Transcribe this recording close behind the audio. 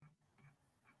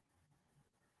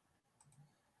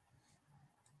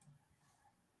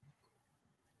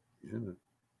Yeah.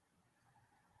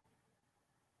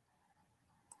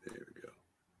 There we go.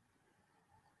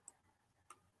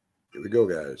 Here we go,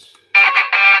 guys.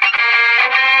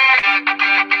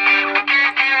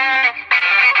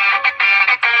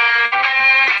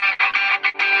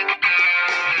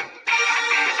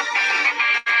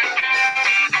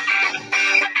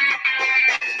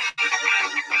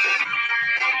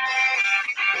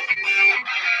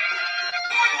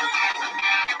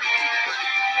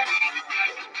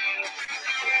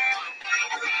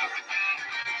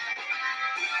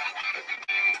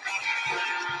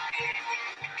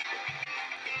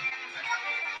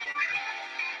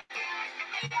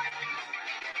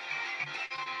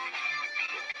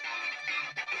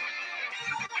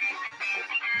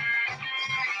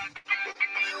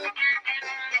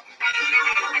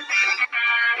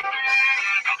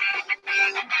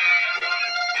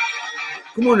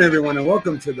 Good morning, everyone, and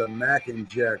welcome to the Mac and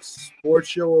Jack Sports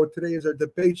Show. Today is our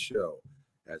debate show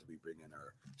as we bring in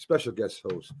our special guest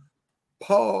host,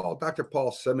 Dr.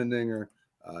 Paul Semendinger,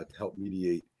 to help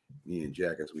mediate me and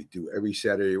Jack as we do every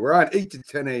Saturday. We're on 8 to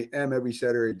 10 a.m. every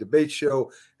Saturday debate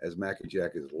show as Mac and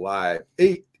Jack is live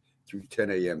 8 through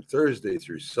 10 a.m. Thursday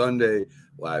through Sunday,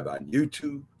 live on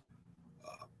YouTube,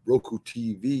 Roku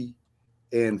TV,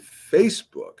 and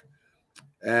Facebook.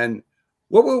 And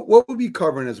what we'll be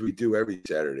covering as we do every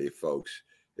Saturday, folks,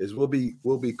 is we'll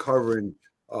be covering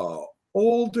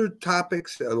older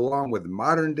topics along with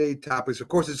modern day topics. Of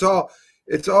course,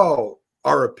 it's all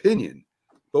our opinion,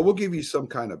 but we'll give you some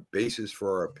kind of basis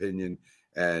for our opinion.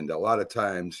 And a lot of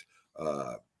times,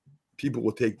 people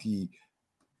will take the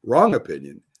wrong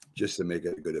opinion just to make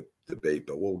it a good debate.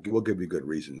 But we'll give you good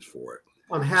reasons for it.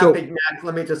 I'm happy, Mac.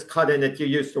 Let me just cut in that you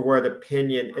used the word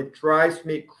opinion. It drives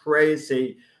me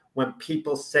crazy when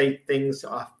people say things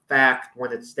are fact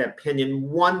when it's their opinion.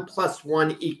 1 +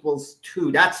 1 =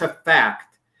 2. That's a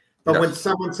fact. But when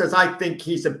someone says, I think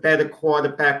he's a better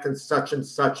quarterback than such and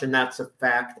such, and that's a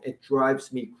fact, it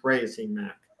drives me crazy,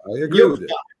 Mac. I agree with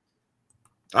it.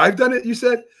 I've done it, you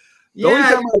said? The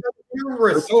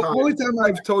only time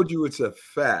I've told you it's a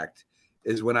fact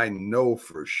is when I know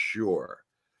for sure.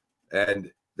 And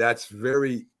that's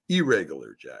very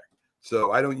irregular, Jack.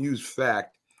 So I don't use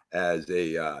fact as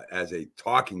a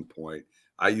talking point.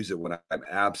 I use it when I'm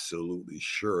absolutely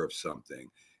sure of something,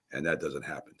 and that doesn't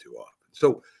happen too often.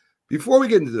 So before we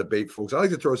get into the debate, folks, I'd like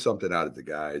to throw something out at the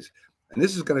guys, and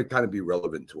this is going to kind of be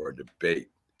relevant to our debate.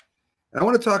 And I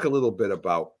want to talk a little bit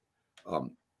about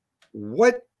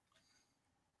what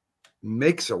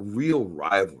makes a real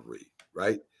rivalry,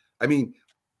 right? I mean,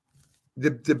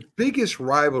 the biggest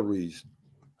rivalries,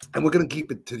 and we're going to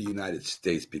keep it to the United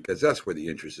States because that's where the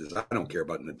interest is. I don't care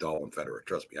about Nadal and Federer.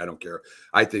 Trust me, I don't care.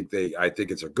 I think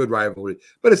it's a good rivalry,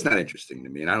 but it's not interesting to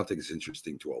me, and I don't think it's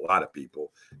interesting to a lot of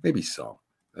people. Maybe some,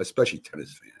 especially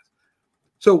tennis fans.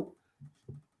 So,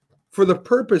 for the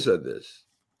purpose of this,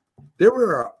 there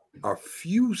were a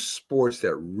few sports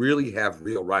that really have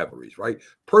real rivalries, right?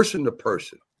 Person to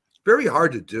person. Very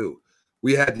hard to do.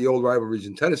 We had the old rivalries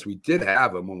in tennis. We did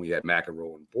have them when we had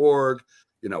McEnroe and Borg.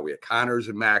 You know, we had Connors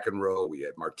and McEnroe. We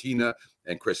had Martina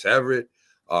and Chris Everett.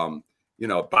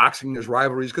 Boxing, there's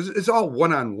rivalries because it's all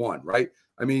one-on-one, right?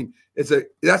 I mean,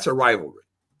 that's a rivalry.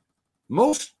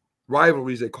 Most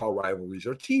rivalries they call rivalries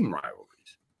are team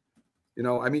rivalries. You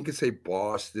know, I mean, you could say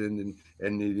Boston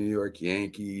and the New York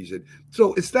Yankees. And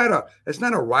so it's not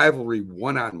a rivalry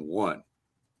one-on-one.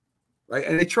 Right.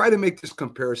 And they try to make this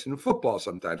comparison in football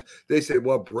sometimes. They say,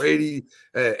 well, Brady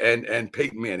and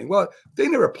Peyton Manning. Well, they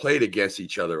never played against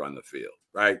each other on the field.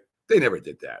 Right. They never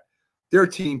did that. Their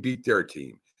team beat their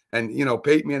team. And,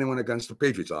 Peyton Manning went against the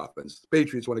Patriots offense. The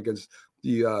Patriots went against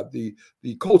the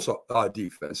Colts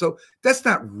defense. So that's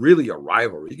not really a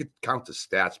rivalry. You could count the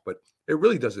stats, but it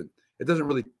doesn't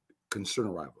really concern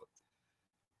a rivalry.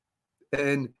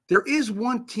 And there is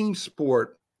one team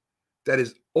sport that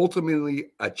is ultimately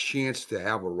a chance to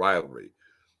have a rivalry.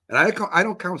 And I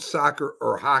don't count soccer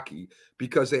or hockey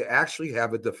because they actually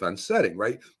have a defense setting,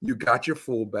 right? You got your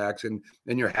fullbacks and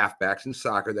your halfbacks in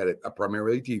soccer that are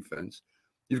primarily defense.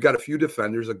 You've got a few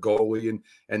defenders, a goalie,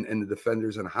 and the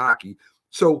defenders in hockey.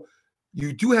 So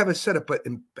you do have a setup, but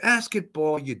in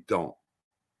basketball, you don't.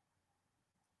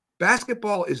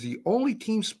 Basketball is the only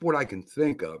team sport I can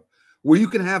think of where you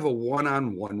can have a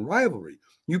one-on-one rivalry.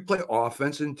 You play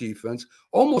offense and defense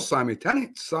almost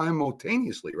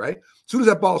simultaneously, right? As soon as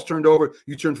that ball's turned over,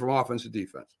 you turn from offense to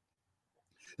defense.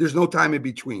 There's no time in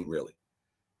between, really.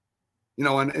 And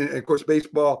of course,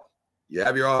 baseball, you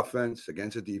have your offense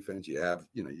against the defense. You have,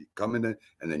 you come in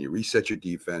and then you reset your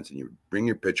defense and you bring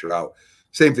your pitcher out.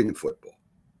 Same thing in football.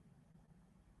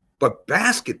 But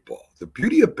basketball, the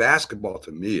beauty of basketball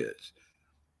to me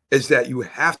is that you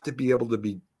have to be able to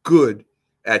be good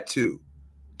at two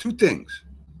things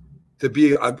to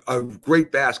be a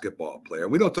great basketball player.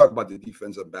 We don't talk about the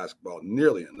defense of basketball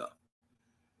nearly enough.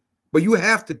 But you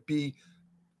have to be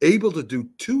able to do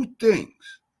two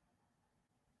things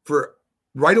for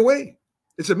right away.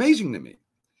 It's amazing to me.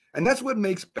 And that's what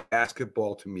makes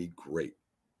basketball to me great.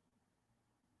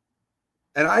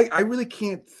 And I really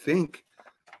can't think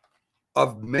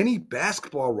of many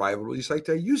basketball rivalries like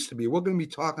there used to be. We're going to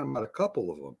be talking about a couple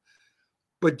of them.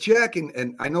 But Jack,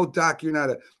 and I know, Doc, you're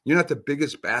not the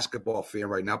biggest basketball fan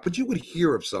right now, but you would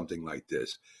hear of something like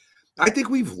this. I think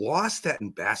we've lost that in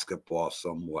basketball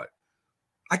somewhat.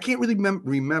 I can't really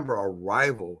remember a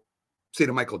rival, say,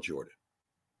 to Michael Jordan.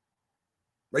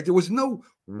 Right? There was no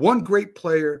one great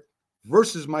player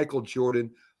versus Michael Jordan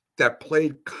that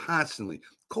played constantly.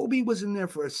 Kobe was in there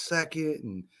for a second,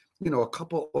 and a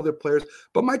couple other players,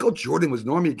 but Michael Jordan was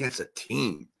normally against a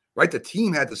team, right? The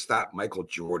team had to stop Michael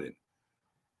Jordan.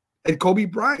 And Kobe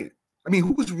Bryant. I mean,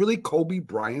 who was really Kobe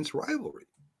Bryant's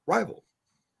rival?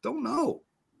 Don't know.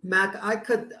 Mac,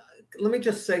 let me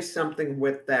just say something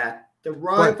with that. The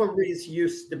rivalries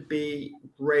used to be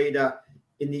greater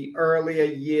in the earlier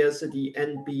years of the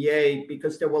NBA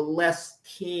because there were less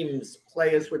teams.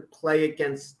 Players would play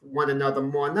against one another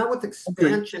more. Now with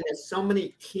expansion, there's so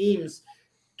many teams.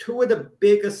 Two of the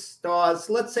biggest stars,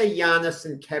 let's say Giannis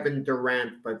and Kevin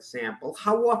Durant, for example,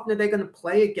 how often are they going to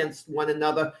play against one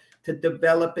another to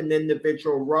develop an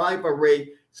individual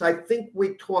rivalry? So I think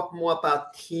we talk more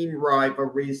about team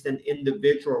rivalries than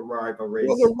individual rivalries.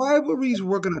 Well, the rivalries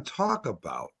we're going to talk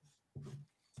about,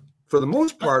 for the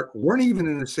most part, weren't even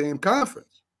in the same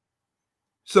conference.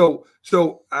 So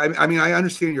I mean, I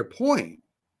understand your point,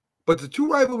 but the two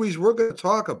rivalries we're going to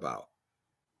talk about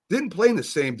didn't play in the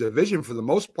same division for the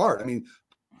most part. I mean,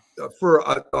 for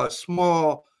a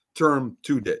small term,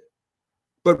 two did.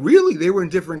 But really, they were in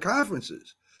different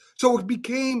conferences. So it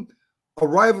became a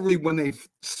rivalry when they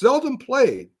seldom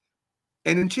played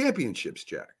and in championships,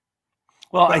 Jack.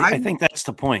 Well, I think that's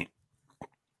the point.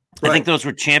 Right. I think those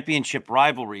were championship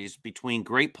rivalries between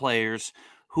great players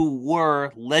who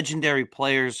were legendary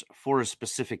players for a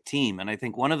specific team. And I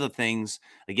think one of the things,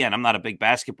 again, I'm not a big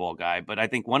basketball guy, but I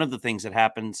think one of the things that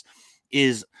happens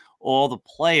is all the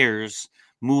players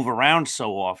move around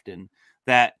so often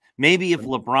that maybe if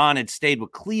LeBron had stayed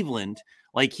with Cleveland,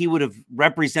 like he would have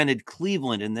represented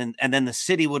Cleveland and then the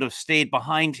city would have stayed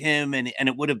behind him and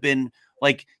it would have been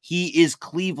like he is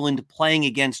Cleveland playing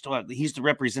against he's the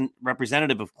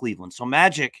representative of Cleveland. So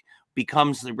Magic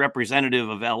becomes the representative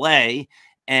of LA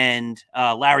and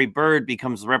Larry Bird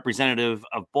becomes the representative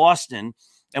of Boston.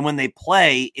 And when they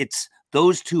play, it's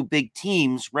those two big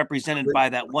teams represented by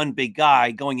that one big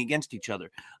guy going against each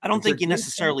other. I don't think you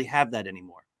necessarily have that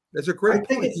anymore. That's a great point.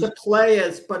 I think it's the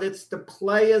players, but it's the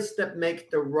players that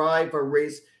make the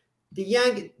rivalries.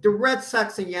 The Red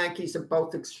Sox and Yankees are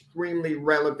both extremely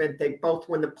relevant. They both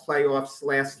won the playoffs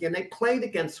last year, and they played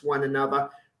against one another,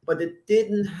 but it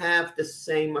didn't have the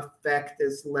same effect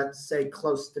as, let's say,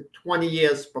 close to 20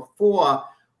 years before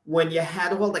when you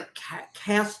had all the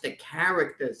cast of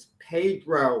characters,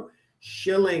 Pedro,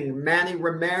 Schilling, Manny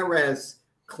Ramirez,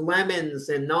 Clemens,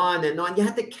 and on and on. You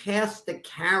had to cast the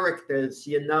characters,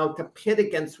 to pit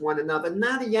against one another.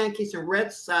 Now the Yankees and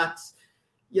Red Sox,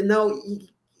 you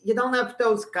don't have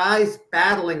those guys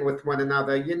battling with one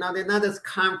another. They're not as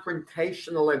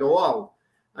confrontational at all.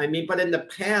 I mean, but in the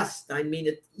past,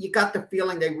 you got the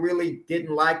feeling they really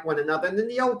didn't like one another. And in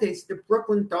the old days, the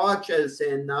Brooklyn Dodgers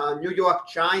and New York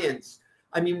Giants,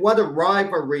 what a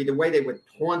rivalry, the way they would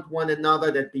taunt one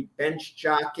another, they'd be bench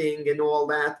jockeying and all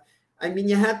that.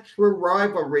 You had true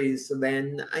rivalries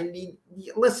then.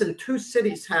 Listen, two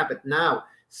cities have it now,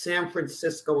 San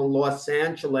Francisco and Los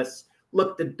Angeles.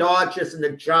 Look, the Dodgers and the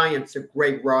Giants are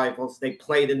great rivals. They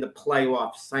played in the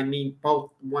playoffs.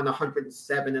 Both won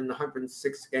 107 and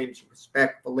 106 games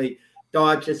respectively.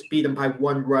 Dodgers beat them by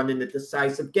one run in the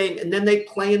decisive game. And then they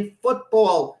play in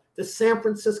football. The San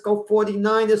Francisco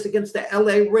 49ers against the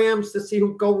LA Rams to see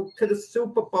who go to the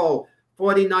Super Bowl.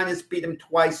 49ers beat them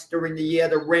twice during the year.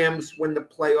 The Rams win the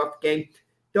playoff game.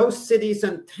 Those cities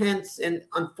are intense, and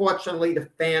unfortunately, the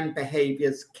fan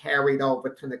behaviors carried over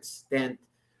to an extent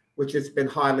which has been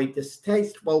highly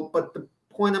distasteful. But the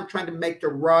point I'm trying to make, the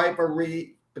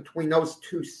rivalry between those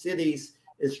two cities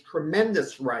is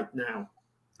tremendous right now.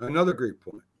 Another great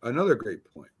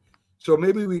point. So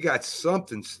maybe we got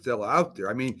something still out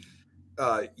there.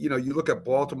 You look at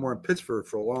Baltimore and Pittsburgh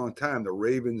for a long time, the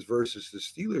Ravens versus the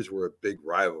Steelers were a big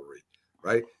rivalry,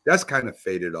 right? That's kind of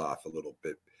faded off a little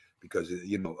bit. because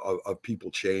of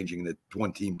people changing, that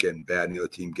one team getting bad and the other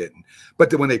team getting. But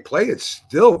then when they play, it's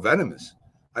still venomous.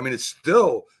 I mean, it's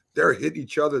still they're hitting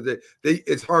each other. They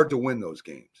it's hard to win those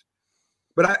games.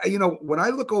 But when I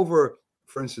look over,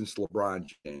 for instance, LeBron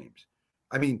James,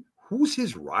 I mean, who's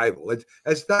his rival?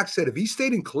 As Doc said, if he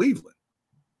stayed in Cleveland,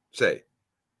 say,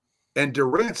 and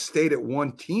Durant stayed at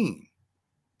one team,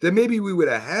 then maybe we would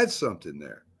have had something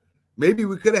there. Maybe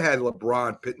we could have had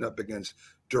LeBron pitting up against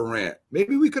Durant.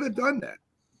 Maybe we could have done that.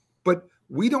 But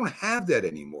we don't have that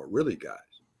anymore, really, guys.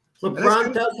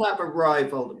 LeBron does have a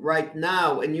rival right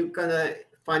now, and you're going to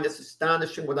find this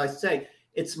astonishing what I say.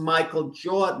 It's Michael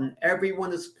Jordan.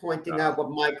 Everyone is pointing out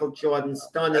what Michael Jordan's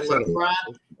done. And LeBron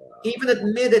even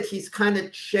admitted he's kind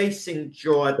of chasing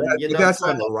Jordan. That's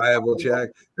not a rival, Jack.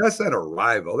 That's not a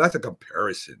rival. That's a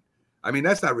comparison. I mean,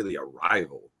 that's not really a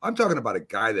rival. I'm talking about a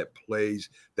guy that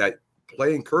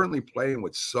currently playing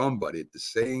with somebody at the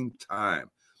same time.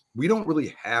 We don't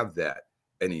really have that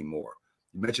anymore.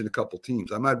 You mentioned a couple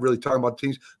teams. I'm not really talking about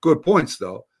teams. Good points,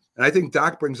 though. And I think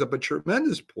Doc brings up a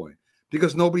tremendous point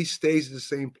because nobody stays in the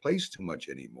same place too much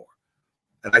anymore.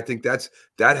 And I think that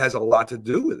has a lot to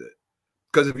do with it.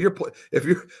 Because if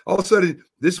you're all of a sudden,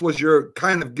 this was your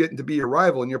kind of getting to be your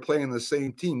rival and you're playing the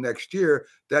same team next year,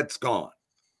 that's gone.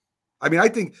 I mean, I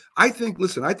think,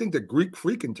 listen, I think the Greek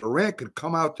Freak and Durant could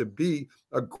come out to be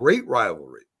a great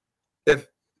rivalry if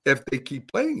they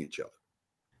keep playing each other.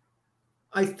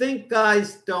 I think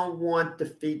guys don't want the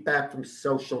feedback from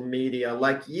social media.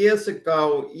 Like years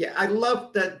ago, I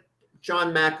love that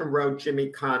John McEnroe, Jimmy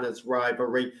Connors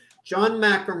rivalry. John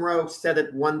McEnroe said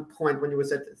at one point when he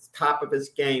was at the top of his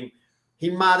game, he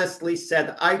modestly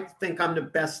said, I think I'm the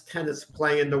best tennis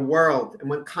player in the world. And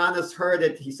when Connors heard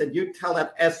it, he said, you tell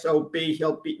that SOB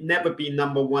he'll never be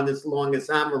number one as long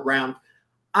as I'm around.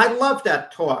 I love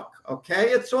that talk, okay?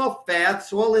 It's all fair,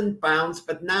 it's all in bounds,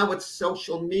 but now it's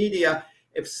social media.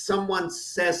 If someone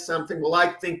says something, well, I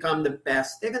think I'm the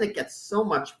best, they're going to get so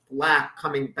much flack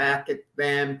coming back at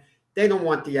them. They don't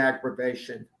want the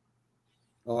aggravation.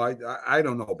 Oh, I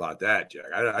don't know about that,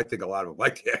 Jack. I think a lot of them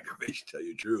like the aggravation, to tell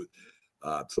you the truth.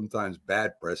 Sometimes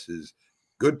bad press is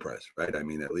good press, right? I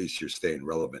mean, at least you're staying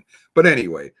relevant. But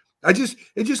anyway,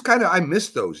 I miss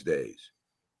those days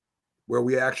where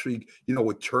we actually,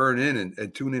 would turn in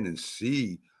and tune in and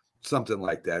see something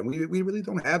like that. And we really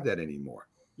don't have that anymore.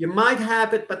 You might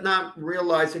have it, but not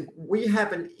realizing we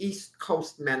have an East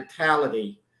Coast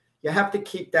mentality. You have to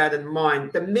keep that in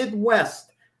mind. The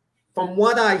Midwest, from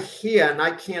what I hear, and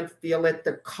I can't feel it,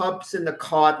 the Cubs and the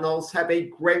Cardinals have a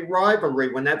great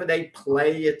rivalry. Whenever they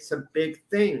play, it's a big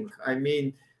thing. I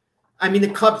mean, the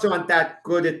Cubs aren't that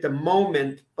good at the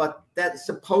moment, but that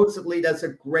supposedly there's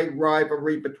a great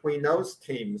rivalry between those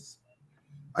teams.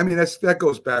 I mean, that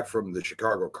goes back from the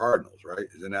Chicago Cardinals, right?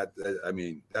 Isn't that? I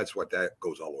mean, that's what that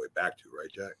goes all the way back to, right,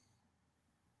 Jack?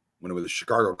 When it was the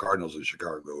Chicago Cardinals, the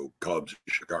Chicago Cubs,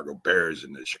 the Chicago Bears,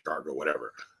 and the Chicago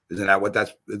whatever. Isn't that what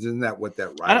that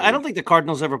rivalry? I don't think the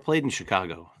Cardinals ever played in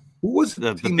Chicago. Who was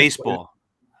the baseball?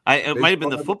 It might have been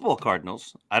the football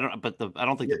Cardinals. I don't think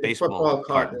the baseball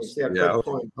Cardinals. Yeah.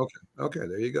 Okay.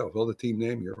 There you go. Well, the team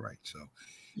name, you're right. So.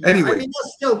 Anyway, I mean,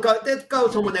 that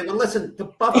goes on when they go. Listen, the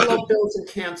Buffalo Bills and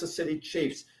Kansas City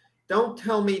Chiefs. Don't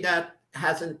tell me that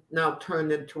hasn't now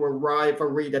turned into a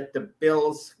rivalry that the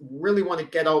Bills really want to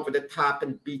get over the top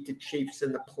and beat the Chiefs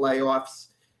in the playoffs.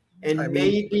 And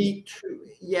maybe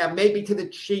to the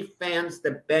Chief fans,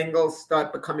 the Bengals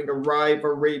start becoming a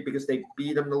rivalry because they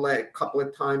beat them the couple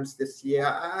of times this year.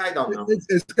 I don't know.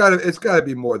 It's got to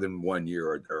be more than 1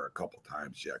 year or a couple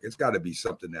times, Jack. It's got to be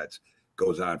something that's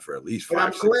goes on for at least 5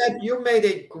 I'm glad you made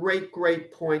a great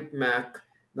point, Mac.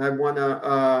 And I want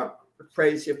to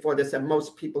praise you for this. And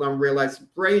most people don't realize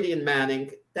Brady and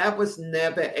Manning, that was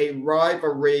never a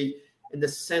rivalry in the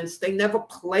sense they never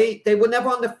played. They were never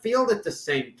on the field at the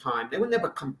same time. They were never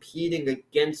competing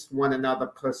against one another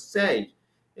per se.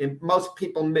 And most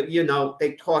people,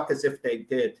 they talk as if they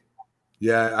did.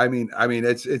 Yeah, I mean,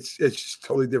 it's a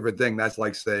totally different thing. That's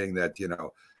like saying that,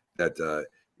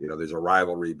 there's a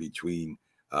rivalry between,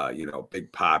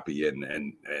 Big Papi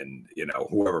and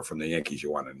whoever from the Yankees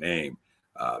you want to name.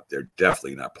 They're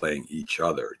definitely not playing each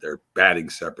other. They're batting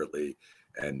separately,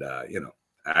 and I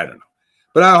don't know.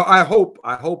 But I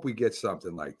hope we get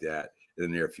something like that in the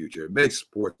near future. It makes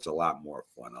sports a lot more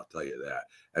fun. I'll tell you that.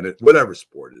 And whatever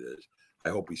sport it is, I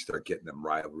hope we start getting them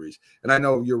rivalries. And I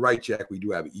know you're right, Jack. We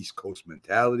do have an East Coast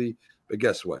mentality. But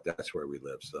guess what? That's where we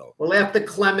live. So, well, after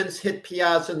Clemens hit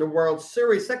Piazza in the World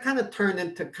Series, that kind of turned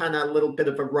into kind of a little bit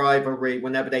of a rivalry.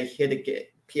 Whenever they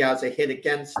Piazza hit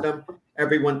against them,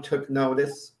 everyone took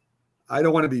notice. I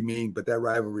don't want to be mean, but that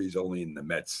rivalry is only in the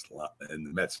Mets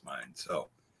mind. So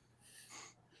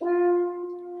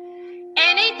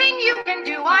anything you can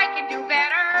do, I can do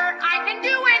better. I can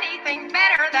do anything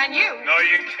better than you. No,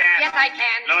 you can't. Yes, I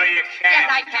can. No, you can't. Yes,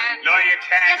 I can. No, you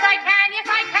can't. Yes, I can. Yes,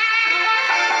 I can.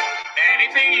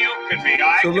 Anything you can be,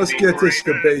 I so can let's be get this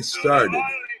greater debate than started. sooner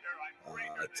or later,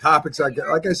 I'm greater Topics,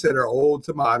 like I said, are old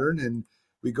to modern, and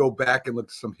we go back and look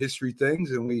at some history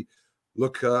things, and we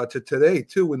look to today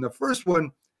too. And the first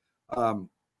one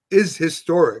is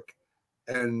historic.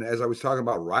 And as I was talking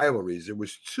about rivalries, it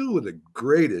was two of the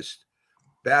greatest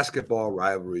basketball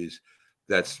rivalries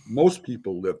that most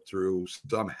people lived through.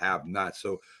 Some have not.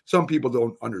 So some people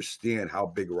don't understand how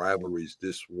big rivalries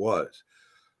this was.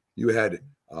 You had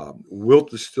Wilt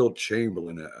the Stilt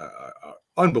Chamberlain, an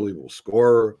unbelievable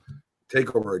scorer,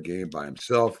 take over a game by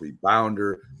himself,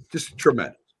 rebounder, just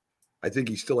tremendous. I think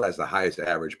he still has the highest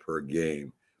average per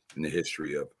game in the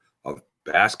history of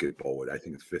basketball. I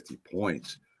think it's 50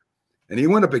 points. And he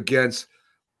went up against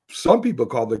some people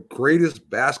call the greatest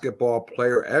basketball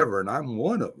player ever, and I'm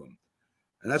one of them.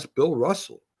 And that's Bill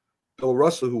Russell. Bill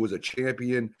Russell, who was a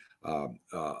champion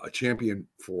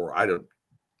for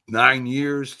 9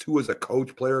 years, 2 as a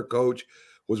player coach,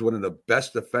 was one of the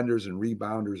best defenders and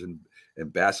rebounders in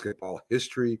basketball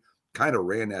history. Kind of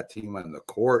ran that team on the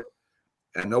court,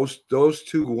 and those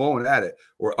two going at it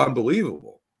were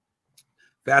unbelievable.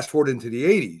 Fast forward into the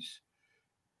 80s,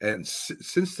 and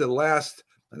since the last,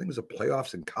 I think it was the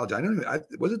playoffs in college.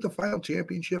 Was it the final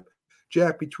championship,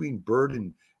 Jack, between Bird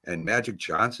and Magic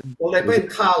Johnson? Well, they played in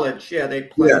college. Yeah, they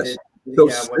played it. So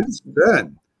since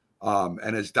then,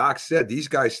 and as Doc said, these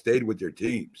guys stayed with their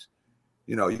teams.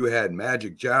 You know, you had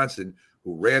Magic Johnson,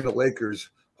 who ran the Lakers'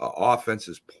 offense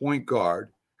as point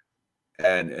guard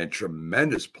and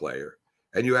tremendous player.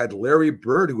 And you had Larry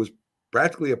Bird, who was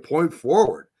practically a point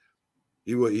forward.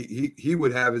 He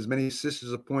would have as many assists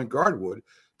as a point guard would.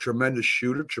 Tremendous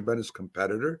shooter, tremendous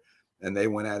competitor. And they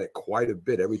went at it quite a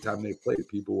bit every time they played.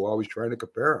 People were always trying to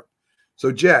compare them.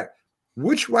 So, Jack,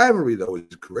 which rivalry, though,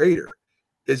 is greater?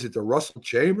 Is it the Russell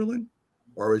Chamberlain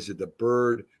or is it the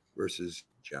Bird versus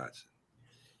Johnson?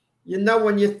 You know,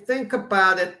 when you think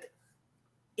about it,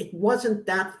 it wasn't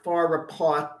that far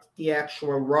apart, the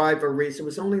actual rivalries. It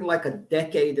was only like a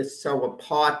decade or so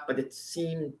apart, but it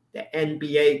seemed the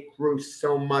NBA grew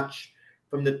so much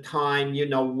from the time,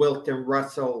 Wilt and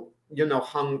Russell,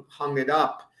 hung it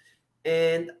up.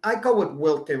 And I go with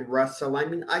Wilt and Russell. I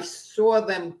mean, I saw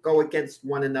them go against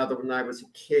one another when I was a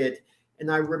kid. And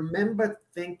I remember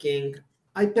thinking,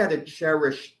 I better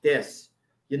cherish this,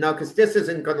 because this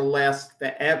isn't going to last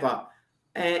forever.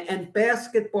 And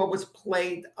basketball was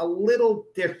played a little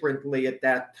differently at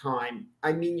that time.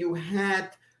 I mean, you had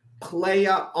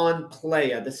player on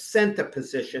player, the center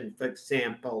position, for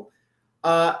example.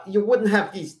 You wouldn't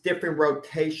have these different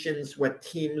rotations where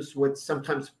teams would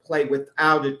sometimes play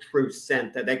without a true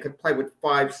center. They could play with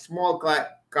 5 small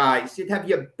guys. You'd have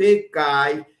your big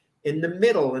guy in the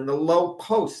middle, in the low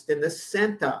post, in the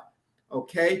center,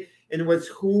 okay? And it was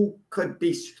who could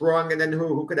be stronger than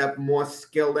who could have more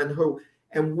skill than who.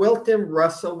 And Wilt and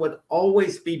Russell would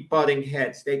always be butting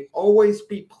heads. They'd always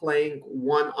be playing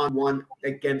one-on-one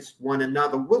against one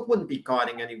another. Wilt wouldn't be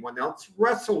guarding anyone else.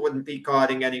 Russell wouldn't be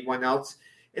guarding anyone else.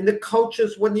 And the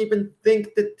coaches wouldn't even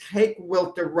think to take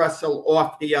Wilt or Russell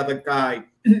off the other guy.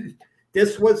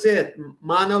 This was it,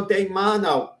 mano de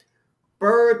mano.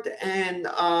 Bird and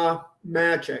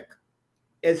Magic,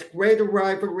 as great a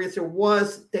rivalry as it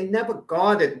was, they never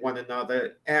guarded one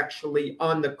another actually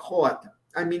on the court.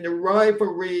 I mean, the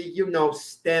rivalry,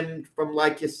 stemmed from,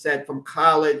 like you said, from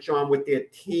college on with their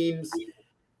teams.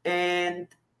 And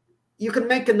you can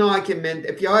make an argument.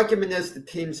 If your argument is the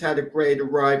teams had a greater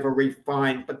rivalry,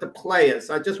 fine. But the players,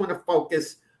 I just want to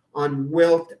focus on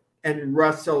Wilt and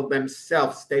Russell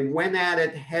themselves. They went at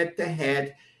it head to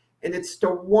head. And it's the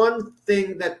one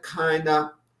thing that kind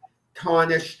of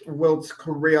tarnished Wilt's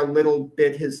career a little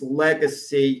bit, his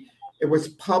legacy. It was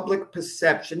public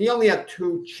perception. He only had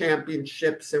 2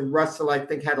 championships, and Russell, I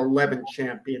think, had 11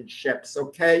 championships,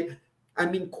 okay? I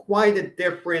mean, quite a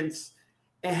difference.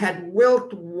 And had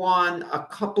Wilt won a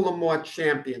couple of more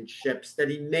championships that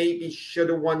he maybe should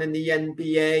have won in the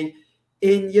NBA,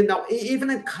 even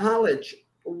in college,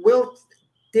 Wilt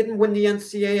didn't win the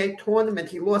NCAA tournament.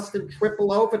 He lost in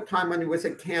triple overtime when he was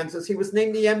at Kansas. He was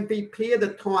named the MVP of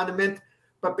the tournament,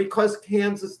 but because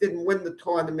Kansas didn't win the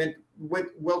tournament,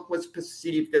 Wilt was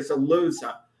perceived as a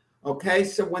loser. Okay,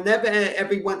 so whenever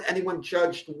anyone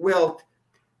judged Wilt,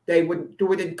 they would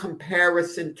do it in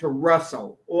comparison to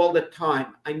Russell all the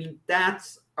time. I mean,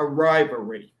 that's a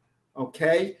rivalry.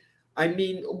 Okay, I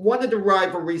mean, one of the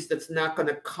rivalries that's not going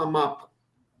to come up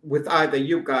with either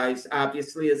you guys,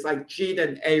 obviously, is like Jeter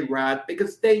and A-Rod,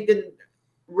 because they didn't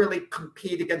really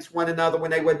compete against one another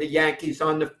when they were the Yankees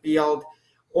on the field.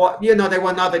 Or, they were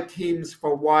on other teams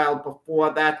for a while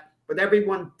before that. But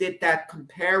everyone did that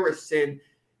comparison,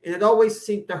 and it always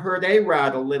seemed to hurt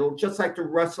A-Rod a little, just like the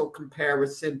Russell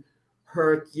comparison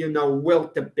hurt,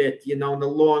 Wilt a bit, in the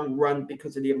long run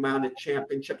because of the amount of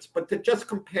championships. But to just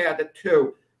compare the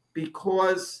two,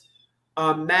 because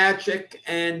Magic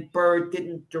and Bird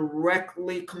didn't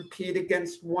directly compete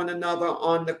against one another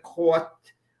on the court,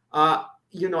 I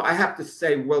have to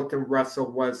say Wilt and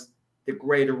Russell was the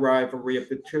greater rivalry of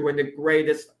the two and the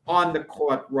greatest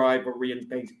on-the-court rivalry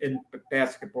in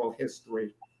basketball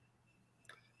history.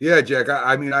 Yeah, Jack.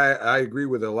 I mean, I agree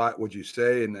with a lot what you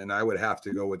say, and I would have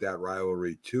to go with that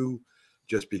rivalry too,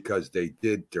 just because they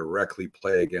did directly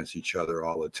play against each other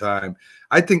all the time.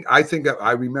 I think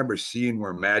I remember seeing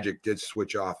where Magic did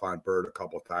switch off on Bird a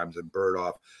couple times and Bird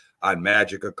off on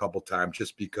Magic a couple times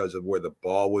just because of where the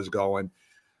ball was going.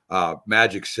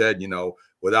 Magic said,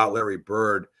 without Larry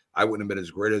Bird, I wouldn't have been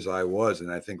as great as I was,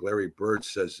 and I think Larry Bird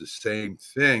says the same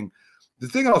thing. The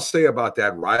thing I'll say about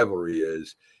that rivalry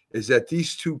is that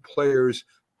these two players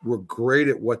were great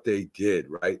at what they did,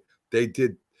 right? They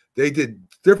did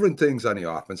different things on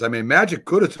the offense. I mean, Magic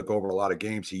could have took over a lot of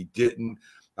games. He didn't.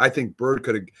 I think Bird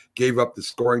could have gave up the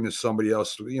scoring to somebody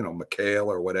else, McHale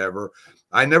or whatever.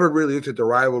 I never really looked at the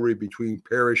rivalry between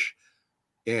Parrish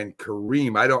and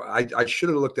Kareem. I should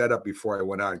have looked that up before I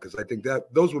went on, because I think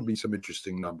that those would be some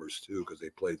interesting numbers too, because they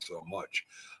played so much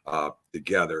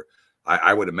together.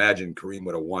 I would imagine Kareem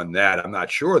would have won that. I'm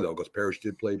not sure, though, because Parrish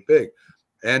did play big.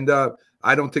 And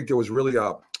I don't think there was really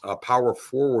a power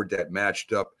forward that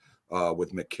matched up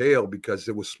with McHale, because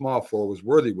it was small forwards.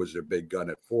 Worthy was their big gun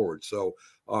at forward. So,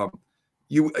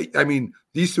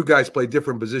 these two guys play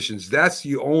different positions. That's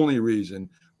the only reason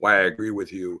why I agree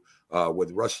with you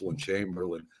with Russell and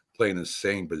Chamberlain playing the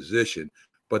same position.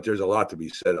 But there's a lot to be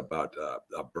said about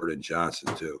Bird and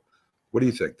Johnson, too. What do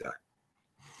you think, Doc?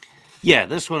 Yeah,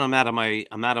 this one I'm out of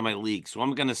my league. So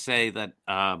I'm going to say that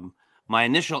my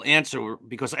initial answer,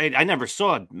 because I never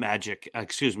saw Magic,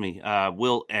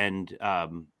 Wilt and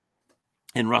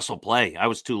Russell play. I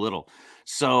was too little.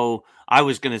 So I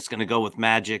was going to go with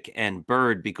Magic and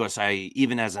Bird, because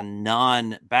even as a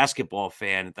non-basketball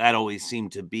fan, that always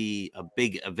seemed to be a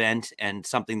big event and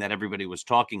something that everybody was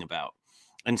talking about.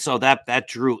 And so that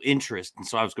drew interest. And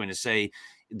so I was going to say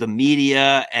the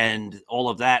media and all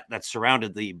of that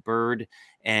surrounded the Bird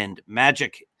and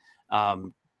Magic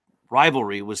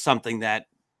rivalry was something that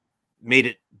made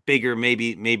it bigger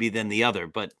maybe than the other.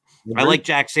 But I like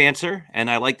Jack's answer, and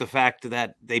I like the fact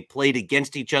that they played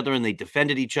against each other and they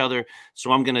defended each other.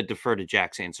 So I'm going to defer to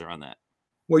Jack's answer on that.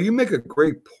 Well, you make a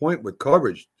great point with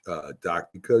coverage, Doc,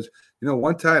 because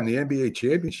one time the NBA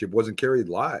championship wasn't carried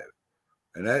live,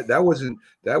 and that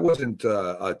wasn't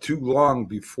too long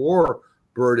before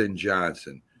Bird and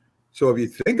Johnson. So if you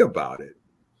think about it,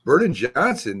 Bird and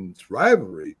Johnson's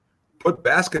rivalry put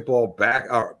basketball back.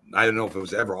 Or I don't know if it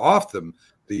was ever off the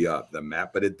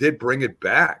map, but it did bring it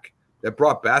back. That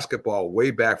brought basketball way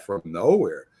back from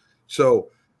nowhere. So,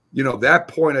 that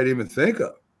point I didn't even think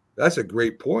of. That's a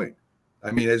great point. I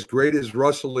mean, as great as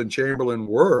Russell and Chamberlain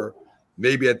were,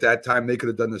 maybe at that time they could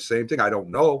have done the same thing. I don't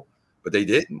know, but they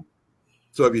didn't.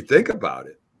 So if you think about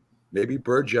it, maybe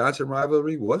Bird-Johnson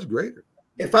rivalry was greater.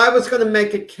 If I was going to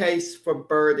make a case for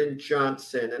Bird and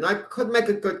Johnson, and I could make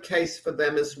a good case for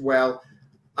them as well,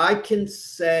 I can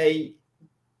say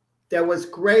there was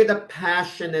greater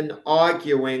passion in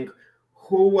arguing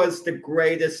who was the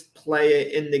greatest player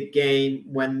in the game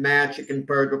when Magic and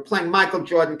Bird were playing. Michael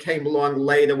Jordan came along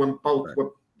later when both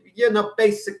were,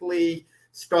 basically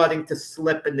starting to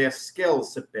slip in their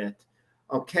skills a bit.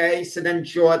 Okay, so then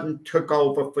Jordan took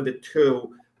over for the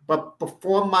two. But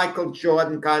before Michael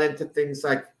Jordan got into things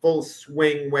like full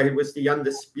swing, where he was the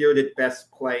undisputed best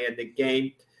player in the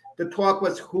game, the talk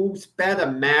was who's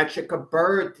better, Magic or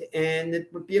Bird, and it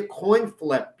would be a coin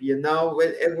flip.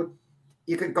 It would,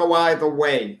 you could go either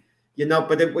way,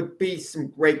 but it would be some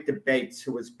great debates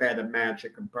who was better,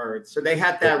 Magic or Bird. So they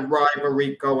had that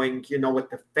rivalry going, with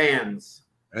the fans.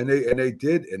 And they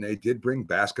did bring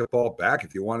basketball back,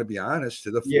 if you want to be honest,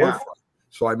 to the forefront.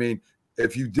 So I mean,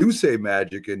 if you do say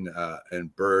Magic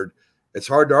and Bird, it's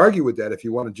hard to argue with that if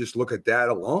you want to just look at that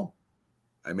alone.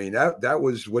 I mean, that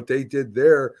was what they did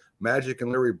there. Magic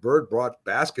and Larry Bird brought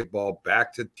basketball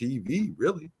back to TV,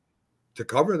 really, to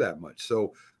cover that much.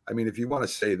 So, I mean, if you want to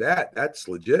say that, that's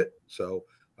legit. So,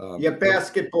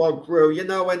 basketball grew. In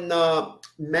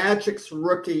Magic's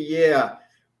rookie year,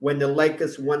 when the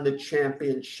Lakers won the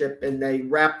championship, and they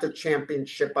wrapped the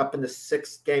championship up in the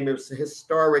 6th game. It was a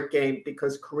historic game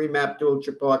because Kareem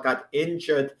Abdul-Jabbar got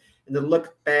injured, and it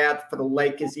looked bad for the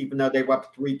Lakers, even though they were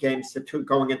up 3-2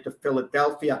 going into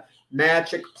Philadelphia.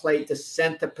 Magic played the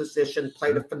center position,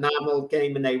 played a phenomenal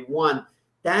game, and they won.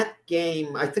 That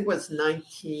game, I think it was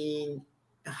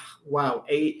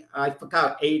I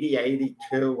forgot, 80 or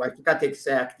 82. I forgot the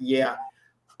exact year.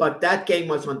 But that game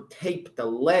was on tape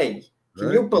delay.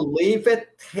 Can you believe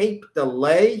it? Tape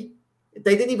delay?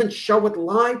 They didn't even show it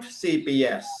live,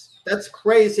 CBS. That's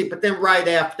crazy. But then right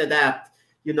after that,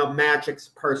 Magic's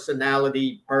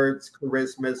personality, Bird's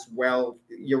charisma as well.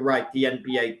 You're right. The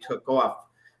NBA took off.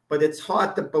 But it's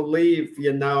hard to believe,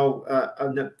 an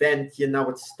event,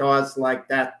 with stars like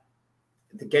that.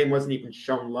 The game wasn't even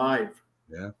shown live.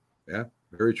 Yeah,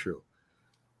 very true.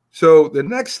 So the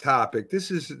next topic,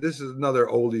 this is another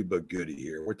oldie but goodie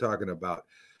here. We're talking about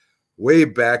way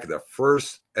back the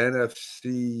first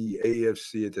NFC,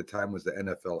 AFC at the time was the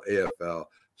NFL, AFL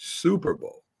Super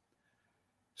Bowl.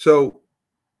 So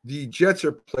the Jets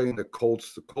are playing the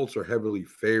Colts. The Colts are heavily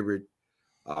favored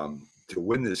to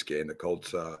win this game. The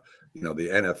Colts, the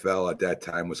NFL at that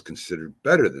time was considered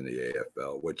better than the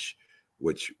AFL, which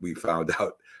we found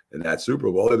out in that Super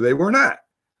Bowl that they were not.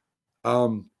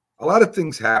 A lot of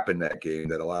things happened that game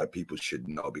that a lot of people should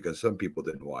know because some people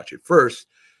didn't watch it. First,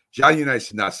 Johnny Unitas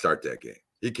did not start that game.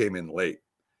 He came in late.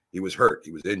 He was hurt.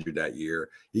 He was injured that year.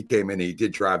 He came in. He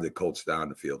did drive the Colts down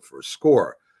the field for a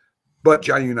score. But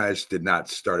Johnny Unitas did not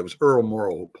start. It was Earl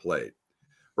Morrall who played.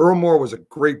 Earl Morrall was a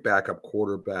great backup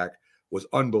quarterback, was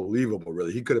unbelievable,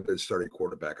 really. He could have been starting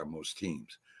quarterback on most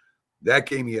teams. That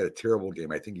game, he had a terrible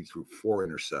game. I think he threw 4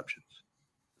 interceptions.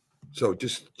 So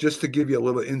just to give you a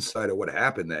little insight of what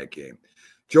happened that game,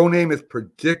 Joe Namath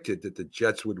predicted that the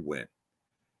Jets would win.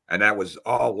 And that was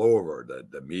all over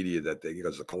the media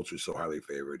because the Colts were so highly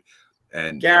favored.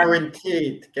 And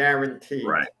guaranteed.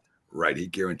 Right. He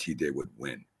guaranteed they would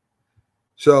win.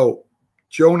 So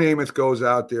Joe Namath goes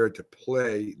out there to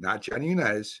play, not Johnny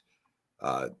Unitas,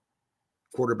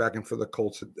 quarterbacking for the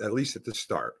Colts, at least at the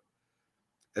start.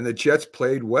 And the Jets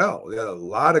played well. They had a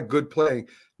lot of good playing.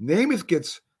 Namath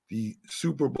gets the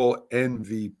Super Bowl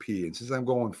MVP. And since I'm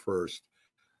going first,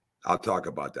 I'll talk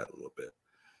about that a little bit.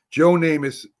 Joe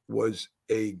Namath was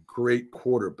a great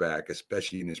quarterback,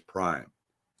 especially in his prime.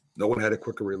 No one had a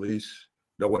quicker release.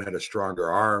 No one had a stronger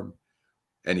arm.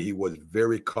 And he was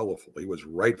very colorful. He was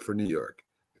right for New York.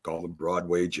 They called him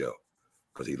Broadway Joe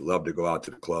because he loved to go out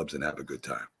to the clubs and have a good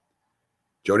time.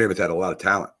 Joe Namath had a lot of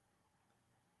talent.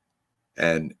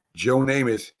 And Joe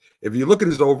Namath, if you look at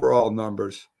his overall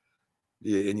numbers,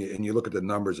 and you look at the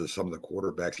numbers of some of the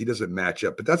quarterbacks, he doesn't match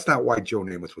up. But that's not why Joe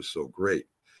Namath was so great.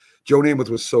 Joe Namath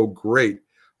was so great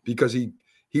because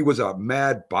he was a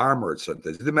mad bomber at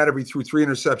something. It didn't matter if he threw 3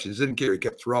 interceptions. He didn't care. He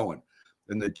kept throwing.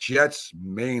 And the Jets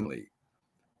mainly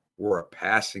were a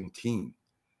passing team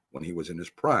when he was in his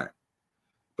prime.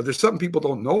 But there's something people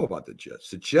don't know about the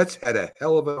Jets. The Jets had a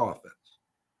hell of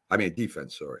an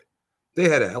defense, sorry. They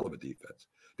had a hell of a defense.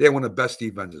 They had one of the best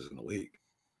defenses in the league.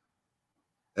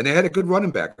 And they had a good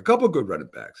running back, a couple of good running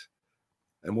backs.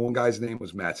 And one guy's name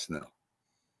was Matt Snell.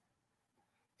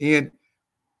 And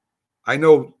I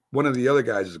know one of the other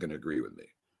guys is going to agree with me.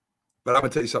 But I'm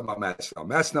going to tell you something about Matt Snell.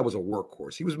 Matt Snell was a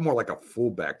workhorse. He was more like a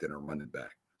fullback than a running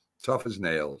back. Tough as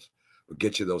nails, would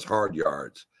get you those hard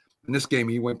yards. In this game,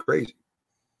 he went crazy.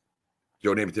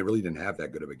 Joe Namath really didn't have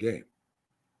that good of a game.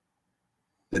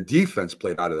 The defense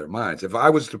played out of their minds. If I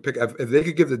was to pick, if they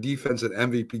could give the defense an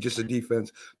MVP, just a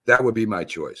defense, that would be my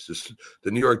choice.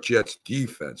 The New York Jets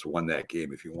defense won that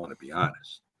game, if you want to be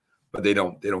honest. But they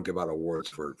don't give out awards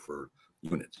for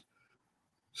units.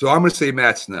 So I'm going to say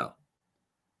Matt Snell.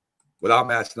 Without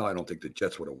Matt Snell, I don't think the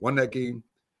Jets would have won that game.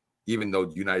 Even though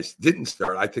Unitas didn't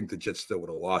start, I think the Jets still would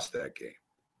have lost that game.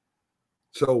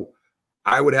 So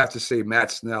I would have to say Matt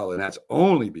Snell, and that's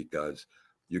only because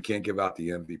you can't give out the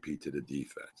MVP to the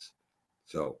defense.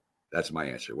 So that's my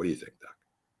answer. What do you think, Doc?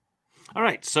 All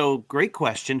right. So great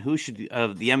question. Who should the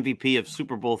MVP of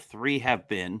Super Bowl III have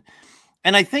been?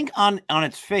 And I think on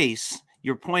its face,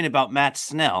 your point about Matt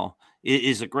Snell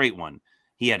is a great one.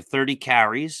 He had 30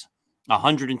 carries,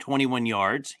 121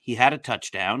 yards. He had a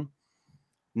touchdown.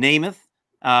 Namath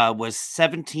was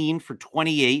 17 for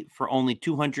 28 for only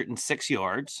 206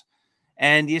 yards.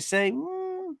 And you say,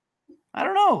 I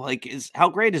don't know, how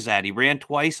great is that? He ran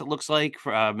twice, it looks like,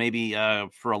 for maybe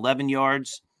for 11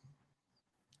 yards.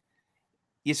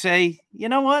 you say, you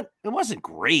know what? It wasn't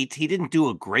great. He didn't do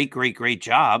a great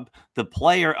job. The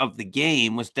player of the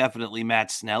game was definitely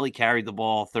Matt Snell. He carried the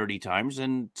ball 30 times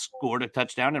and scored a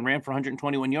touchdown and ran for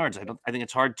 121 yards. I think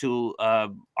it's hard to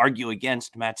argue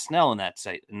against Matt Snell in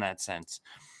that sense.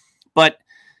 But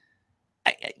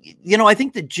I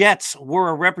think the Jets were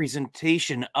a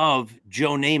representation of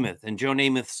Joe Namath and Joe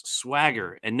Namath's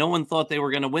swagger, and no one thought they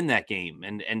were going to win that game.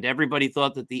 And everybody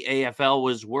thought that the AFL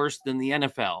was worse than the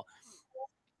NFL.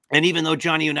 And even though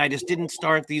Johnny Unitas didn't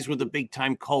start, these were the big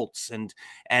time Colts,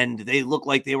 and they looked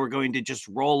like they were going to just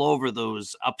roll over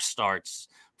those upstarts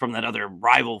from that other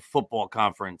rival football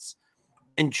conference.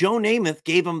 And Joe Namath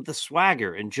gave them the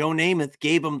swagger, and Joe Namath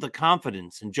gave them the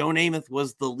confidence, and Joe Namath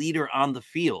was the leader on the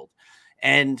field.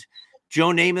 And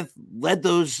Joe Namath led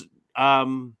those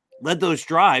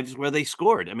drives where they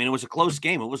scored. I mean, it was a close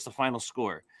game. It was the final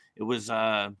score. It was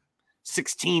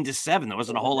 16-7. There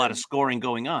wasn't a whole lot of scoring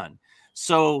going on.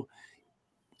 So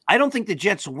I don't think the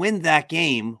Jets win that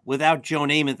game without Joe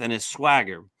Namath and his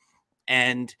swagger.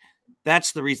 And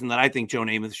that's the reason that I think Joe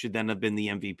Namath should then have been the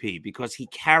MVP, because he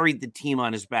carried the team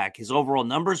on his back. His overall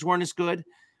numbers weren't as good,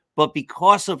 but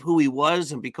because of who he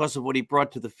was and because of what he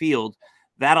brought to the field,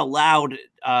 that allowed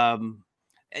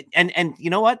and you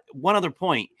know what? One other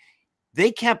point.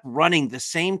 They kept running the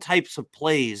same types of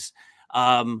plays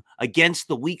against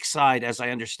the weak side, as I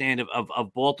understand,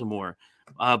 of Baltimore.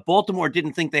 Baltimore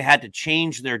didn't think they had to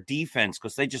change their defense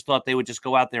because they just thought they would just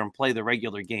go out there and play the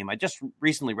regular game. I just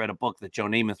recently read a book that Joe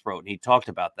Namath wrote, and he talked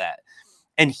about that.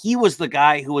 And he was the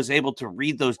guy who was able to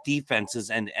read those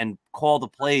defenses and call the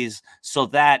plays so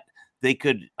that they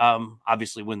could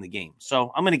obviously win the game.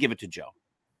 So I'm going to give it to Joe.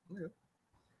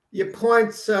 Your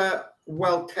points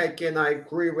well taken. I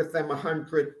agree with them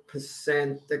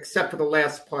 100%, except for the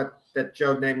last part that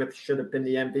Joe Namath should have been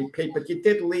the MVP. But you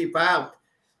did leave out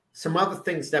some other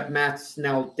things that Matt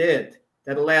Snell did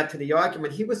that allowed to the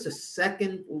argument. He was the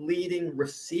second leading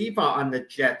receiver on the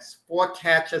Jets, 4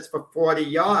 catches for 40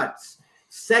 yards.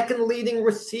 Second leading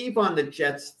receiver on the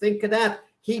Jets. Think of that.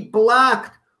 He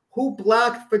blocked. Who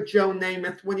blocked for Joe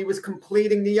Namath when he was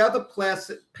completing the other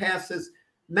passes?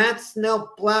 Matt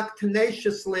Snell blocked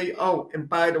tenaciously. Oh, and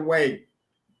by the way,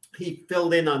 he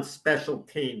filled in on special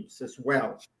teams as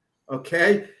well.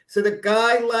 Okay? So the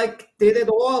guy did it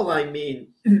all,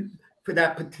 for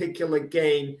that particular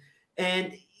game.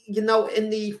 And, in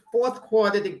the fourth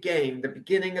quarter of the game, the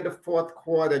beginning of the fourth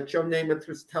quarter, Joe Namath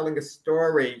was telling a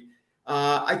story.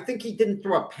 I think he didn't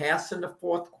throw a pass in the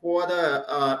fourth quarter,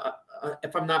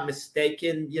 if I'm not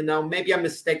mistaken. Maybe I'm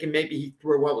mistaken. Maybe he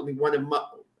threw only one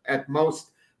at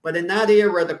most. But in that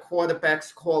era, the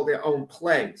quarterbacks call their own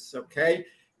plays, okay?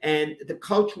 And the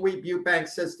coach, Weeb Eubank,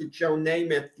 says to Joe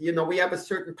Namath, we have a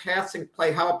certain passing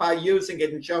play. How about using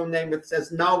it? And Joe Namath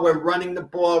says, no, we're running the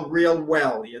ball real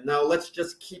well. Let's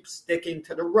just keep sticking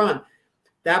to the run.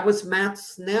 That was Matt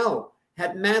Snell.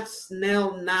 Had Matt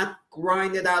Snell not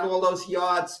grinded out all those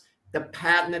yards, the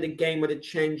pattern of the game would have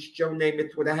changed. Joe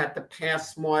Namath would have had to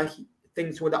pass more.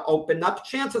 Things would have opened up.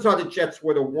 Chances are the Jets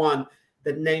would have won.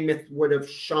 That Namath would have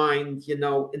shined, in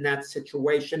that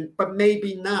situation, but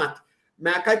maybe not.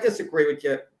 Mac, I disagree with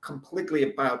you completely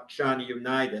about Johnny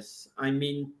Unitas.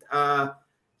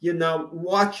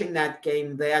 Watching that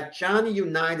game there, Johnny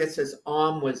Unitas'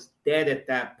 arm was dead at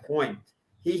that point.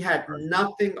 He had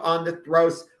nothing on the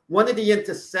throws. One of the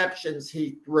interceptions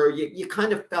he threw, you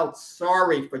kind of felt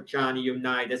sorry for Johnny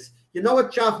Unitas. You know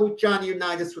who Johnny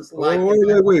Unitas was like?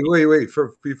 Wait.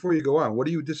 Before you go on, what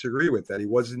do you disagree with? That he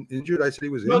wasn't injured? I said he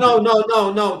was injured.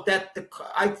 No.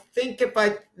 I think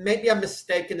maybe I'm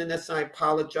mistaken in this, and I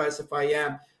apologize if I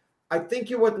am. I think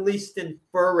you were at least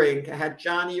inferring, had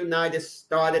Johnny Unitas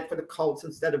started for the Colts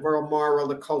instead of Earl Morrall,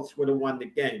 the Colts would have won the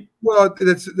game. Well,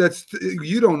 that's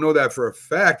you don't know that for a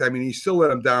fact. I mean, he still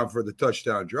let him down for the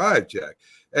touchdown drive, Jack.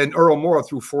 And Earl Morrall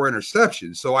threw 4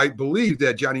 interceptions. So I believe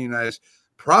that Johnny Unitas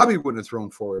probably wouldn't have thrown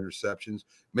 4 interceptions.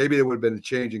 Maybe it would have been a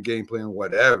change in game plan,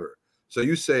 whatever. So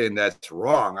you saying that's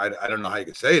wrong. I don't know how you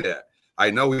could say that.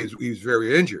 I know he was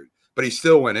very injured, but he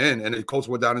still went in, and the Colts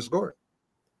went down and scored.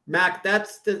 Mac,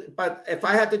 but if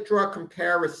I had to draw a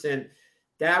comparison,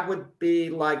 that would be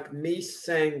like me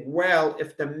saying, well,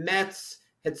 if the Mets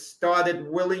had started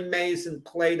Willie Mays and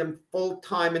played him full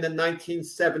time in the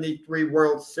 1973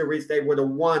 World Series, they would have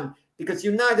won, because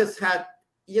Unitas had,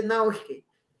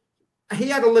 he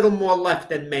had a little more left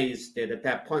than Mays did at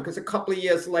that point, because a couple of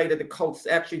years later, the Colts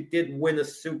actually did win a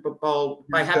Super Bowl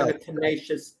by having a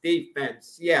tenacious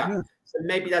defense. Yeah. So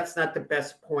maybe that's not the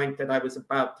best point that I was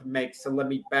about to make. So let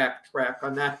me backtrack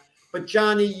on that. But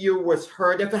Johnny U was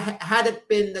hurt. If it had it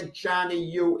been the Johnny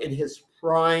U in his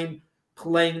prime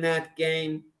playing that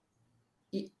game,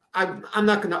 I'm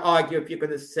not going to argue if you're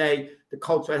going to say the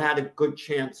Colts had a good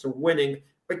chance of winning.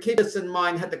 But keep this in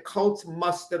mind, had the Colts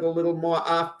mustered a little more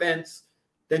offense,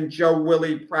 then Joe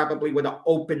Willie probably would have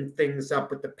opened things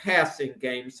up with the passing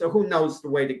game. So who knows the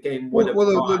way the game would have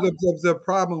gone. The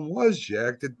problem was,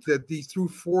 Jack, that he threw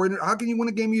four. How can you win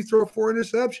a game you throw 4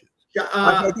 interceptions?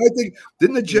 I think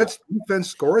didn't the Jets defense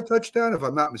score a touchdown, if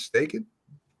I'm not mistaken?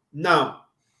 No,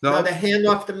 the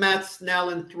handoff to Matt Snell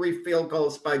and 3 field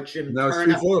goals by Jim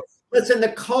Turner. Listen,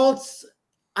 the Colts.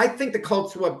 I think the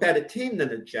Colts were a better team than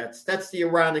the Jets. That's the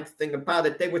ironic thing about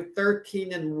it. They were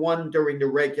 13-1 during the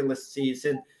regular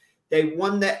season. They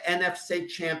won the NFC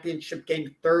Championship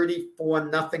game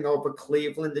 34-0 over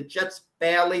Cleveland. The Jets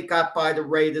barely got by the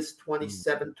Raiders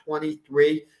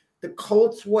 27-23. The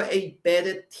Colts were a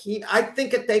better team. I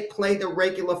think if they played a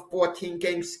regular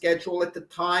 14-game schedule at the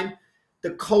time,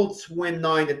 the Colts win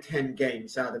 9 or 10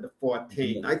 games out of the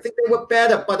 14. I think they were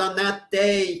better, but on that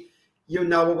day,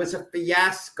 it was a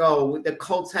fiasco. The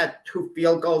Colts had 2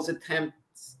 field goals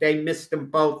attempts. They missed them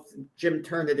both. Jim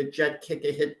Turner, the Jet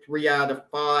kicker, hit 3 out of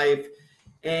 5.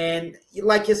 And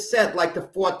like you said, like the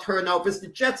 4 turnovers, the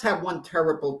Jets had 1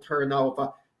 terrible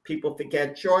turnover. People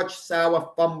forget George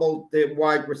Sauer fumbled the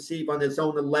wide receiver on his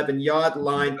own 11-yard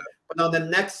line. But on the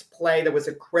next play, there was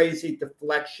a crazy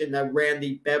deflection that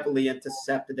Randy Beverly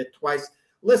intercepted it twice.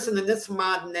 Listen, in this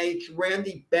modern age,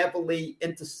 Randy Beverly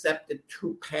intercepted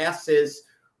 2 passes.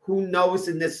 Who knows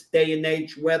in this day and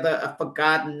age whether a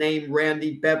forgotten name,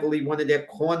 Randy Beverly, one of their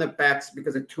cornerbacks,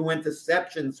 because of 2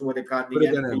 interceptions, would have gotten the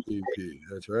MVP.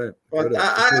 That's right. But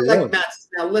I like Matt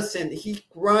Snell. Listen, he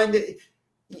grinded.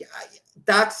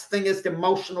 Doc's thing is the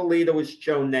emotional leader was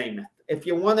Joe Namath. If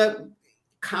you want to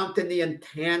count in the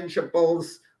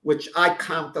intangibles, which I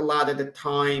count a lot of the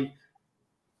time,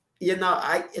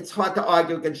 it's hard to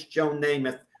argue against Joe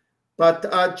Namath.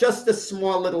 But just a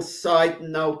small little side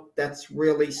note that's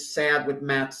really sad with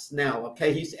Matt Snell.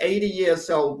 Okay, he's 80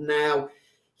 years old now.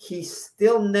 He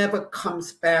still never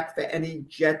comes back for any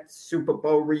Jet Super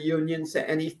Bowl reunions or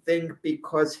anything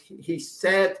because he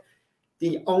said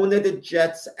the owner of the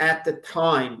Jets at the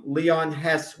time, Leon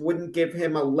Hess, wouldn't give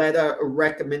him a letter of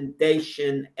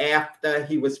recommendation after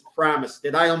he was promised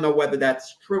it. I don't know whether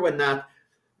that's true or not.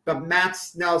 But Matt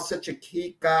Snell, such a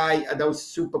key guy of those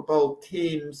Super Bowl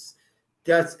teams,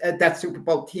 that Super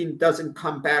Bowl team doesn't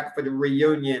come back for the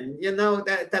reunion.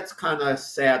 That's kind of a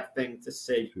sad thing to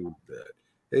see. Too bad.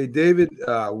 Hey, David,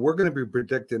 we're going to be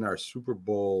predicting our Super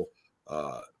Bowl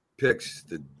picks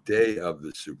the day of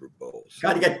the Super Bowl.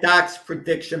 Got to get Doc's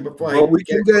prediction before we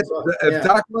can get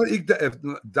if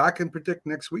Doc can predict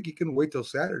next week, he can wait till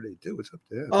Saturday too. It's up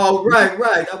to him. Oh, right.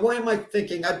 What am I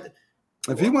thinking?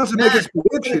 If he wants to make his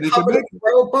prediction, he can make it.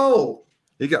 Pro Bowl.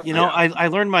 I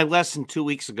learned my lesson 2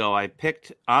 weeks ago. I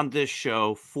picked on this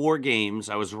show 4 games.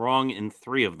 I was wrong in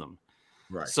 3 of them.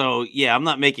 Right. So, I'm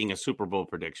not making a Super Bowl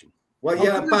prediction. Well,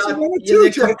 you're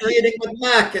competing with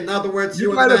Mac. In other words,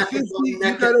 you got a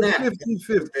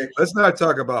 50-50. Let's not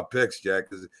talk about picks, Jack,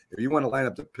 because if you want to line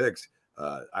up the picks,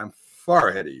 I'm far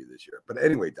ahead of you this year. But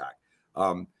anyway, Doc,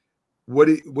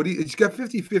 it's got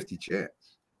 50-50 chance.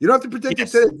 You don't have to predict it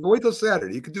today. Wait till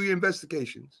Saturday. You can do your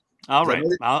investigations. All right.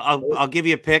 I'll give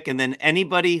you a pick, and then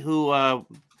anybody who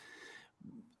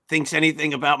thinks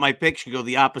anything about my pick should go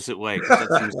the opposite way. That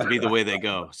seems to be the way they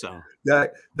go. So,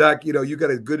 Doc, you got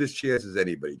as good as chance as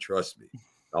anybody. Trust me.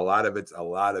 A lot of it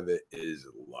is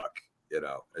luck.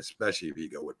 Especially if you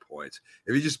go with points.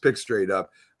 If you just pick straight up,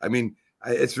 I mean,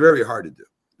 it's very hard to do.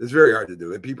 It's very hard to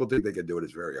do. If people think they can do it,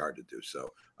 it's very hard to do.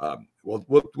 So,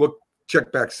 we'll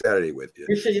check back Saturday with you.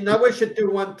 We should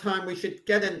do one time. We should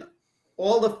get in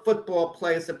all the football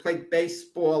players that played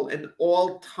baseball and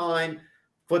all-time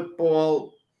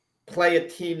football player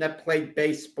team that played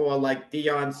baseball, like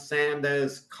Deion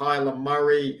Sanders, Kyler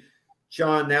Murray,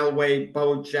 John Elway,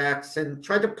 Bo Jackson.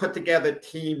 Try to put together a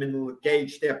team and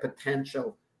gauge their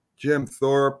potential. Jim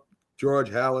Thorpe, George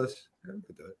Hallis. I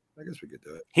guess we could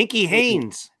do it. Hinky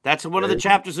Haynes. That's one of the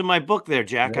chapters in my book there,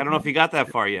 Jack. I don't know if you got that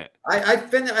far yet. I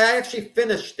actually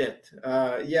finished it.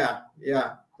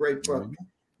 Great book.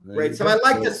 Great. So I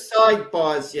like the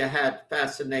sidebars you had.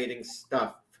 Fascinating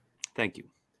stuff. Thank you.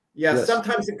 Yeah, yes.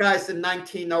 Sometimes the guys in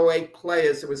 1908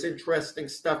 players, it was interesting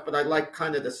stuff, but I like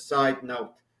kind of the side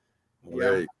note.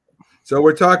 Right. So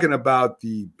we're talking about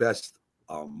the best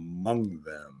among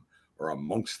them or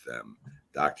amongst them.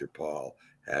 Dr. Paul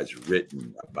has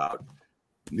written about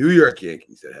New York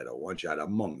Yankees that had a one-shot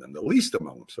among them, the least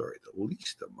among them.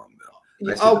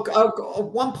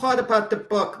 One part about the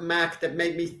book, Mac, that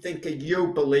made me think of you,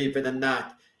 believe it or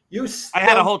not. I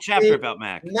had a whole stumped chapter me. about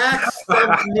Mac. Mac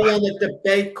stumped me on a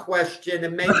debate question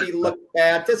and made me look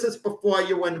bad. This is before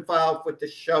you were involved with the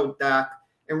show, Doc.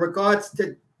 In regards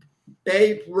to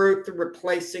Babe Ruth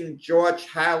replacing George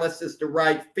Halas as the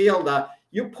right fielder,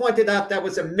 you pointed out that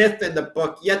was a myth in the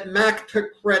book, yet Mac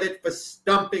took credit for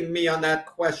stumping me on that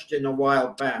question a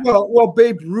while back. Well,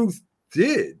 Babe Ruth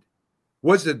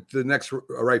was the next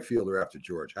right fielder after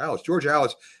George Halas. George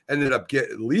Halas ended up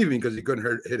leaving because he couldn't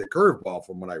hit a curveball,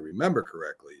 from what I remember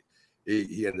correctly.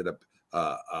 He ended up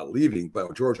leaving,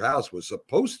 but George Halas was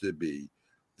supposed to be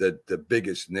the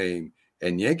biggest name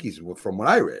in Yankees, from what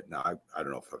I read. Now, I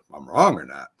don't know if I'm wrong or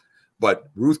not, but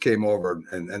Ruth came over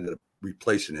and ended up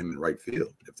replacing him in right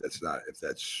field. I don't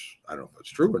know if it's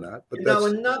true or not. But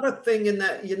another thing in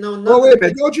that, well, wait a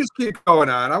minute, don't just keep going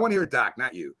on. I want to hear Doc,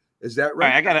 not you. Is that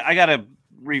right? All right, I gotta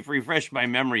refresh my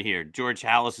memory here. George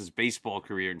Halas's baseball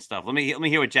career and stuff. Let me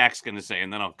hear what Jack's gonna say,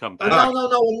 and then I'll come back. No.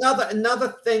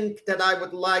 Another thing that I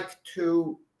would like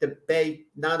to debate,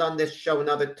 not on this show,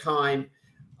 another time.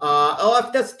 Or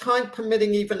if there's time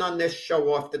permitting, even on this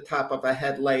show, off the top of a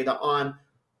head later on,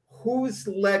 whose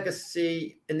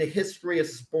legacy in the history of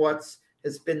sports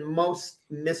has been most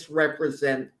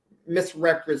misrepresented?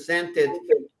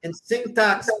 In Sing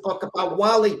Doc's book about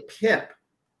Wally Pipp.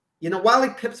 Wally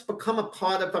Pipp's become a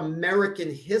part of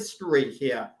American history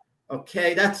here.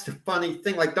 Okay, that's the funny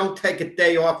thing. Like, don't take a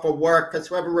day off of work because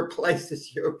whoever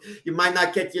replaces you, you might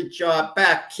not get your job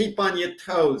back. Keep on your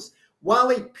toes.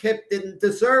 Wally Pipp didn't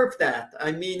deserve that.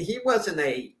 I mean, he wasn't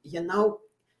he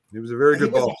was a very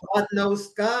good ball.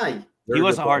 Hard-nosed guy. He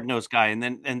was a hard-nosed guy, and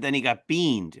then he got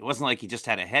beamed. It wasn't like he just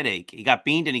had a headache. He got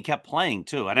beamed, and he kept playing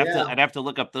too. I'd have to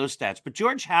look up those stats. But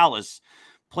George Halas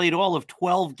played all of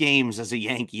 12 games as a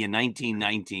Yankee in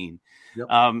 1919.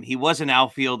 Yep. He was an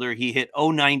outfielder. He hit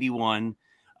 .091.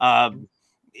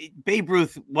 Babe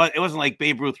Ruth, it wasn't like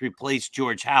Babe Ruth replaced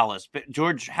George Halas, but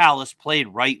George Halas played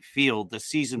right field the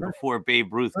season before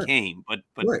Babe Ruth came, but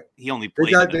he only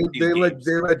played. They let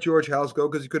George Halas go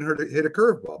because he couldn't hit a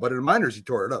curveball. But in the minors, he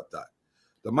tore it up.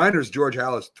 The minors, George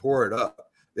Halas tore it up.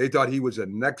 They thought he was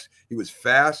he was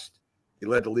fast. He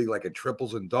led the league like in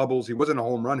triples and doubles. He wasn't a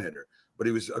home run hitter, but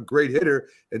he was a great hitter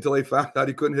until they found out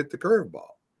he couldn't hit the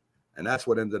curveball. And that's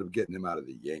what ended up getting him out of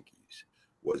the Yankees,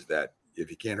 was that if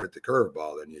you can't hit the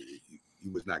curveball, then he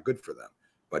was not good for them.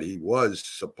 But he was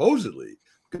supposedly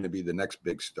going to be the next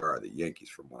big star of the Yankees,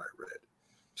 from what I read.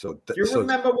 So, do you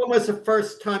remember when was the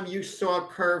first time you saw a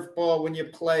curveball when you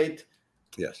played?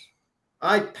 Yes.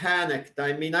 I panicked.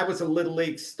 I mean, I was a little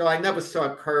league star. I never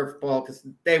saw a curveball because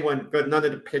they weren't good. None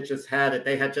of the pitchers had it.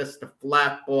 They had just a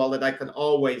flat ball that I could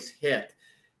always hit.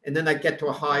 And then I get to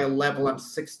a higher level. I'm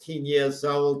 16 years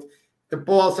old. The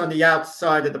ball's on the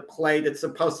outside of the plate. It's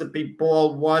supposed to be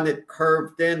ball one. It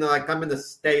curved in. Like, I'm in a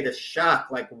state of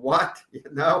shock. Like, what?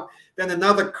 Then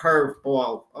another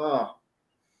curveball. Oh.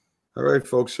 All right,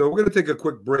 folks. So we're going to take a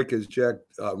quick break as Jack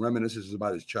reminisces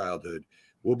about his childhood.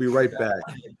 We'll be right back.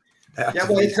 Yeah,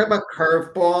 well, he's talking about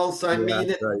curveballs. I mean,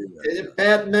 it's a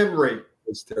bad memory.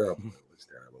 It's terrible.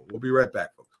 We'll be right back,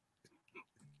 folks.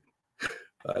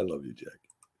 I love you, Jack.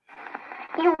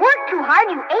 You worked too hard,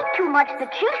 you ate too much, the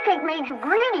cheesecake made you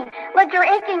greedy. Like your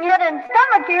aching head and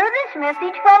stomach, hear this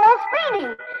message from old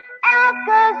Speedy.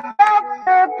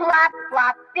 Alka-Seltzer, plop,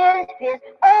 plop, fizz, fizz,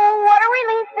 oh, what a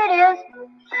relief it is.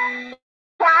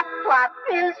 Plop, plop,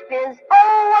 fizz, fizz,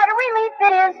 oh, what a relief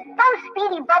it is. Those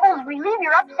Speedy bubbles relieve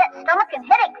your upset stomach and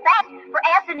headache fast. For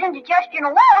acid indigestion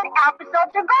alone,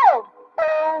 Alka-Seltzer Gold.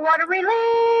 Oh, what a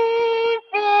relief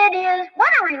it is.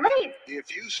 What a relief.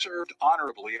 If you served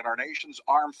honorably in our nation's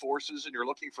armed forces and you're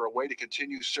looking for a way to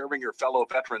continue serving your fellow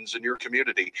veterans in your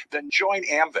community, then join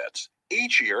AMVETS.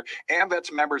 Each year,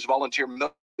 AMVETS members volunteer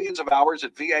millions of hours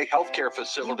at VA healthcare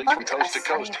facilities from coast to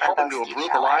coast, helping to improve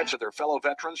the lives of their fellow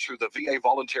veterans through the VA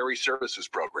Voluntary Services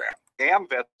Program.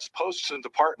 AMVETS posts and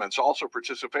departments also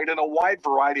participate in a wide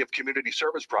variety of community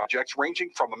service projects,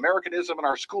 ranging from Americanism in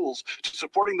our schools to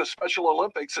supporting the Special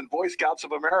Olympics and Boy Scouts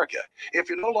of America. If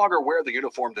you no longer wear the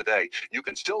uniform today, you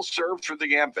can still serve through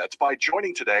the AMVETS by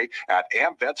joining today at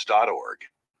amvets.org.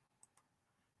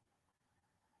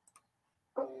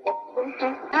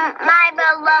 My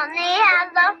baloney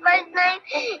has a first name,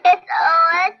 it's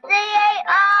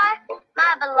O-S-C-A-R.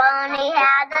 My baloney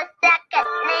has a second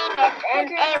name, it's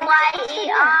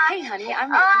M-A-Y-E-R. Hey, honey,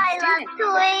 I'm I love to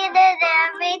eat it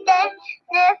every day.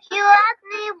 If you ask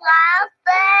me why, I'll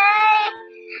say,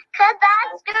 'cause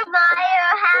Oscar Mayer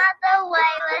has a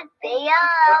way with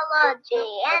biology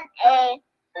and A.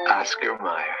 Oscar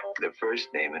Mayer, the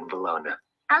first name in Bologna.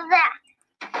 How's that?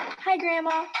 Hi,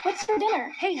 Grandma. What's for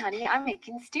dinner? Hey, honey, I'm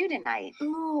making stew tonight.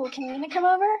 Ooh, can Nina come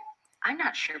over? I'm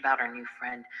not sure about our new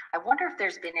friend. I wonder if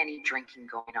there's been any drinking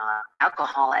going on.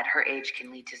 Alcohol at her age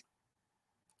can lead to...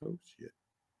 Oh, shit.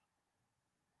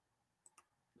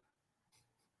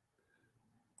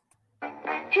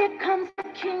 Here comes the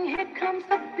king, here comes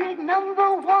the big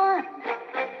number one.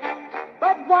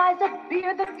 Budweiser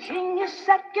beer, the king is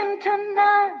second to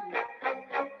none.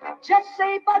 Just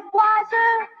say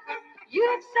Budweiser,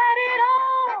 you've said it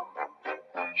all.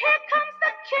 Here comes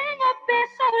the king of beer,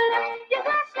 so lift your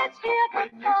glass, let's hear the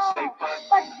call.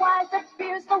 Budweiser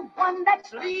beer's the one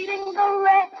that's leading the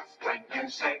rest. When you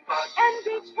say Bud, And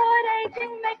Beechwood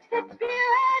aging makes the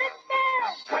beer at its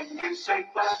best. when you say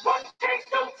Bud, what taste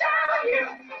will tell you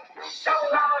so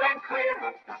loud and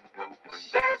clear.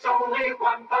 There's only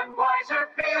one Budweiser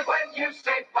beer. When you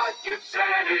say Bud, you've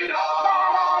said it all.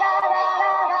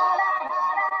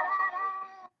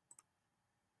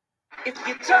 If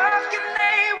you're talking,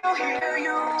 they will hear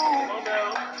you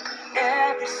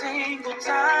every single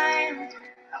time.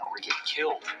 Oh, we're getting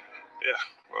killed. Yeah,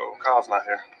 well, Kyle's not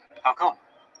here. How come?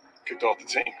 Kicked off the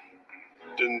team.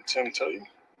 Didn't Tim tell you?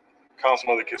 Kyle and some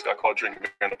other kids got caught drinking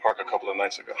beer in the park a couple of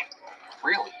nights ago.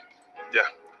 Really? Yeah,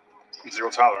 0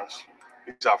 tolerance.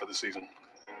 He's out for the season.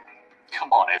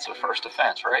 Come on, it's a first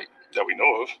offense, right? That we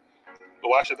know of. But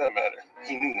why should that matter?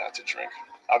 He knew not to drink.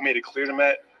 I've made it clear to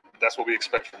Matt, that's what we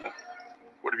expect from him.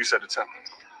 What have you said to Tim?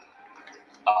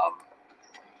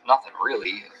 Nothing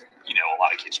really. You know, a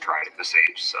lot of kids try it at this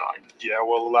age, so Yeah,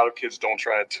 well, a lot of kids don't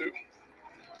try it too.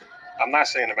 I'm not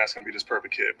saying that Matt's going to be this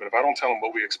perfect kid, but if I don't tell him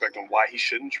what we expect and why he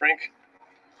shouldn't drink,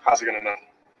 how's he going to know?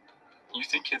 You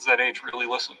think kids that age really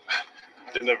listen?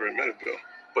 They never admit it, Bill,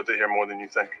 but they hear more than you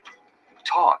think.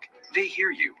 Talk. They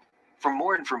hear you. For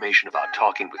more information about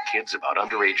talking with kids about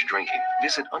underage drinking,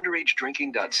 visit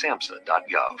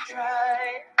underagedrinking.samhsa.gov.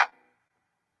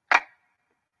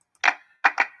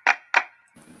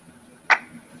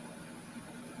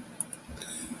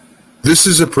 This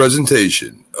is a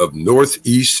presentation of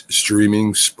Northeast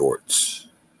Streaming Sports.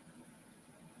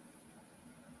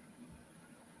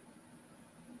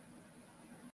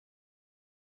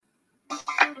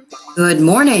 Good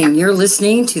morning. You're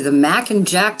listening to the Mac and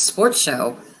Jack Sports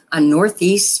Show on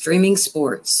Northeast Streaming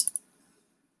Sports.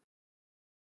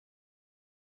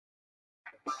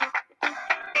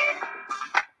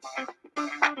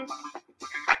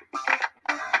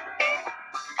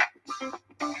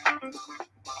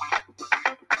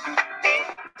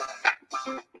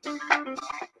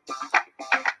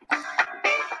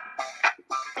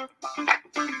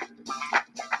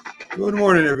 Good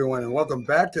morning, everyone, and welcome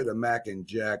back to the Mac and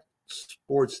Jack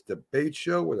Sports Debate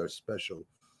Show with our special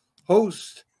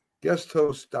host, guest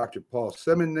host, Dr. Paul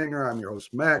Semendinger. I'm your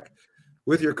host, Mac,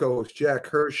 with your co-host, Jack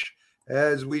Hirsch,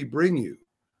 as we bring you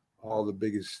all the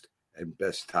biggest and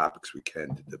best topics we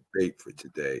can to debate for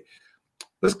today.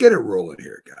 Let's get it rolling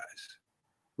here, guys.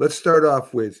 Let's start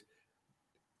off with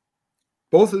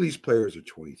both of these players are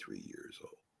 23 years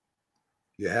old.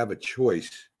 You have a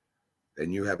choice,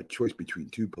 and you have a choice between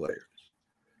two players.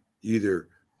 Either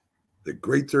the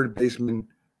great third baseman,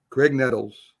 Graig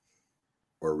Nettles,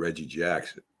 or Reggie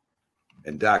Jackson.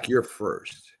 And Doc, you're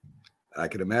first. I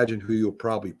can imagine who you'll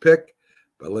probably pick,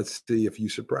 but let's see if you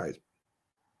surprise me.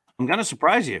 I'm going to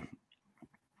surprise you.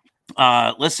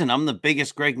 Listen, I'm the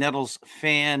biggest Graig Nettles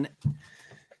fan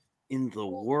in the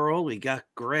world. We got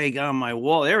Graig on my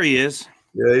wall. There he is.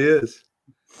 Yeah, he is.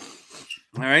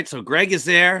 All right, so Graig is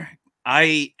there.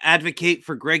 I advocate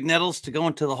for Graig Nettles to go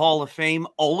into the Hall of Fame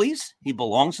always. He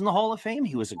belongs in the Hall of Fame.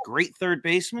 He was a great third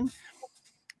baseman.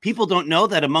 People don't know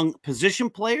that among position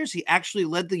players, he actually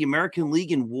led the American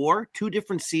League in WAR 2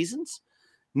 different seasons.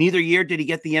 Neither year did he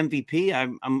get the MVP.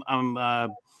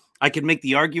 I could make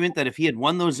the argument that if he had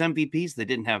won those MVPs, they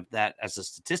didn't have that as a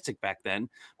statistic back then.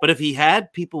 But if he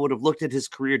had, people would have looked at his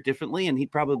career differently, and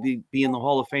he'd probably be in the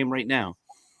Hall of Fame right now.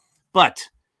 But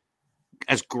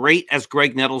as great as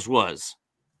Graig Nettles was,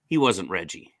 he wasn't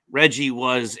Reggie. Reggie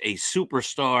was a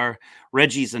superstar.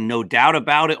 Reggie's a no doubt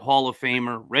about it Hall of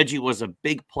Famer. Reggie was a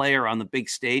big player on the big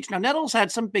stage. Now, Nettles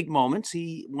had some big moments.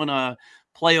 He won a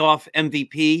playoff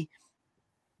MVP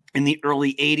in the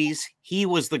early 80s. He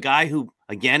was the guy who,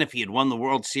 again, if he had won the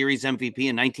World Series MVP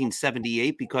in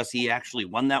 1978, because he actually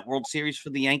won that World Series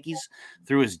for the Yankees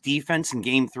through his defense in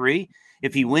Game 3,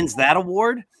 if he wins that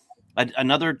award,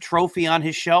 another trophy on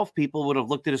his shelf, people would have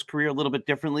looked at his career a little bit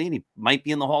differently, and he might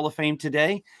be in the Hall of Fame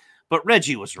today. But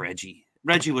Reggie was Reggie.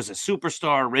 Reggie was a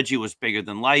superstar. Reggie was bigger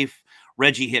than life.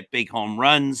 Reggie hit big home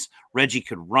runs. Reggie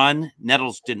could run.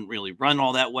 Nettles didn't really run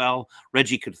all that well.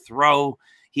 Reggie could throw.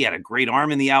 He had a great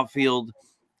arm in the outfield.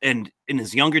 And in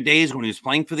his younger days, when he was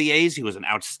playing for the A's, he was an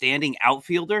outstanding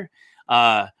outfielder.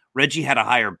 Reggie had a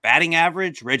higher batting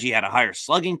average. Reggie had a higher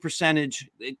slugging percentage.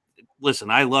 Listen,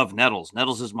 I love Nettles.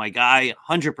 Nettles is my guy,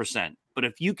 100%. But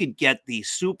if you could get the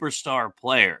superstar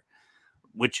player,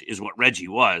 which is what Reggie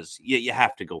was, you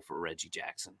have to go for Reggie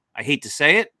Jackson. I hate to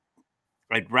say it.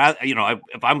 I'd rather,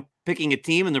 if I'm picking a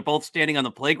team and they're both standing on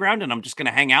the playground and I'm just going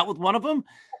to hang out with one of them,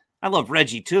 I love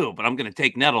Reggie too, but I'm going to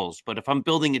take Nettles. But if I'm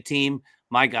building a team,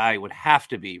 my guy would have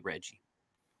to be Reggie.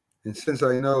 And since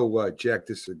I know Jack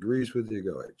disagrees with you,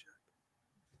 go ahead, Jack.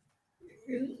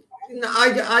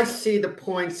 I see the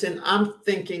points, and I'm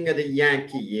thinking of the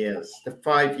Yankee years, the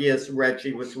 5 years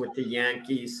Reggie was with the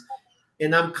Yankees,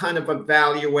 and I'm kind of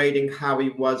evaluating how he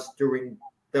was during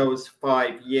those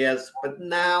 5 years. But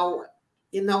now,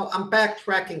 I'm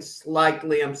backtracking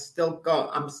slightly. I'm still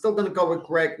going to go with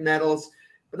Greg Nettles,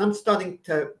 but I'm starting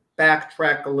to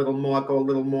backtrack a little more, go a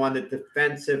little more on the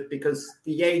defensive, because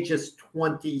the age is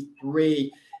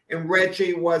 23, and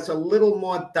Reggie was a little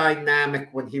more dynamic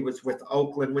when he was with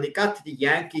Oakland. When he got to the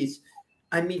Yankees,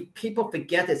 people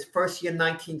forget his first year,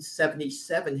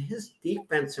 1977, his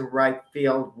defense in right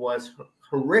field was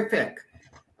horrific.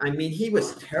 He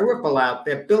was terrible out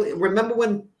there. Remember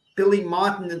when Billy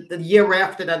Martin, the year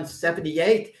after that, in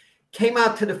 78, came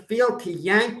out to the field to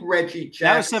yank Reggie Jackson?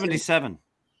 That was 77.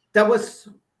 That was...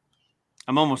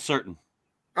 I'm almost certain.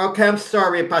 Okay, I'm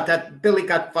sorry about that. Billy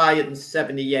got fired in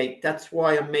 78. That's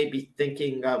why I'm maybe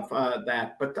thinking of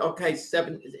that. But okay,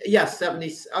 70.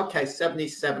 Okay,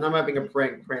 77. I'm having a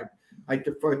brain cramp. I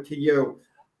defer to you.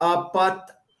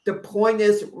 But the point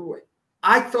is,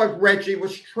 I thought Reggie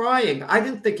was trying. I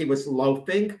didn't think he was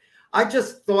loafing. I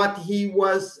just thought he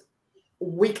was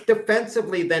weak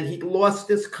defensively. Then he lost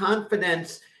his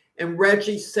confidence. And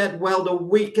Reggie said, well, the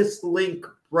weakest link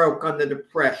broke under the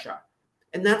pressure.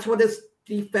 And that's what his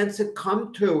defense had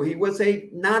come to. He was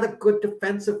not a good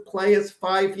defensive player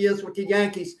 5 years with the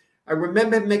Yankees. I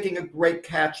remember him making a great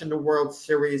catch in the World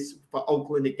Series for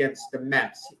Oakland against the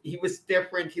Mets. He was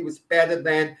different. He was better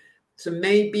than. So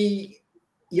maybe,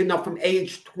 from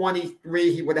age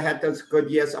 23, he would have had those good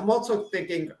years. I'm also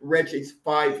thinking Reggie's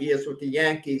 5 years with the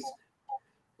Yankees.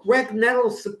 Greg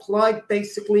Nettles supplied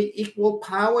basically equal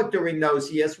power during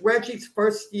those years. Reggie's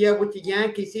first year with the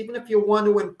Yankees, even if you want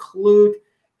to include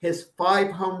his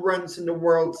 5 home runs in the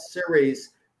World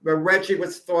Series, where Reggie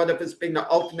was thought of as being the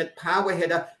ultimate power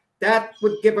hitter, that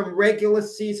would give him regular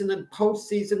season and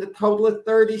postseason a total of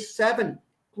 37.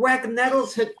 Greg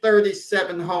Nettles hit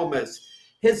 37 homers.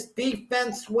 His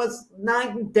defense was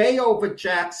night and day over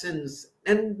Jackson's,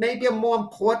 and maybe a more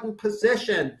important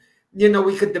position.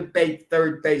 We could debate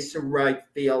third base or right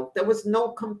field. There was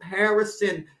no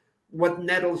comparison what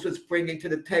Nettles was bringing to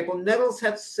the table. Nettles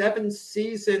had 7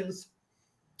 seasons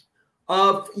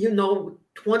of,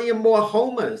 20 or more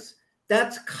homers.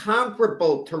 That's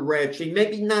comparable to Reggie.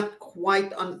 Maybe not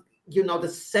quite on, the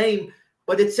same,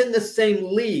 but it's in the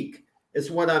same league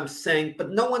is what I'm saying.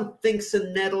 But no one thinks of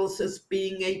Nettles as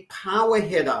being a power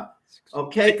hitter.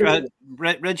 Okay.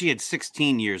 Reggie had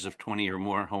 16 years of 20 or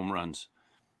more home runs.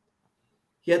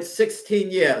 He had 16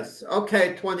 years.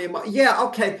 Okay, 20 more. Yeah,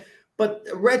 okay. But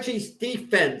Reggie's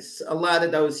defense, a lot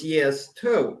of those years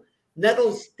too.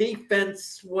 Nettles'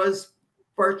 defense was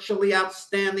virtually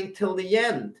outstanding till the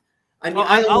end. I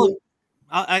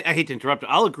hate to interrupt.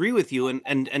 I'll agree with you,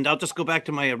 and I'll just go back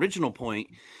to my original point.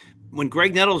 When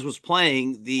Greg Nettles was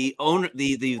playing, the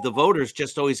voters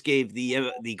just always gave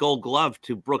the Gold Glove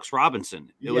to Brooks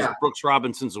Robinson. It was Brooks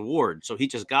Robinson's award, so he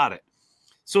just got it.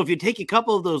 So if you take a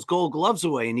couple of those Gold Gloves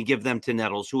away and you give them to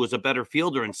Nettles, who was a better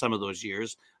fielder in some of those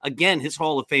years, again, his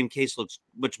Hall of Fame case looks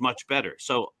much better.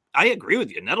 So I agree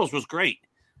with you. Nettles was great,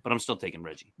 but I'm still taking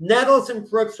Reggie. Nettles and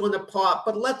Brooks went apart,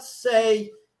 but let's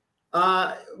say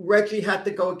Reggie had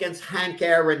to go against Hank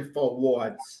Aaron for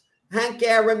awards. Hank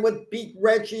Aaron would beat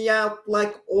Reggie out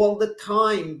like all the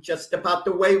time, just about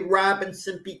the way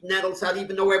Robinson beat Nettles out,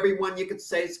 even though everyone you could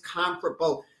say is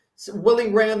comparable. So Willie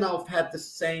Randolph had the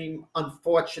same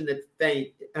unfortunate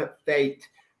fate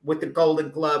with the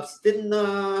Golden Gloves. Didn't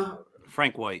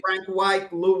Frank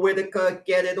White, Lou Whitaker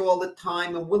get it all the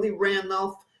time? And Willie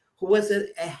Randolph, who was a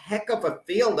heck of a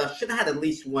fielder, should have had at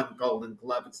least one Golden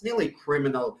Glove. It's nearly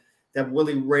criminal that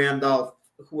Willie Randolph,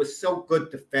 who was so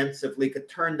good defensively, could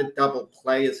turn the double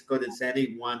play as good as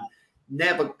anyone,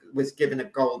 never was given a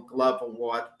Gold Glove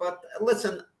award. But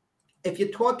listen, if you're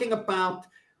talking about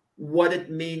what it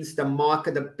means, the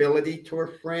marketability to a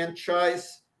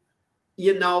franchise,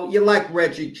 you like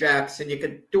Reggie Jackson, you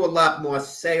could do a lot more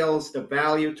sales, the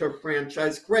value to a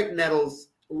franchise. Greg Nettles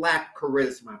lacked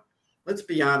charisma. Let's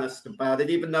be honest about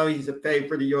it. Even though he's a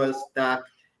favorite of yours, Doc,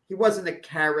 he wasn't a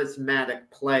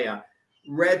charismatic player.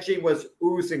 Reggie was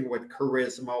oozing with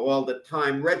charisma all the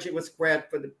time. Reggie was great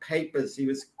for the papers. He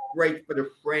was great for the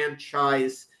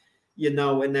franchise, in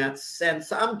that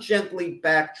sense. I'm gently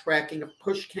backtracking. If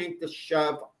push came to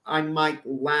shove, I might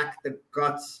lack the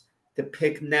guts to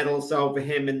pick Nettles over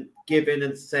him and give in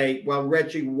and say, well,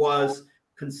 Reggie was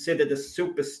considered a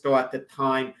superstar at the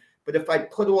time. But if I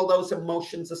put all those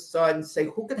emotions aside and say,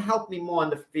 who could help me more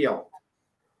on the field?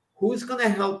 Who's going to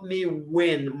help me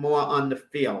win more on the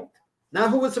field? Not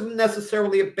who is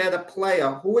necessarily a better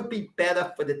player. Who would be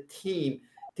better for the team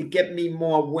to get me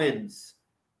more wins?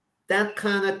 That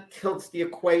kind of tilts the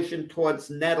equation towards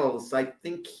Nettles. I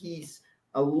think he's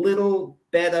a little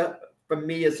better for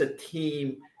me as a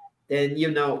team than,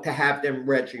 to have them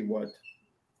Reggie would.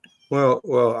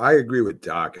 Well, I agree with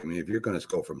Doc. I mean, if you're going to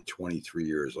go from 23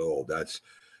 years old, that's,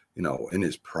 in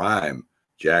his prime,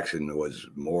 Jackson was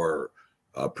more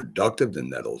productive than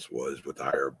Nettles was with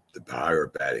the higher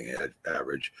batting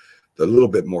average, the little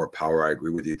bit more power. I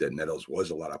agree with you that Nettles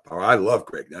was a lot of power. I love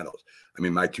Greg Nettles. I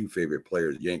mean, my two favorite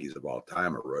players, Yankees of all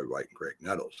time, are Roy White and Greg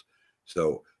Nettles.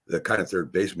 So the kind of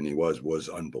third baseman he was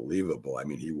unbelievable. I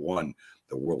mean, he won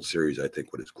the World Series, I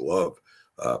think, with his glove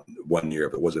one year.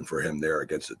 If it wasn't for him there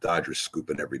against the Dodgers,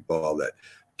 scooping every ball that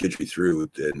Guidry threw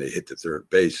and they hit the third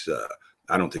base,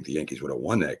 I don't think the Yankees would have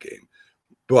won that game.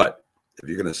 But if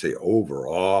you're going to say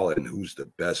overall and who's the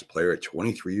best player at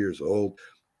 23 years old,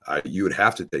 you would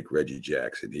have to take Reggie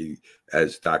Jackson. He,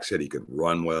 as Doc said, he could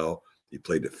run well. He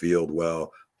played the field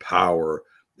well, power.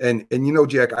 And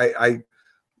Jack,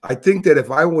 I think that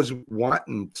if I was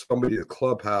wanting somebody in the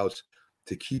clubhouse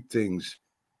to keep things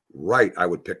right, I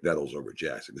would pick Nettles over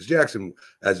Jackson. Because Jackson,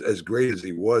 as great as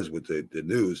he was with the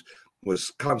news,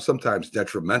 was sometimes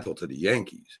detrimental to the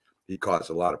Yankees. He caused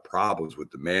a lot of problems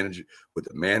with the manager,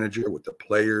 with the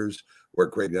players, where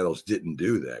Greg Nettles didn't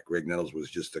do that. Greg Nettles was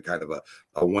just a kind of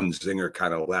a one zinger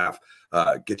kind of laugh,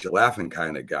 get you laughing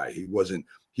kind of guy. He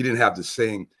didn't have the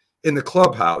same in the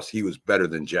clubhouse. He was better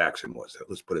than Jackson was.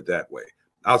 Let's put it that way.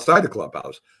 Outside the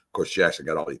clubhouse, of course, Jackson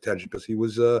got all the attention because he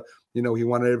was, he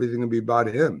wanted everything to be about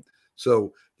him.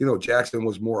 So, Jackson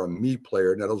was more a me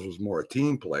player. Nettles was more a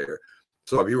team player.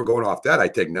 So if you were going off that,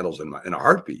 I'd take Nettles in a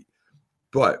heartbeat.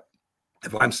 But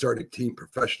if I'm starting a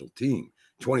professional team,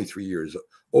 23 years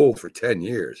old for 10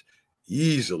 years,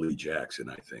 easily Jackson,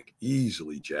 I think.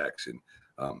 Easily Jackson.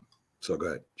 So go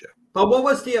ahead, Jeff. But what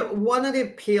was one of the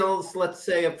appeals, let's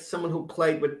say, of someone who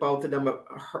played with both of them,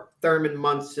 Thurman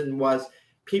Munson, was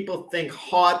people think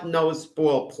hard-nosed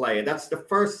ball player. That's the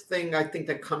first thing I think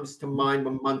that comes to mind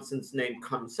when Munson's name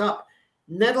comes up.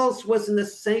 Nettles was in the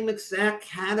same exact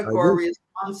category as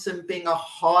Munson, being a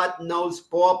hard-nosed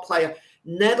ball player.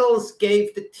 Nettles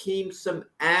gave the team some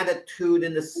attitude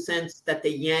in the sense that the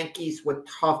Yankees were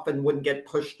tough and wouldn't get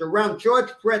pushed around.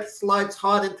 George Brett slides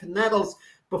hard into Nettles.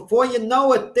 Before you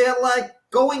know it, they're like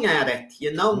going at it.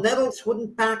 Nettles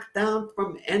wouldn't back down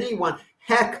from anyone.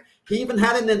 Heck, he even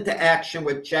had an interaction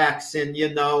with Jackson,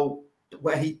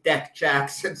 where he decked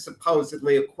Jackson,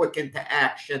 supposedly a quick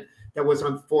interaction that was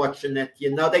unfortunate. They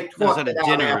talked at a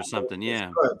dinner or something, yeah.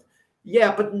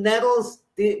 Yeah, but Nettles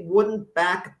wouldn't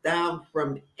back down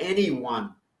from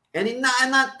anyone. And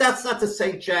that's not to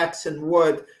say Jackson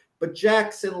would, but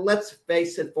Jackson, let's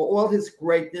face it, for all his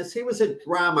greatness, he was a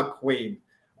drama queen.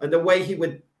 And the way he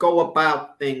would go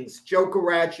about things. Joe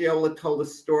Garagiola told a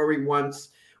story once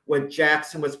when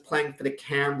Jackson was playing for the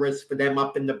cameras for them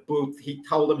up in the booth. He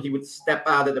told him he would step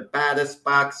out of the batter's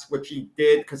box, which he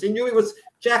did, because he knew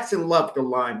Jackson loved the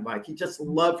limelight. He just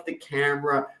loved the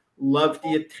camera, loved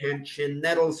the attention.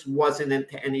 Nettles wasn't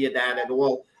into any of that at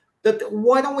all.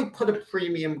 Why don't we put a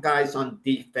premium, guys, on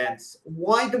defense?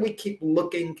 Why do we keep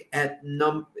looking at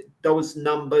those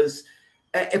numbers?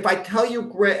 If I tell you,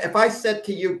 if I said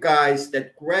to you guys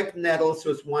that Greg Nettles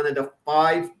was one of the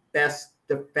 5 best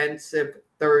defensive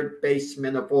third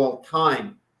basemen of all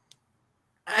time,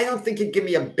 I don't think you'd give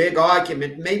me a big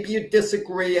argument. Maybe you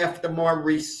disagree after more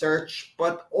research,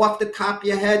 but off the top of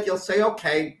your head, you'll say,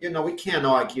 okay, we can't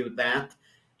argue that.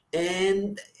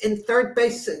 And in third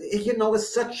base,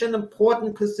 is such an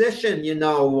important position,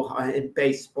 in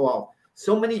baseball.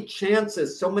 So many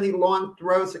chances, so many long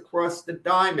throws across the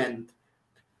diamond.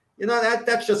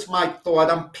 That's just my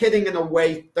thought. I'm pitting in a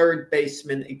way third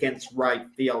baseman against right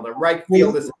fielder. Right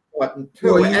field is important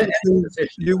too. Well,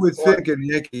 you would think in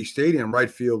Yankee Stadium,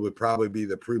 right field would probably be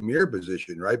the premier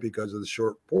position, right? Because of the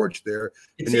short porch there.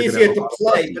 It's easier to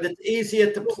play, but it's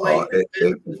easier to play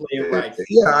right.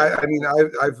 Yeah, I mean,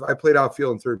 I played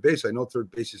outfield and third base. I know third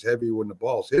base is heavy when the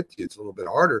ball's hit you. It's a little bit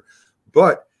harder,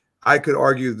 but I could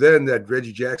argue then that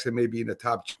Reggie Jackson may be in the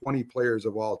top 20 players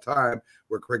of all time,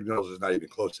 where Craig Nettles is not even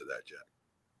close to that, Jack.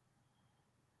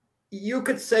 You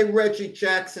could say Reggie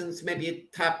Jackson's maybe a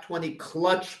top 20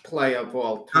 clutch player of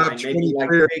all time. Top 20 maybe like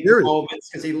player, big period. moments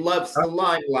because he loves the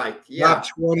limelight. Yeah.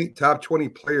 Top 20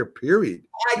 player, period.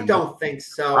 I don't think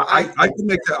so. I can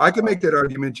make that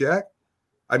argument, Jack.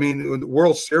 I mean, in the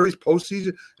World Series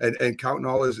postseason and counting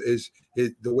all his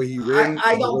the way he ran.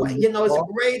 I don't, as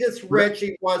great as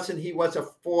Reggie was, and he was a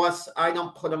force, I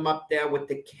don't put him up there with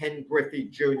the Ken Griffey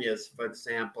Juniors, for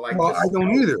example. I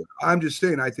don't either. I'm just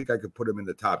saying, I think I could put him in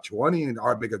the top 20 and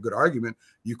make a good argument.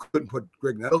 You couldn't put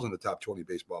Greg Nettles in the top 20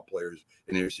 baseball players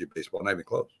in the history of baseball, not even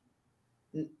close.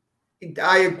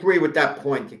 I agree with that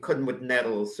point. You couldn't with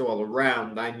Nettles all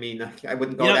around. I mean, I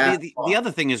wouldn't go that far. The other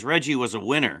thing is Reggie was a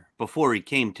winner before he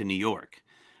came to New York.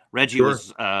 Reggie was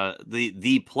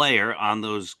the player on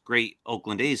those great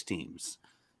Oakland A's teams.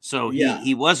 So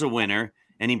he was a winner,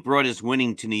 and he brought his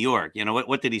winning to New York. You know,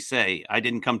 what did he say? I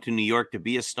didn't come to New York to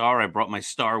be a star. I brought my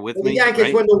star with me. The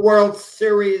Yankees won the World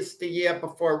Series the year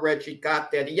before Reggie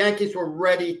got there. The Yankees were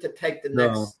ready to take the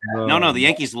next step. No, the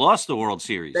Yankees lost the World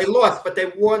Series. They lost, but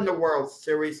they won the World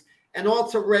Series. And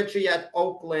also Reggie at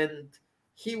Oakland,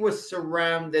 he was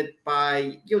surrounded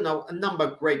by, a number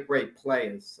of great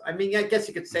players. I mean, I guess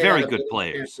you could say very good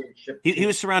players. He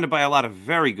was surrounded by a lot of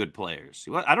very good players.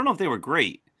 I don't know if they were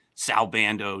great. Sal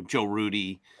Bando, Joe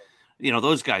Rudy,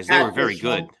 those guys, they were very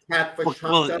good.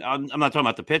 Well, I'm not talking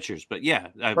about the pitchers, but yeah.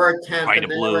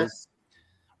 Blue.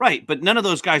 Right, but none of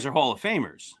those guys are Hall of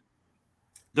Famers.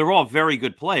 They're all very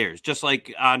good players. Just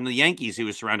like on the Yankees, he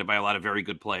was surrounded by a lot of very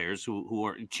good players who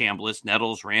are Chambliss,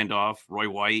 Nettles, Randolph, Roy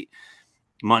White,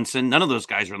 Munson. None of those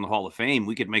guys are in the Hall of Fame.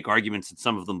 We could make arguments that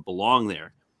some of them belong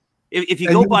there. If you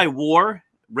go by WAR,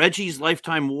 Reggie's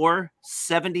lifetime WAR,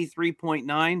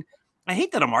 73.9. I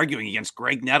hate that I'm arguing against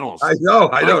Greg Nettles. I know,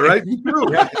 right?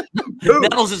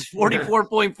 Nettles is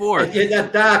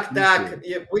 44.4. Doc,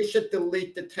 we should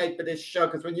delete the tape of this show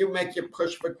because when you make your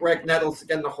push for Greg Nettles to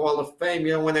get in the Hall of Fame,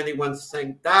 you don't want anyone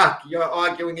saying, Doc, you're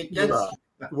arguing against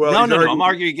No, I'm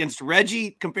arguing against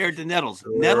Reggie compared to Nettles.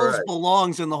 Nettles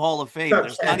belongs in the Hall of Fame.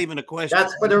 There's not even a question.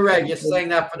 That's for the record. You're saying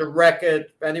that for the record.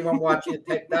 If anyone watching it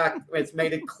take that, it's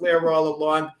made it clear all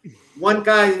along. One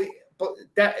guy,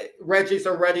 Reggie's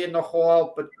already in the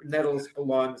Hall, but Nettles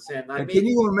belongs in. I mean, can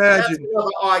you imagine? That's another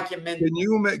argument. Can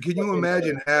you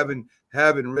imagine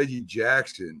having Reggie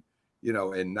Jackson, in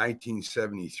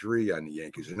 1973 on the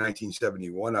Yankees or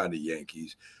 1971 on the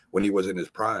Yankees when he was in his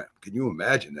prime? Can you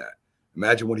imagine that?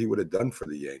 Imagine what he would have done for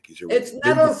the Yankees. It's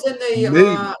Nettles in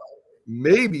the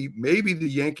maybe the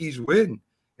Yankees win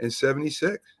in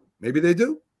 76. Maybe they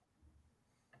do.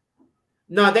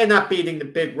 No, they're not beating the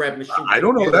Big Red Machine. I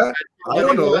don't know that. I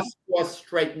don't know that. 4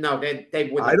 straight. No, they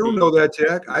wouldn't. I don't know that,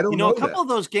 Jack. I don't know. A couple of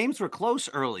those games were close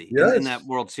early in that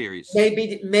World Series.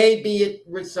 Maybe it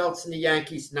results in the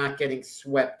Yankees not getting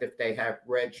swept if they have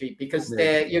Reggie because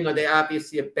they're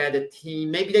obviously a better team.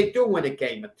 Maybe they do win a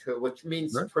game or two, which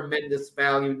means tremendous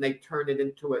value, and they turn it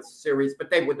into a series.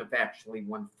 But they wouldn't have actually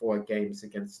won 4 games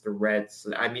against the Reds.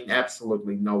 I mean,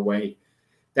 absolutely no way.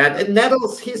 That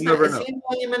Nettles, he's not. Is he in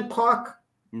Monument Park?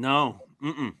 No,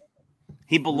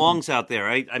 he belongs out there.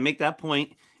 I make that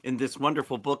point in this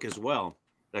wonderful book as well.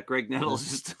 That Greg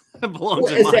Nettles belongs.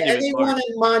 Is there anyone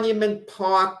in Monument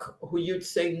Park who you'd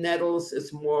say Nettles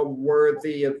is more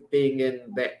worthy of being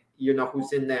in that?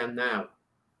 Who's in there now?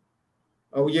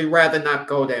 Or would you rather not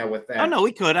go there with that? Oh no,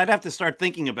 we could. I'd have to start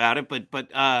thinking about it, but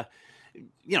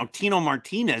Tino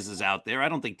Martinez is out there. I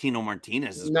don't think Tino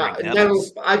Martinez is Greg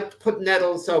Nettles. I put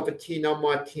Nettles over Tino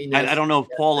Martinez. I don't know if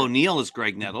Paul O'Neill is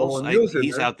Greg Nettles.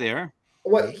 He's out there.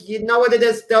 Well, you know what it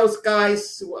is? Those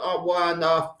guys won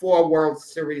 4 World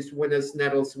Series winners.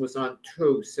 Nettles was on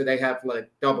 2, so they have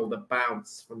like double the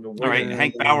bounce from the winner. All right,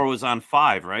 Hank Bauer was on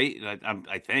 5, right?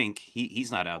 I think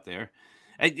he's not out there.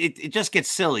 It just gets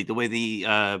silly the way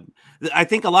I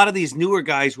think a lot of these newer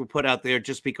guys were put out there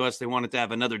just because they wanted to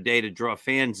have another day to draw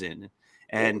fans in.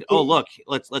 And look,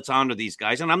 let's honor these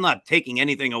guys. And I'm not taking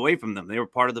anything away from them. They were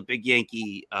part of the big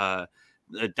Yankee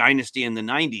dynasty in the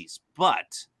 90s.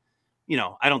 But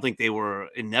I don't think they were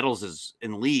in Nettles'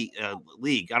 in league.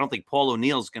 I don't think Paul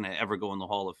O'Neill's going to ever go in the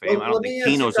Hall of Fame. Well, I don't think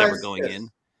Tino's ever going in.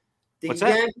 What's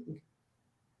that?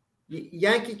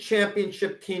 Yankee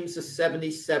championship teams of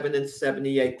 77 and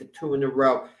 78, the 2 in a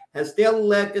row. Has their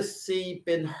legacy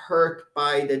been hurt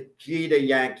by the Jeter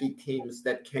Yankee teams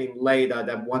that came later?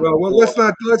 That won. Well, let's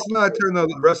not turn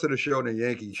the rest of the show into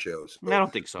Yankee shows. I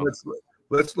don't think so.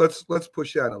 Let's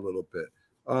push that a little bit.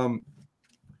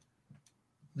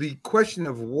 The question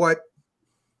of what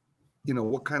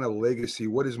kind of legacy,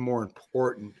 what is more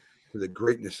important to the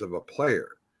greatness of a player,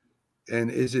 and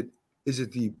is it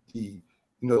the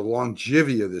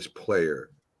longevity of this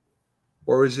player,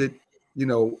 or is it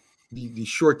the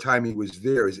short time he was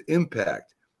there, his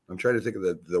impact. I'm trying to think of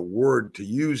the word to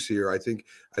use here. I think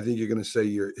you're going to say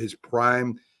his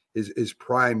prime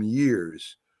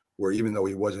years, where even though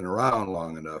he wasn't around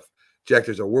long enough, Jack,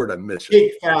 there's a word I'm missing.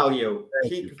 Peak value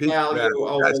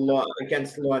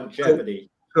against longevity.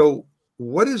 So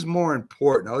what is more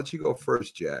important? I'll let you go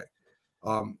first, Jack.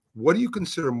 What do you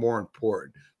consider more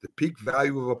important, the peak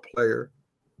value of a player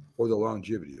or the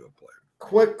longevity of a player?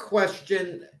 Quick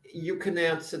question. You can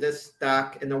answer this,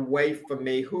 Doc, in a way for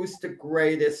me. Who's the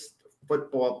greatest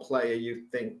football player you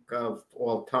think of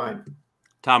all time?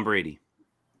 Tom Brady.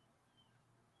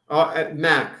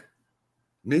 Mac.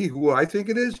 Me, who I think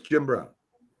it is? Jim Brown.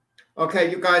 Okay,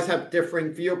 you guys have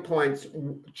differing viewpoints.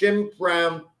 Jim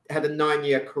Brown had a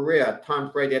 9-year career.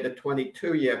 Tom Brady had a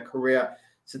 22-year career.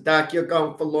 So, Doc, you're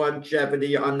going for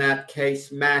longevity on that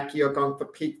case. Mac, you're going for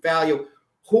peak value.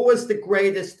 Who was the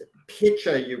greatest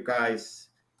pitcher you guys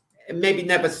maybe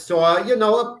never saw,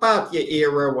 about your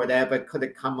era or whatever? It could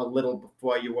have come a little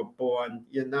before you were born.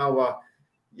 You know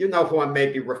who I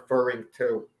may be referring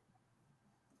to.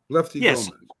 Lefty yes.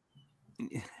 Gomez.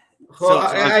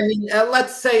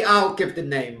 Let's say I'll give the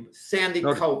name. Sandy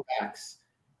Koufax.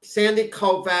 Sandy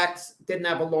Koufax didn't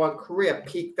have a long career.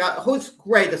 Peak value. Who's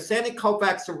greater, Sandy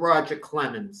Koufax or Roger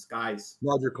Clemens, guys?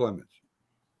 Roger Clemens.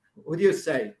 What do you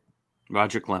say?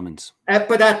 Roger Clemens.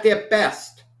 But at their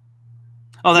best.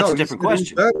 Oh, that's a different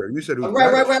question. Better. You said who's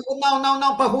right. better.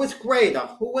 No. But who was greater?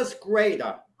 Who was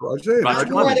greater? Roger Who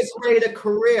had a greater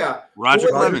career? Roger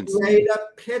Clemens. Who was a greater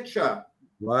pitcher?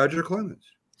 Roger Clemens.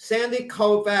 Sandy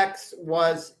Koufax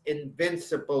was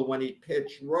invincible when he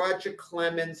pitched. Roger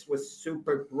Clemens was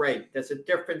super great. There's a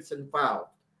difference involved.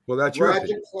 Well, that's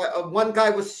one guy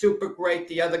was super great.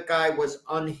 The other guy was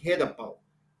unhittable.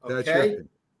 Okay.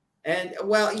 And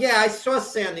I saw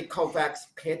Sandy Koufax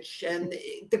pitch, and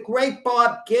the great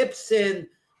Bob Gibson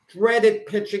dreaded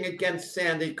pitching against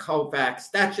Sandy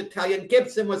Koufax. That should tell you. And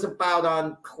Gibson was about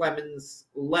on Clemens'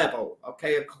 level.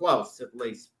 Okay, or close at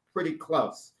least, pretty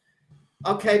close.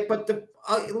 Okay, but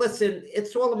listen,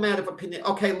 it's all a matter of opinion.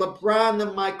 Okay, LeBron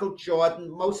and Michael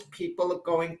Jordan, most people are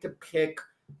going to pick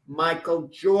Michael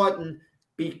Jordan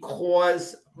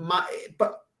because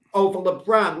over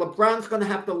LeBron. LeBron's going to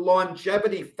have the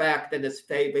longevity factor in his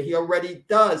favor. He already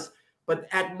does. But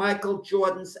at Michael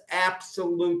Jordan's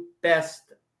absolute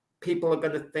best, people are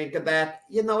going to think of that.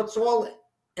 It's all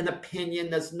an opinion.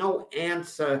 There's no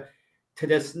answer to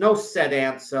this, no set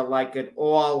answer like it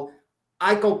all.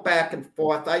 I go back and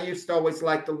forth. I used to always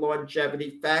like the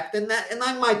longevity fact, and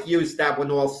I might use that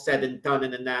when all's said and done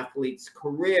in an athlete's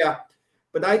career.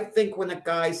 But I think when a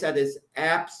guy's at his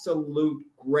absolute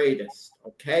greatest,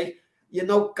 okay,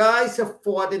 guys have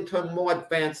fought into a more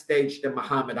advanced stage than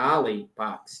Muhammad Ali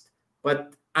boxed,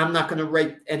 but I'm not going to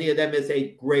rate any of them as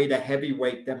a greater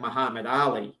heavyweight than Muhammad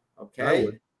Ali, okay?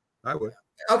 I would.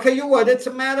 Okay, you would. It's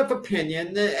a matter of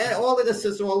opinion. All of this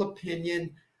is all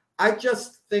opinion. I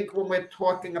just think when we're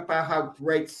talking about how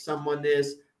great someone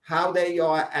is, how they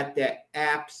are at their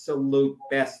absolute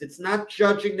best, it's not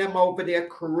judging them over their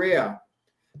career,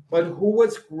 but who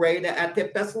was greater at their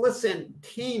best. Listen,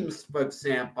 teams, for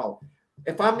example,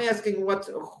 if I'm asking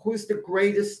who's the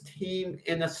greatest team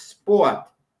in a sport,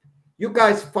 you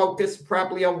guys focus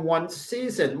probably on one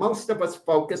season. Most of us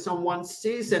focus on one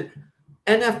season.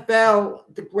 NFL,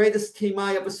 the greatest team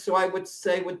I ever saw, I would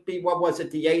say would be,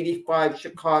 the 85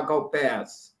 Chicago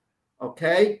Bears.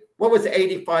 Okay? What was it,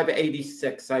 85 or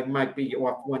 86? I might be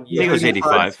off one year. I think it was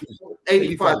 85.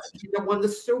 85. They won the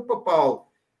Super Bowl.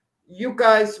 You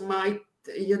guys might,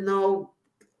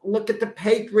 look at the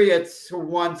Patriots who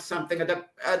won something.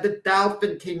 The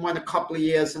Dolphin team won a couple of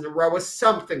years in a row or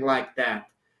something like that.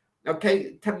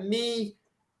 Okay? To me,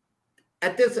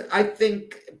 at this, I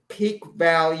think peak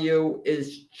value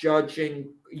is judging,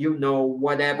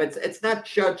 whatever. It's not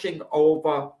judging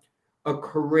over a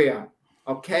career,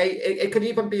 okay? It could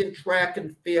even be in track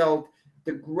and field,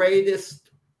 the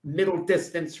greatest middle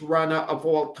distance runner of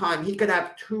all time. He could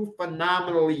have 2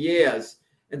 phenomenal years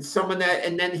and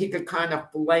and then he could kind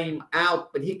of flame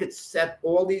out, but he could set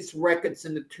all these records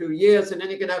in the 2 years, and then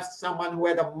you could have someone who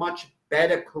had a much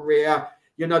better career.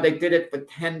 They did it for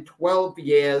 10, 12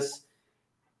 years.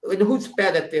 And who's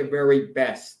better at their very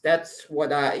best? That's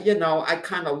what I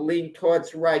kind of lean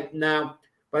towards right now.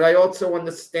 But I also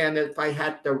understand that if I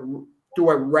had to do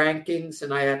a rankings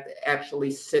and I had to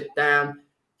actually sit down,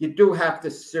 you do have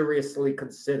to seriously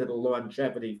consider the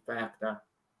longevity factor.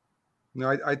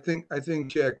 No, I think,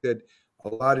 Jack, that a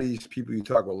lot of these people you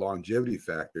talk about longevity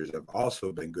factors have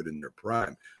also been good in their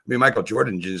prime. I mean, Michael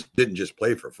Jordan didn't just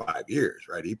play for 5 years,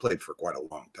 right? He played for quite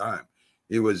a long time.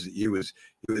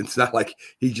 It's not like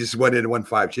he just went in and won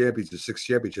 5 championships, 6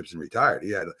 championships and retired.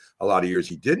 He had a lot of years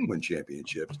he didn't win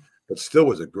championships, but still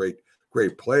was a great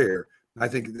player. I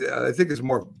think it's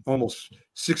more almost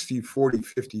 60, 40,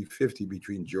 50, 50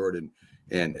 between Jordan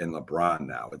and LeBron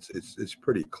now. It's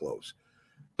pretty close.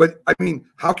 But I mean,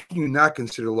 how can you not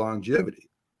consider longevity?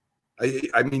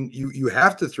 I mean, you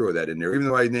have to throw that in there. Even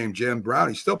though I named Jim Brown,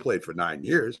 he still played for 9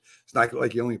 years. It's not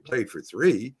like he only played for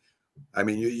 3. I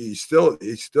mean, he still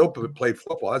played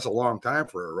football. That's a long time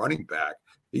for a running back.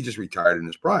 He just retired in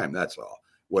his prime. That's all.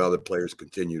 Well, the players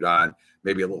continued on,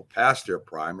 maybe a little past their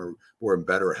prime, or were in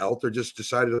better health, or just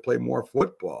decided to play more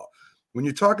football. When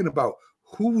you're talking about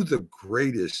who the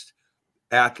greatest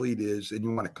athlete is, and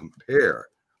you want to compare,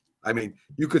 I mean,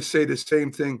 you could say the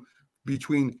same thing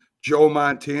between Joe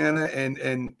Montana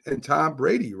and Tom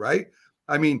Brady, right?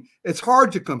 I mean, it's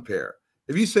hard to compare.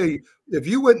 If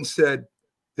you went and said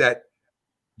that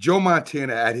Joe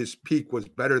Montana at his peak was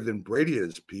better than Brady at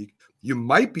his peak, you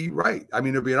might be right. I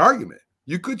mean, there'd be an argument.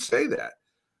 You could say that.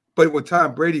 But with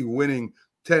Tom Brady winning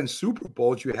 10 Super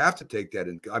Bowls, you have to take that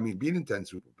beating 10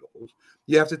 Super Bowls,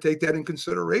 you have to take that in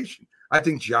consideration. I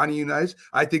think Johnny Unitas,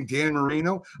 I think Dan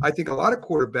Marino, I think a lot of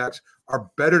quarterbacks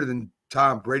are better than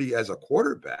Tom Brady as a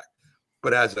quarterback.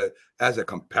 But as a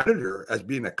competitor, as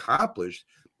being accomplished,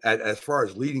 as far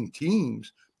as leading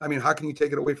teams, I mean, how can you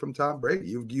take it away from Tom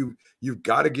Brady? You've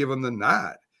got to give him the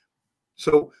nod.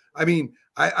 So, I mean,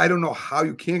 I don't know how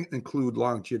you can't include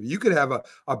longevity. You could have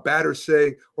a batter,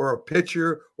 say, or a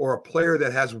pitcher or a player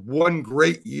that has one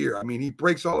great year. I mean, he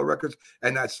breaks all the records,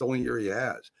 and that's the only year he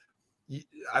has.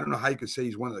 I don't know how you could say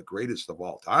he's one of the greatest of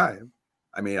all time.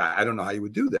 I mean, I don't know how you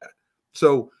would do that.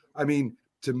 So, I mean,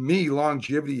 to me,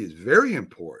 longevity is very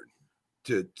important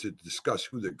to discuss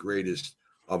who the greatest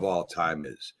of all time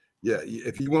is. Yeah,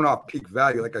 if you went off peak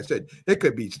value, like I said, it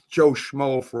could be Joe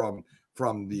Schmo from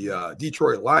the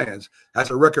Detroit Lions has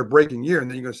a record-breaking year, and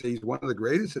then you're going to say he's one of the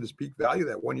greatest at his peak value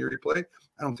that 1 year he played.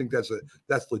 I don't think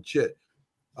that's legit.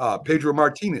 Pedro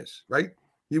Martinez, right?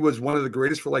 He was one of the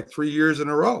greatest for like 3 years in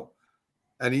a row,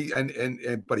 but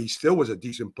he still was a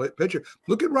decent pitcher.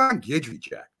 Look at Ron Guidry,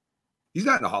 Jack. He's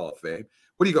not in the Hall of Fame.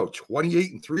 What do you go,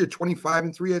 28-3 or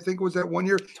 25-3? I think it was that 1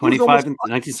 year. 25 in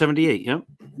 1978. Yep.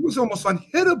 He was almost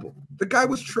unhittable. The guy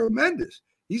was tremendous.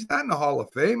 He's not in the Hall of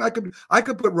Fame. I could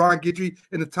put Ron Guidry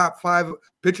in the top 5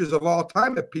 pitchers of all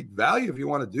time at peak value if you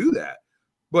want to do that.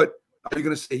 But are you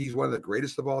going to say he's one of the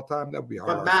greatest of all time? That would be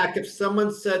hard. But Mac, if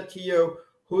someone said to you,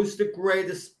 "Who's the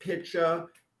greatest pitcher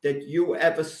that you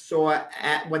ever saw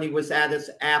when he was at his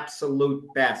absolute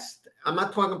best?" I'm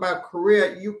not talking about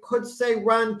career. You could say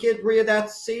Ron Guidry of that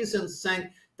season, saying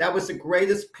that was the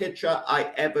greatest pitcher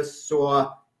I ever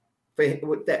saw for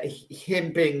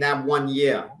him being that 1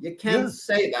 year. You can't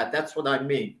say that. That's what I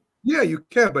mean. Yeah, you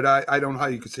can, but I don't know how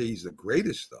you could say he's the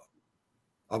greatest, though.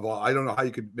 Of all, I don't know how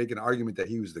you could make an argument that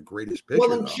he was the greatest pitcher.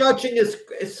 Well, in judging is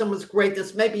someone's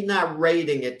greatness, maybe not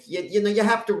rating it. You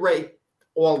have to rate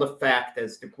all the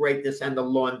factors, the greatness and the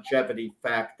longevity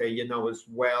factor, as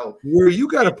well. Where you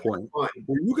got a point.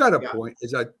 Point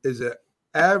is an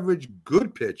average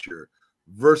good pitcher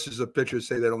versus a pitcher,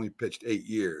 say, that only pitched 8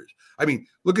 years. I mean,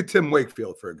 look at Tim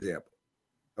Wakefield, for example.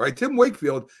 All right, Tim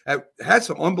Wakefield had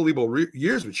some unbelievable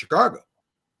years with Chicago.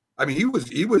 I mean, he was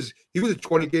a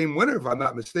 20-game winner, if I'm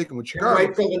not mistaken, with Chicago.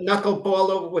 Wakefield, a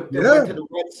knuckleballer went to the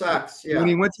Red Sox. Yeah. When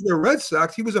he went to the Red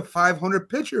Sox, he was a 500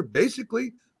 pitcher,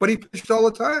 basically, but he pitched all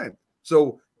the time.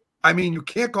 So, I mean, you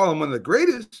can't call him one of the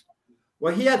greatest.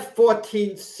 Well, he had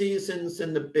 14 seasons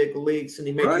in the big leagues, and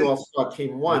he made the All-Star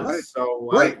team once. Right.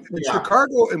 So, in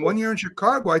Chicago, and 1 year in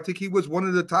Chicago, I think he was one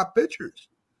of the top pitchers.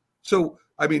 So,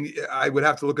 I mean, I would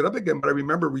have to look it up again, but I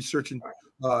remember researching.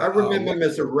 I remember him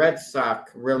as a Red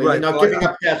Sox, really. Right. Giving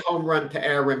up that home run to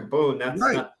Aaron Boone. That's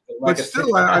not the But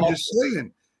still, I'm just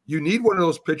saying, you need one of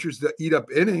those pitchers to eat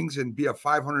up innings and be a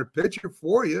 500 pitcher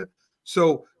for you.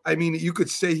 So, I mean, you could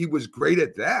say he was great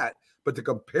at that, but to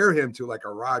compare him to like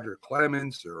a Roger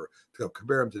Clemens or to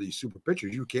compare him to these super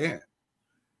pitchers, you can't.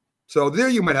 So there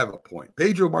you might have a point.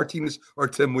 Pedro Martinez or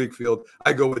Tim Wakefield.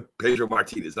 I go with Pedro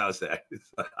Martinez. How's that?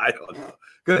 I don't know.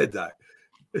 Go ahead, Doc.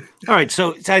 All right.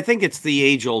 So I think it's the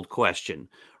age-old question,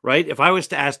 right? If I was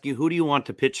to ask you, who do you want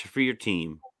to pitch for your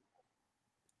team,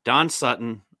 Don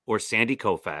Sutton or Sandy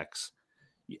Koufax,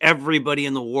 everybody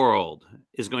in the world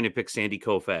is going to pick Sandy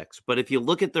Koufax. But if you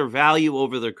look at their value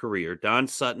over their career, Don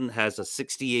Sutton has a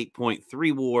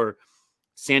 68.3 WAR,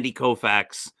 Sandy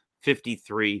Koufax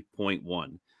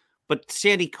 53.1. But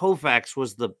Sandy Koufax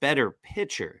was the better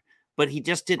pitcher, but he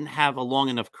just didn't have a long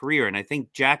enough career. And I think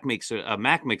Mac makes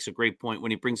a great point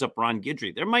when he brings up Ron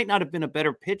Guidry. There might not have been a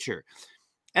better pitcher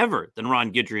ever than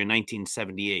Ron Guidry in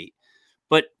 1978.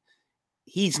 But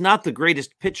he's not the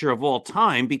greatest pitcher of all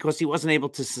time because he wasn't able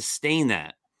to sustain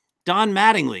that. Don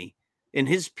Mattingly, in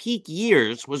his peak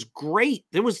years, was great.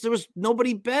 There was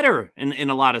nobody better in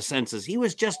a lot of senses. He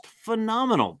was just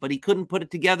phenomenal, but he couldn't put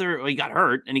it together, or he got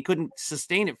hurt, and he couldn't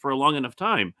sustain it for a long enough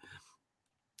time.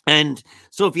 And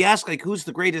so if you ask, like, who's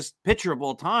the greatest pitcher of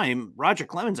all time, Roger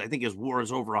Clemens, I think his WAR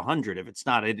is over 100. If it's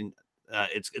not,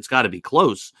 it's got to be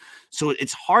close. So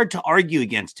it's hard to argue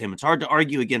against him. It's hard to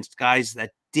argue against guys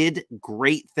that did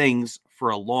great things for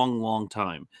a long, long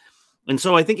time. And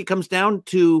so I think it comes down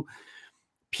to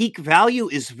peak value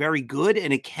is very good,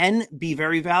 and it can be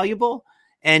very valuable.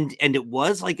 And it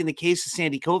was, like in the case of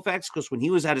Sandy Koufax, because when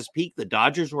he was at his peak, the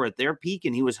Dodgers were at their peak,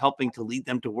 and he was helping to lead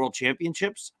them to world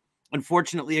championships.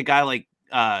 Unfortunately, a guy like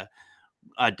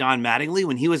Don Mattingly,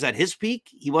 when he was at his peak,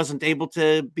 he wasn't able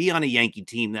to be on a Yankee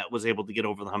team that was able to get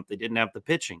over the hump. They didn't have the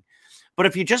pitching. But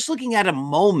if you're just looking at a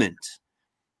moment,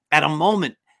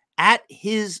 at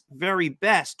his very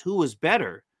best, who was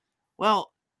better?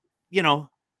 Well,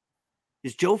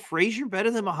 is Joe Frazier better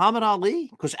than Muhammad Ali?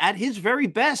 Because at his very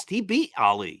best, he beat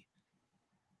Ali.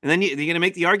 And then you're going to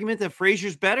make the argument that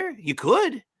Frazier's better? You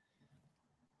could.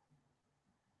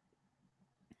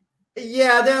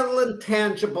 Yeah, there are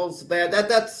intangibles there.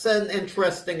 That's an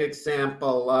interesting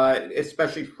example,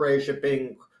 especially Frazier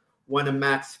being one of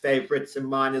Mac's favorites and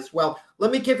mine as well.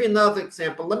 Let me give you another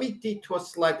example. Let me detour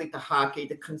slightly to hockey.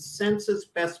 The consensus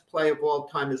best player of all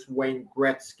time is Wayne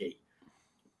Gretzky.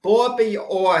 Bobby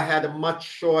Orr had a much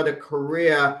shorter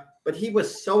career, but he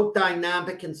was so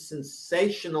dynamic and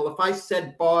sensational. If I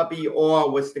said Bobby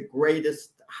Orr was the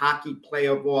greatest hockey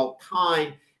player of all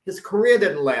time, his career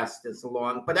didn't last as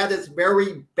long, but at his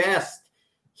very best,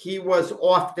 he was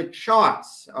off the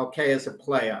charts, as a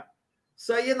player.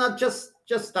 So,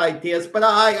 just ideas. But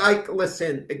I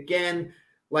listen, again,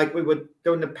 like we were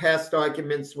doing the past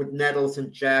arguments with Nettles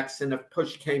and Jackson, if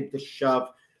push came to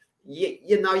shove, you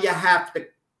have to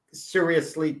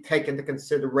seriously take into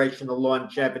consideration the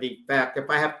longevity factor.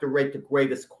 If I have to rate the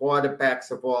greatest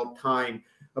quarterbacks of all time,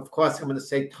 of course, I'm going to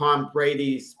say Tom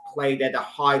Brady's played at a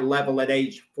high level at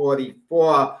age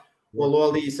 44, while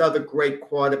all these other great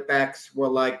quarterbacks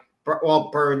were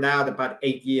all burned out about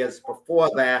 8 years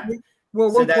before that.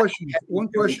 Well, one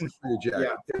question for you,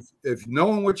 Jack. Yeah. If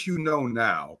knowing what you know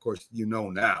now, of course, you know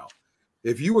now,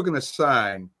 if you were going to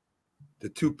sign the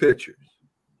two pitchers,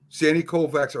 Sandy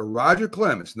Koufax or Roger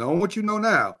Clemens, knowing what you know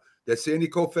now, that Sandy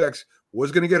Koufax was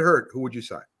going to get hurt, who would you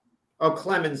sign? Oh,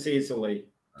 Clemens easily.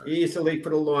 Easily for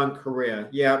the long career.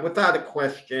 Yeah, without a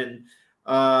question.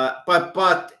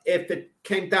 But if it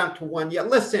came down to one,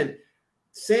 listen,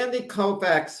 Sandy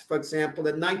Koufax, for example, the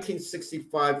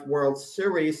 1965 World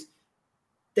Series,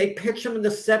 they pitch him in the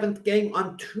seventh game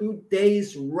on 2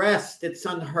 days rest. It's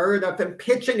unheard of. And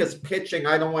pitching is pitching.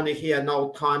 I don't want to hear an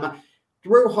old timer.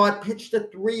 Drew Hart pitched a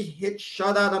 3-hit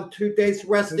shutout on 2 days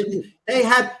rest.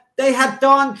 They had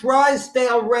Don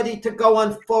Drysdale ready to go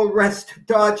on full rest.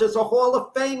 Dodgers, a Hall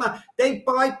of Famer. They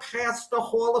bypassed the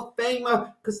Hall of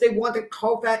Famer because they wanted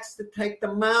Koufax to take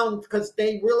the mound because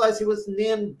they realized he was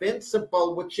near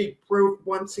invincible, which he proved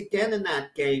once again in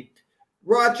that game.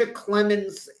 Roger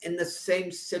Clemens in the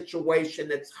same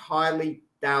situation. It's highly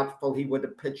doubtful he would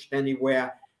have pitched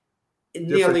anywhere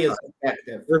nearly as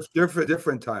effective.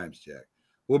 Different times, Jack.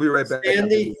 We'll be right back.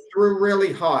 Sandy threw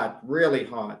really hard.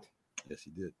 Yes,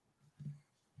 he did.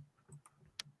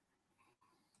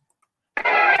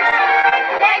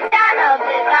 McDonald's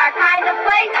is our kind of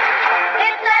place.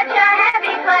 It's such a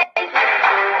happy place.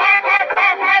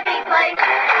 Happy place.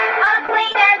 A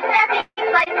clean and happy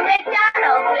place.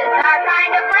 McDonald's is our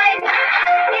kind of place.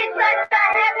 It's such a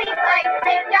happy place.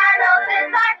 McDonald's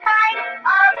is our kind of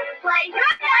place.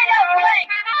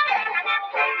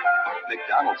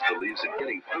 McDonald's believes in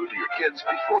getting food to your kids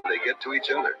before they get to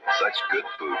each other. Such good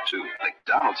food, too.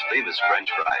 McDonald's famous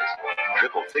French fries,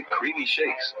 triple thick creamy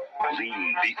shakes,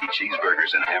 lean beefy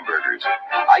cheeseburgers and hamburgers,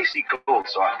 icy cold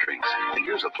soft drinks. And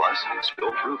here's a plus,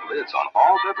 spill-proof lids on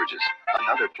all beverages.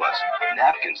 Another plus,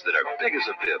 napkins that are big as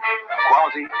a bib.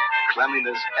 Quality,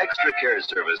 cleanliness, extra care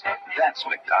service. That's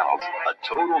McDonald's. A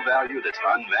total value that's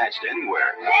unmatched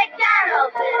anywhere.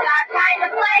 McDonald's is our kind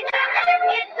of place.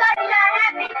 It's such a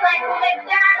happy place.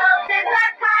 McDonald's is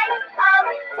our kind of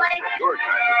place. Your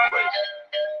kind of place.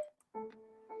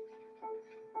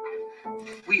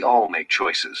 We all make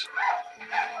choices.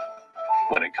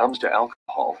 When it comes to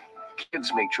alcohol,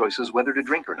 kids make choices whether to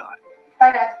drink or not.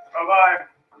 Bye, Dad. Bye-bye.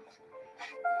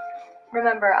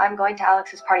 Remember, I'm going to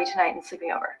Alex's party tonight and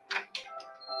sleeping over.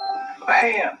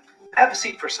 Hey, Ann, have a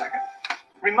seat for a second.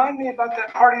 Remind me about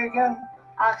that party again.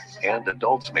 Alex is just And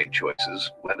adults make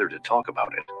choices whether to talk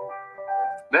about it.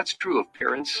 That's true of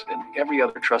parents and every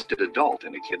other trusted adult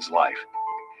in a kid's life.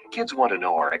 Kids want to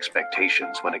know our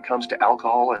expectations when it comes to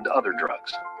alcohol and other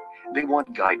drugs. They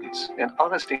want guidance and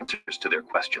honest answers to their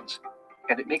questions.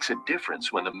 And it makes a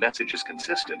difference when the message is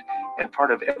consistent and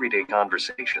part of everyday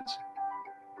conversations.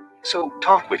 So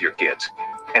talk with your kids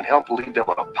and help lead them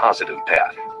on a positive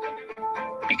path.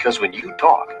 Because when you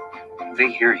talk,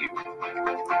 they hear you.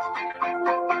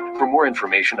 For more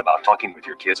information about talking with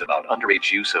your kids about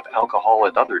underage use of alcohol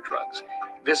and other drugs,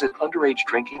 visit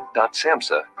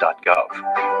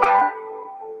underagedrinking.samhsa.gov.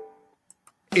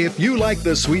 If you like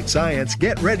the sweet science,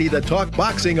 get ready to talk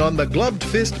boxing on the Gloved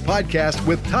Fist podcast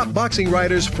with top boxing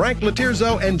writers Frank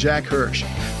Latirzo and Jack Hirsch.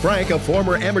 Frank, a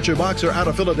former amateur boxer out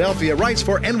of Philadelphia, writes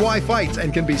for NY Fights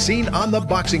and can be seen on the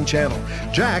Boxing Channel.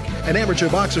 Jack, an amateur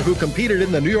boxer who competed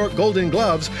in the New York Golden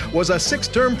Gloves, was a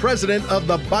 6-term president of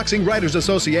the Boxing Writers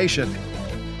Association.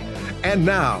 And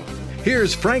now,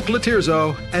 here's Frank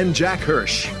Latirzo and Jack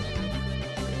Hirsch.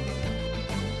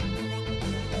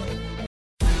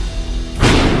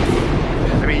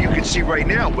 See right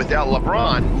now, without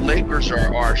LeBron, Lakers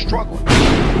are struggling.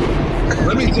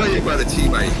 Let me tell you about a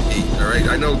team I hate, all right?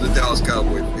 I know the Dallas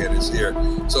Cowboy fan is here,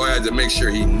 so I had to make sure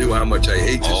he knew how much I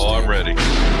hate this team. I'm ready.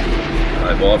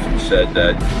 I've often said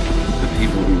that the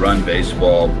people who run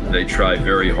baseball, they try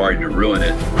very hard to ruin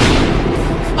it.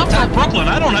 I'm from Brooklyn.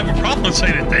 I don't have a problem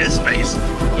saying it to his face.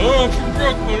 Oh, I'm from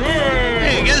Brooklyn.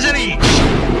 Hey, guess any...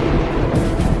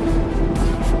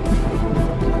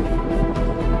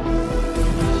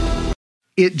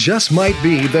 It just might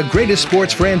be the greatest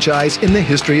sports franchise in the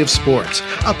history of sports.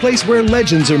 A place where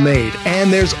legends are made,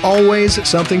 and there's always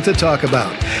something to talk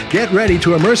about. Get ready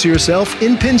to immerse yourself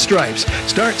in pinstripes.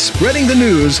 Start spreading the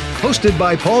news, hosted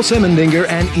by Paul Semendinger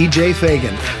and E.J.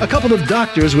 Fagan, a couple of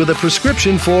doctors with a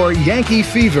prescription for Yankee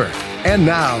fever. And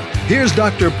now, here's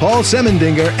Dr. Paul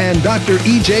Semendinger and Dr.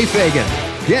 E.J. Fagan.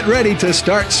 Get ready to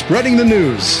start spreading the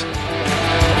news.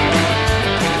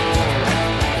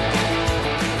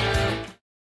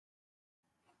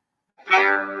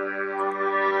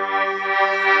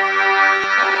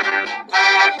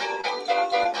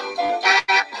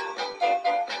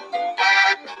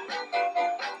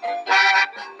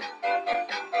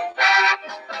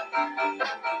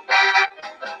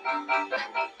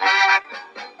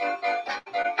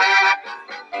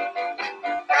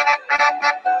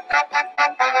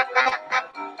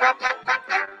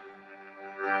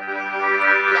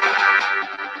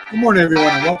 Good morning, everyone,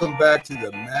 and welcome back to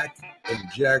the Mac and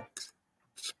Jack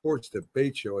Sports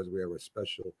Debate Show, as we have a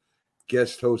special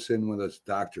guest host in with us,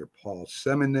 Dr. Paul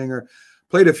Semendinger.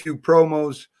 Played a few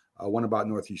promos, one about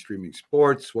Northeast Streaming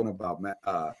Sports, one about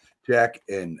Jack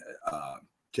and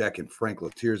Frank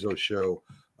Latirzo's show,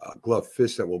 Glove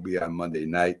Fist, that will be on Monday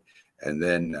night, and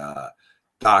then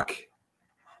Doc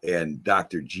and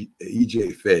Dr. E.J.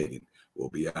 Fagan will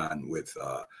be on with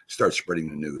Start Spreading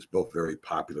the News, both very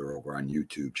popular over on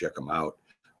YouTube. Check them out.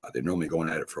 They're normally going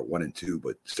at it for 1 and 2,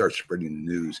 but Start Spreading the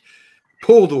News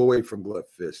pulled away from Glove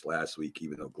Fist last week,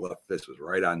 even though Glove Fist was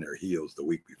right on their heels the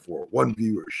week before. One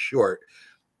viewer short,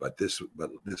 but this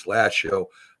last show,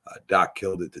 Doc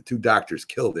killed it. The two doctors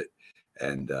killed it.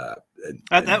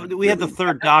 We had the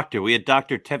third doctor. We had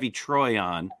Dr. Tevi Troy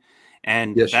on.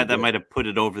 And yes, that might have put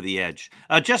it over the edge.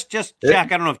 Jack, I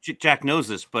don't know if Jack knows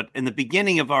this, but in the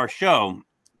beginning of our show,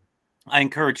 I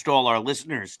encouraged all our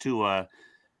listeners to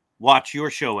watch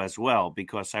your show as well,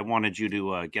 because I wanted you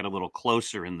to get a little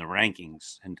closer in the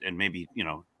rankings and maybe,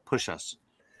 push us.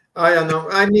 I don't know.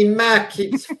 I mean, Matt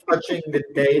keeps fudging the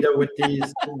data with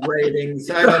these ratings.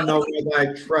 I don't know whether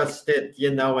I trust it,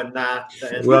 and that.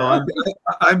 Well,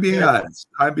 I'm being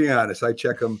honest. I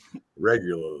check them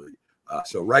regularly.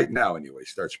 So right now, anyway,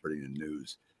 Start Spreading the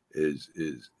News is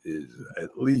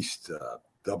at least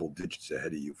double digits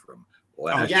ahead of you from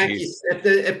last year. Yankees,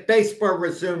 if baseball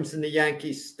resumes and the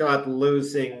Yankees start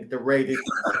losing, the ratings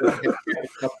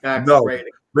cut back. No,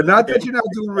 ratings. But not that you're not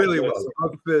doing really well.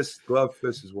 Glove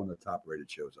Fist is one of the top rated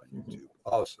shows on YouTube.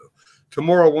 Also,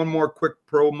 tomorrow, one more quick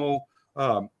promo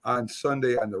on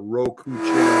Sunday on the Roku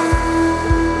channel.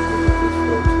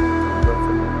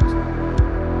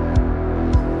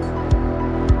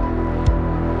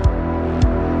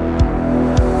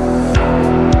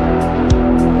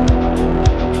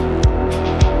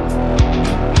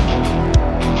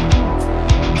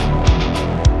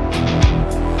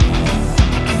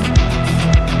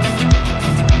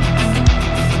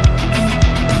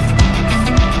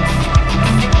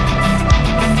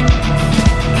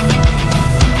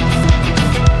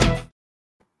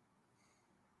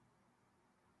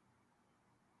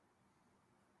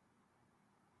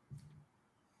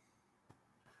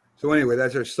 So anyway,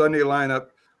 that's our Sunday lineup.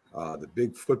 The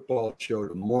big football show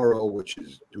tomorrow, which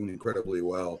is doing incredibly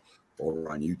well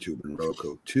over on YouTube and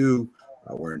Roku too.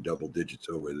 We're in double digits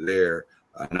over there,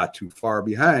 not too far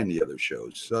behind the other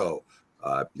shows. So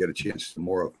if you get a chance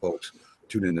tomorrow, folks,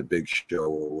 tune in to Big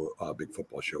Show, Big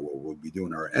Football Show, where we'll be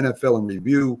doing our NFL in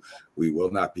review. We will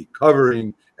not be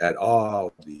covering at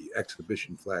all the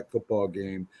exhibition flag football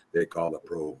game they call the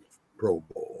Pro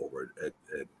Bowl over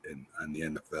on the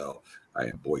NFL. I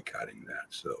am boycotting that.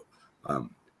 So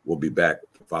we'll be back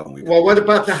the following week. Well, what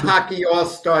about the hockey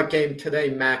all-star game today,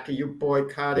 Mac? Are you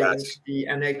boycotting the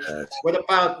NHL? What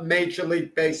about Major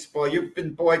League Baseball? You've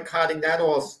been boycotting that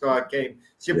all-star game.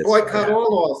 So you boycott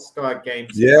all all-star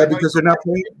games. Yeah, because they're not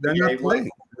playing.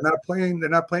 They're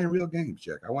not playing real games,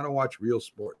 Jack. I want to watch real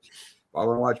sports. If I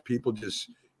want to watch people just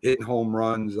hitting home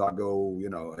runs, I'll go,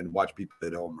 and watch people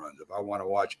hit home runs. If I want to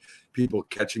watch people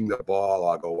catching the ball,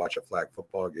 I'll go watch a flag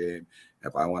football game.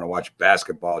 If I want to watch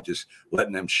basketball, just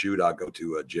letting them shoot, I'll go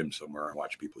to a gym somewhere and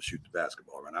watch people shoot the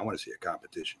basketball. And I want to see a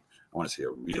competition. I want to see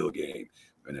a real game.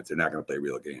 And if they're not going to play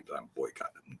real games, I'm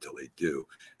boycotting them until they do.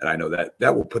 And I know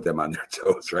that will put them on their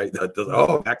toes, right?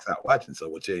 Mac's not watching, so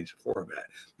we'll change the format.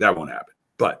 That won't happen.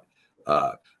 But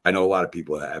I know a lot of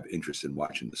people have interest in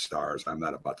watching the stars. I'm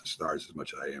not about the stars as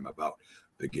much as I am about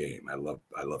the game. I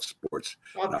love sports.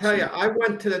 I'll tell you, I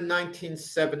went to the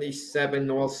 1977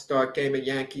 All-Star game at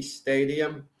Yankee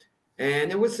Stadium,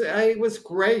 and it was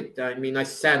great. I mean, I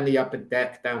sat in the upper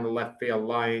deck down the left field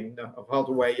line all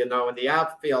the way, in the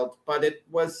outfield. But it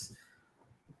was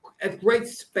a great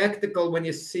spectacle when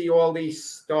you see all these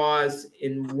stars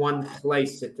in one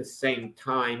place at the same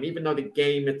time, even though the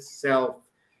game itself,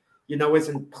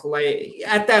 isn't play.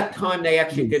 At that time, they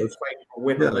actually did play for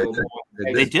win a little more.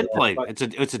 They did play.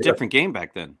 It's a different game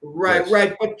back then. Right,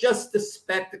 right. But just the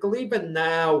spectacle, even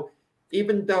now,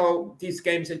 even though these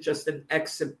games are just an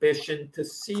exhibition, to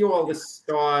see all the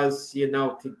stars,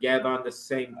 together on the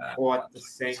same court, the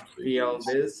same field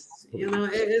is,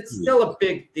 it's still a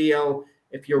big deal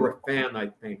if you're a fan, I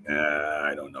think.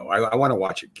 I don't know. I want to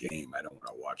watch a game. I don't want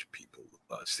to watch people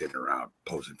sitting around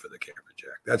posing for the camera,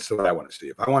 Jack. That's what I want to see.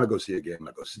 If I want to go see a game,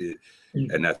 I go see it,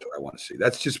 and that's what I want to see.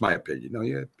 That's just my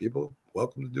opinion. People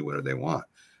welcome to do whatever they want.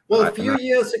 Well, a few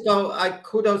years ago,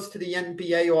 kudos to the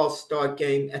NBA All-Star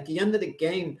game. At the end of the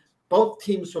game, both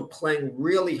teams were playing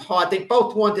really hard. They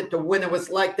both wanted to win. It was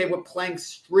like they were playing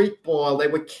street ball. They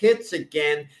were kids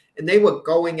again, and they were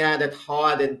going at it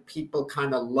hard, and people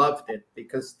kind of loved it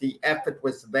because the effort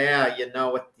was there,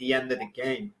 at the end of the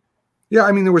game. Yeah,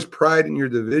 I mean, there was pride in your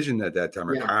division at that time,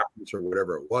 or conference, or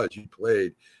whatever it was. You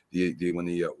played when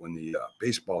the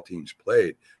baseball teams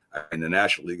played in the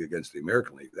National League against the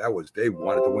American League. They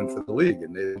wanted to win for the league,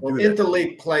 and they didn't do that.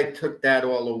 Interleague play took that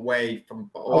all away from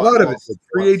a lot of it.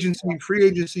 Free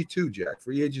agency too, Jack.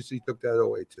 Free agency took that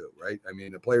away too, right? I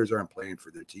mean, the players aren't playing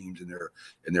for their teams in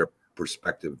their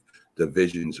respective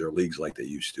divisions or leagues like they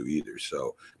used to either.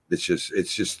 So it's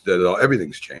just that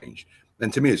everything's changed,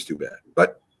 and to me, it's too bad.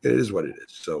 But it is what it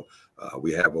is. So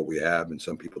we have what we have, and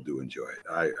some people do enjoy it.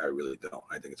 I really don't.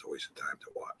 I think it's a waste of time to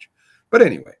watch. But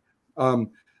anyway,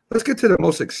 let's get to the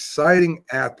most exciting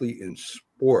athlete in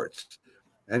sports.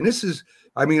 And this is,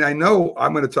 I know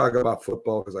I'm going to talk about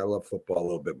football because I love football a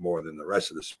little bit more than the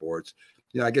rest of the sports.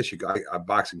 I guess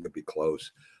boxing could be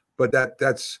close, but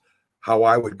that's how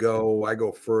I would go. I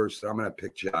go first. I'm going to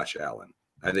pick Josh Allen.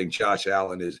 I think Josh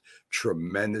Allen is a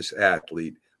tremendous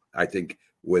athlete. I think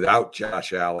without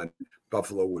Josh Allen,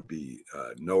 Buffalo would be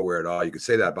nowhere at all. You could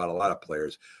say that about a lot of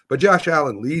players, but Josh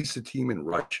Allen leads the team in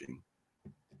rushing.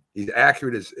 He's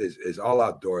accurate as all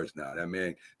outdoors now.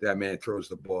 That man throws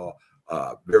the ball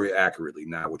very accurately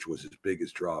now, which was his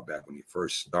biggest drawback when he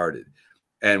first started.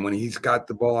 And when he's got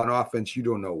the ball on offense, you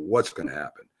don't know what's going to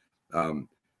happen.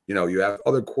 You have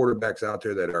other quarterbacks out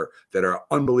there that are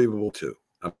unbelievable too.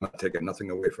 I'm not taking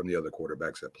nothing away from the other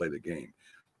quarterbacks that play the game,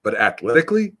 but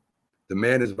athletically, the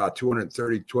man is about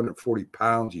 230, 240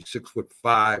 pounds. He's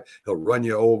 6'5". He'll run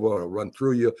you over. He'll run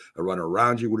through you. He'll run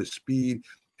around you with his speed.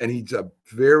 And he's a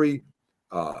very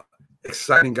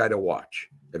exciting guy to watch.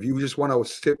 If you just want to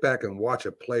sit back and watch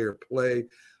a player play,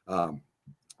 not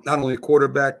only a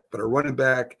quarterback, but a running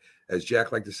back, as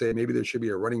Jack liked to say, maybe there should be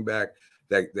a running back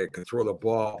that can throw the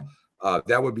ball.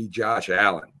 That would be Josh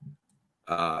Allen.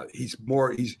 He's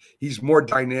more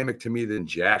dynamic to me than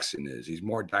Jackson is. He's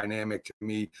more dynamic to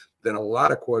me than a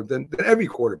lot of than every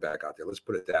quarterback out there. Let's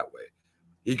put it that way.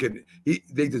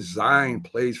 They design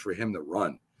plays for him to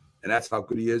run, and that's how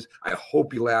good he is. I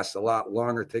hope he lasts a lot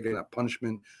longer, taking a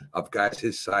punishment of guys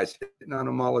his size hitting on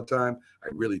him all the time. I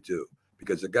really do,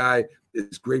 because the guy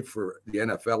is great for the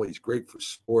NFL. He's great for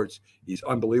sports. He's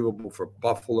unbelievable for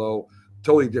Buffalo.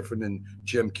 Totally different than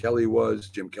Jim Kelly was.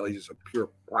 Jim Kelly's just a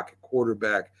pure pocket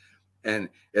quarterback. And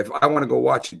if I want to go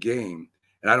watch a game,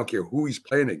 and I don't care who he's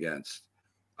playing against,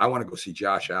 I want to go see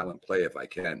Josh Allen play if I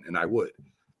can, and I would.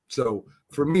 So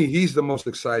for me, he's the most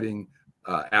exciting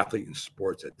athlete in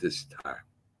sports at this time.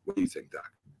 What do you think,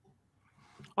 Doc?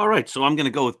 All right, so I'm going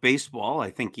to go with baseball. I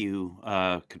think you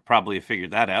could probably have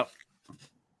figured that out.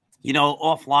 You know,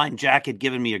 offline, Jack had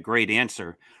given me a great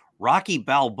answer. Rocky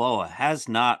Balboa has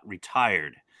not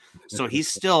retired, so he's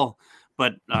still.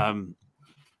 But I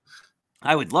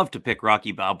would love to pick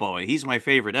Rocky Balboa. He's my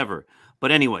favorite ever.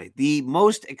 But anyway, the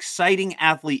most exciting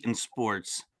athlete in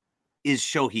sports is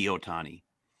Shohei Ohtani.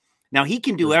 Now he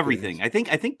can do everything. I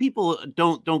think people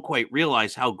don't quite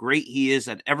realize how great he is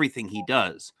at everything he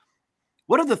does.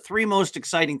 What are the three most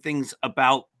exciting things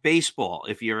about baseball?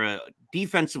 If you're a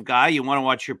defensive guy, you want to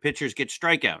watch your pitchers get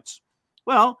strikeouts.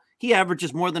 Well, he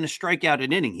averages more than a strikeout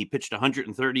an inning. He pitched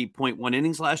 130.1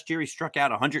 innings last year. He struck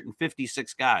out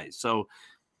 156 guys. So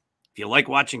if you like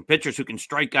watching pitchers who can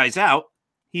strike guys out,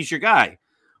 he's your guy.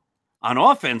 On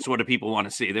offense, what do people want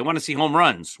to see? They want to see home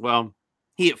runs. Well,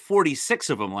 he hit 46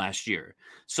 of them last year.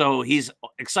 So he's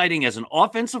exciting as an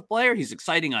offensive player. He's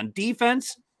exciting on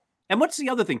defense. And what's the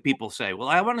other thing people say? Well,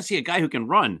 I want to see a guy who can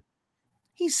run.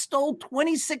 He stole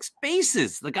 26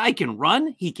 bases. The guy can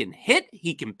run. He can hit.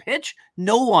 He can pitch.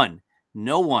 No one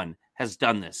has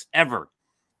done this ever.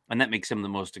 And that makes him the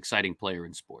most exciting player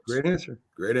in sports. Great answer.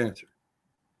 Great answer.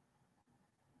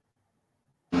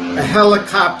 A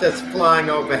helicopter's flying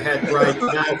overhead right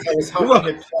now. I was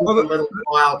hoping it took a little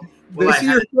while. They see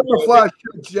your camouflage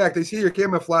shirt, Jack. They see your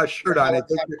camouflage shirt on it.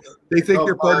 They think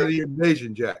you're part of the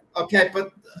invasion, Jack. Okay,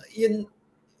 but you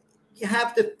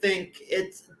have to think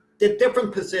it's the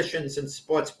different positions in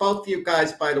sports. Both of you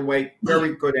guys, by the way,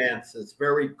 very good answers.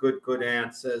 Very good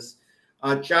answers.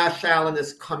 Josh Allen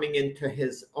is coming into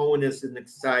his own as an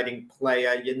exciting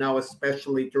player, you know,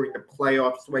 especially during the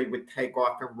playoffs where he would take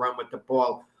off and run with the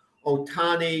ball.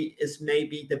 Ohtani is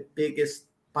maybe the biggest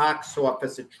box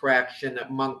office attraction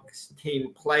amongst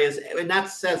team players, and that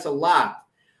says a lot.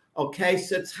 Okay,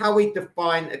 so it's how we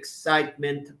define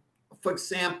excitement. For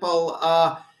example,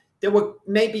 there were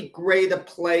maybe greater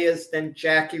players than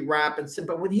Jackie Robinson,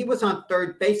 but when he was on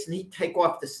third base and he'd take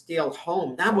off to steal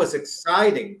home, that was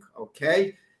exciting,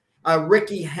 okay?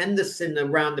 Ricky Henderson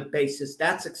around the bases,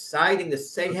 that's exciting. The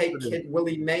say-hey kid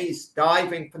Willie Mays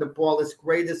diving for the ball as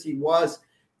great as he was,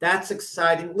 that's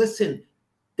exciting. Listen,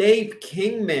 Dave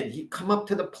Kingman, he'd come up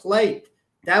to the plate.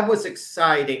 That was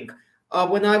exciting.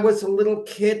 When I was a little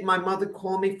kid, my mother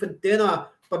called me for dinner,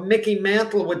 but Mickey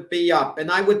Mantle would be up, and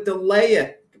I would delay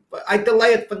it. I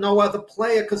delay it for no other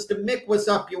player because the Mick was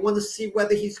up. You want to see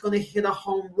whether he's going to hit a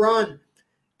home run.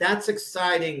 That's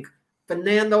exciting.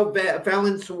 Fernando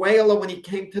Valenzuela, when he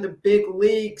came to the big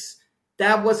leagues,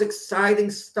 that was exciting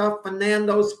stuff.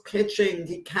 Fernando's pitching,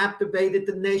 he captivated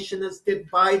the nation as did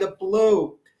Vida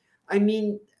Blue. I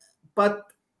mean, but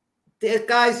there are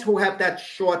guys who have that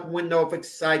short window of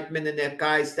excitement, and there are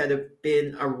guys that have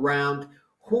been around.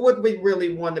 Who would we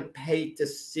really want to pay to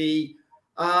see?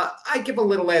 I give a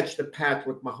little edge to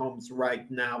Patrick Mahomes right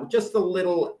now, just a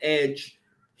little edge.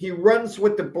 He runs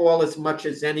with the ball as much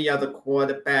as any other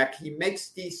quarterback. He makes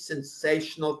these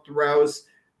sensational throws.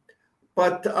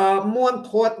 But more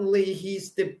importantly,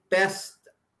 he's the best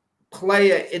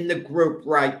player in the group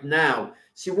right now.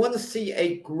 So you want to see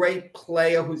a great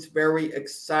player who's very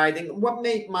exciting. What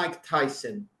made Mike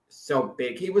Tyson so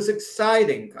big? He was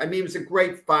exciting. I mean, he was a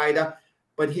great fighter,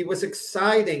 but he was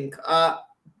exciting.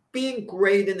 Being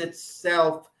great in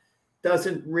itself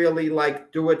doesn't really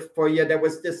do it for you. There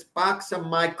was this boxer,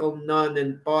 Michael Nunn,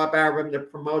 and Bob Arum, the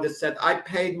promoter, said, I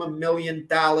paid him $1 million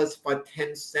for a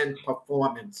 10-cent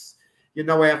performance, you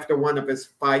know, after one of his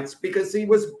fights, because he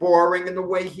was boring in the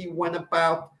way he went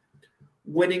about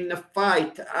winning the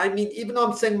fight. I mean, even though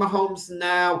I'm saying Mahomes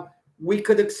now, we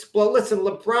could explode. Listen,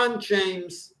 LeBron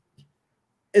James,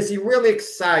 is he really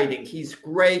exciting? He's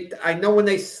great. I know when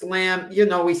they slam, you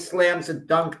know, he slams a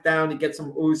dunk down, he gets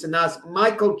some oohs and ahs.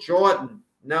 Michael Jordan,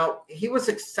 now, he was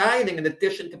exciting in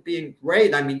addition to being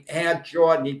great. I mean, Air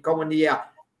Jordan, he'd go in the air.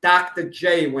 Dr.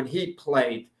 J, when he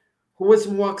played, who was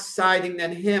more exciting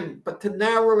than him? But to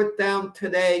narrow it down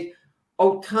today,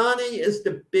 Ohtani is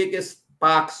the biggest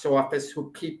box office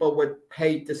who people would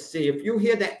pay to see. If you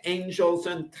hear the Angels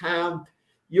in town,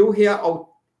 you hear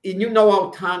and you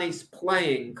know Ohtani's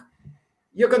playing,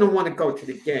 you're going to want to go to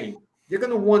the game. You're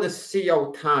going to want to see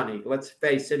Ohtani, let's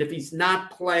face it. If he's not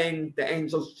playing, the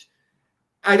Angels,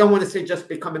 I don't want to say just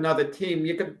become another team.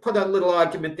 You can put a little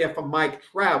argument there for Mike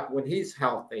Trout when he's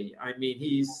healthy. I mean,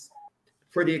 he's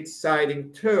pretty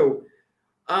exciting too.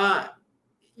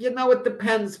 It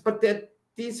depends, but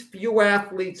these few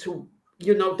athletes who,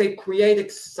 they create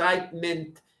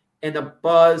excitement and a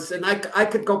buzz. And I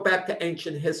could go back to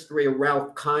ancient history of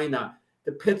Ralph Kiner.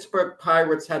 The Pittsburgh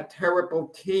Pirates had terrible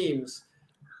teams,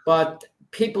 but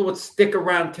people would stick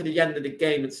around to the end of the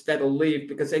game instead of leave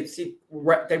because they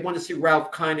want to see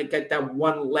Ralph Kiner get that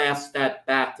one last at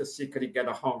bat to see could he get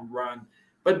a home run.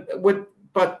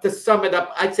 But to sum it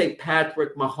up, I'd say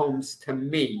Patrick Mahomes to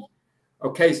me,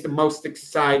 okay, is the most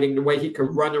exciting, the way he can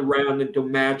run around and do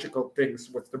magical things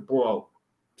with the ball.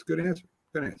 It's a good answer.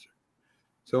 Good answer.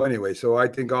 So anyway, I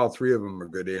think all three of them are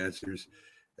good answers.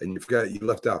 And you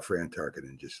left out Fran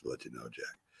Tarkenton, just to let you know,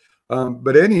 Jack.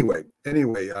 But anyway,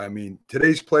 I mean,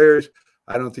 today's players,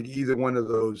 I don't think either one of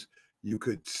those you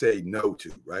could say no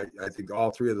to, right? I think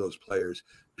all three of those players,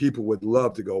 people would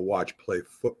love to go watch play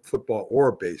football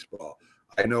or baseball.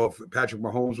 I know if Patrick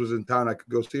Mahomes was in town, I could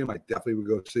go see him. I definitely would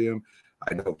go see him.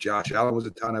 I know if Josh Allen was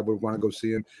in town, I would want to go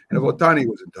see him. And if Ohtani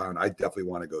was in town, I definitely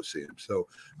want to go see him. So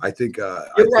I think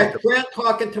you're right. Fran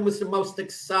Tarkenton was the most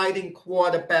exciting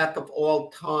quarterback of all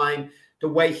time. The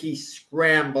way he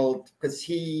scrambled, because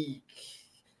he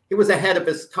was ahead of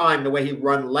his time. The way he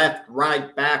run left,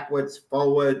 right, backwards,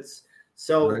 forwards.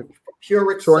 So right.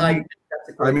 Pure excitement.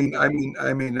 So,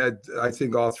 I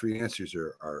think all three answers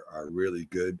are really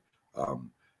good.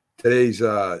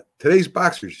 Today's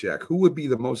boxers, Jack, who would be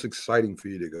the most exciting for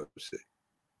you to go see?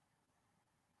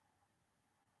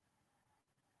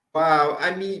 Wow.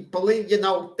 I mean,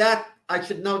 that I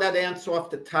should know that answer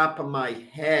off the top of my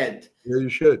head. Yeah, you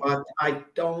should. But I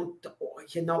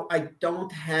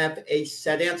don't have a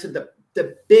set answer.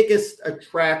 The biggest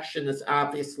attraction is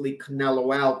obviously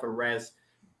Canelo Alvarez.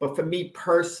 But for me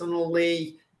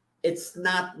personally, it's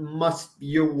not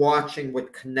must-view watching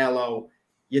with Canelo.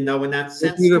 In that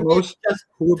sense, to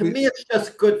me, it's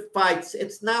just good fights.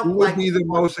 It's not who like would be the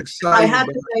most exciting. I had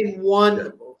to name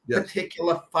one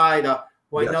particular fighter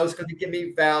who I know is going to give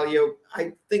me value.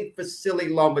 I think Vasily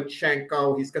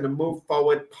Lomachenko. He's going to move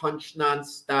forward, punch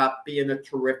nonstop, be in a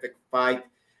terrific fight.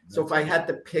 So if I had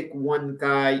to pick one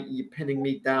guy, you're pinning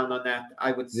me down on that,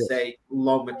 I would say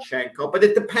Lomachenko. But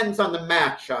it depends on the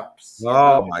matchups.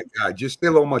 Oh, my God. Just say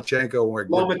Lomachenko.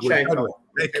 Lomachenko.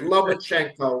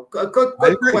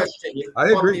 Good question. I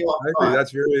agree.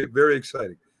 That's very, very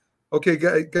exciting. Okay,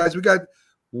 guys, we got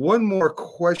one more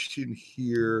question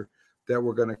here that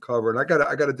we're going to cover. And I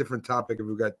got a different topic if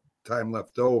we've got time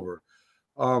left over.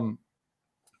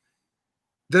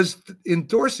 Does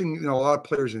endorsing, a lot of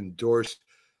players endorse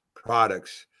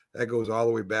products that goes all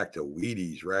the way back to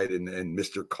Wheaties, right? And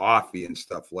Mr. Coffee and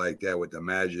stuff like that with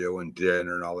DiMaggio and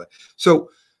dinner and all that.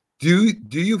 So do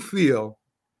you feel,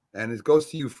 and it goes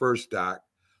to you first, Doc,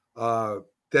 that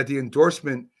the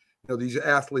endorsement, these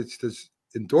athletes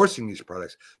endorsing these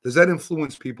products, does that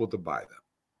influence people to buy them?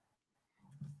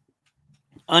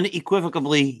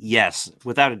 Unequivocally, yes,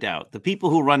 without a doubt. The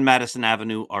people who run Madison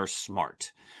Avenue are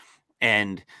smart.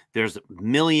 And there's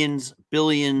millions,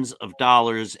 billions of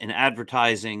dollars in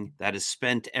advertising that is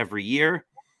spent every year.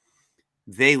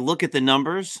 They look at the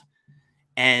numbers,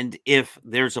 and if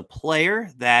there's a player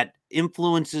that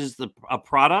influences a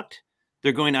product,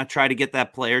 they're going to try to get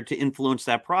that player to influence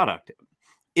that product.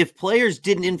 If players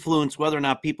didn't influence whether or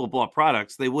not people bought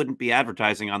products, they wouldn't be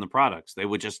advertising on the products. They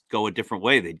would just go a different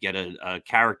way. They'd get a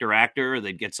character actor,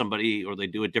 they'd get somebody, or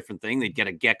they'd do a different thing. They'd get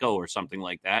a gecko or something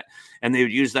like that, and they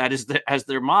would use that as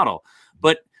their model.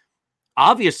 But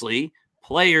obviously,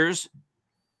 players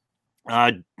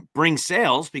bring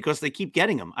sales because they keep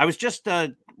getting them. I was just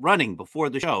running before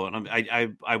the show, and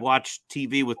I watched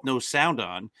TV with no sound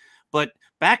on, but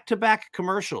back-to-back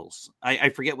commercials. I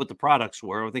forget what the products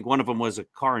were. I think one of them was a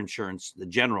car insurance, the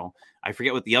General. I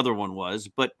forget what the other one was,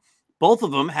 but both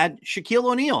of them had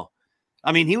Shaquille O'Neal.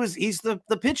 I mean, he's the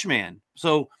pitch man.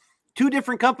 So two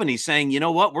different companies saying, you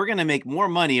know what, we're going to make more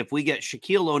money if we get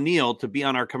Shaquille O'Neal to be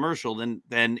on our commercial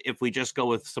than if we just go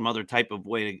with some other type of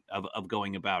way of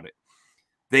going about it.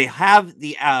 They have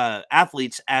the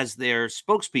athletes as their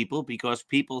spokespeople because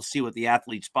people see what the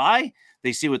athletes buy.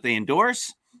 They see what they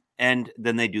endorse. And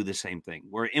then they do the same thing.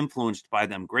 We're influenced by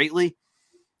them greatly.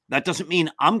 That doesn't mean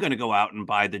I'm going to go out and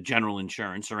buy the General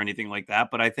Insurance or anything like that.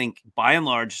 But I think by and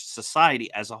large,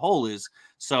 society as a whole is.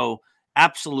 So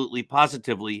absolutely,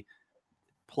 positively,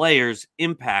 players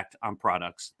impact on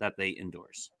products that they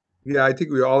endorse. Yeah, I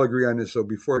think we all agree on this. So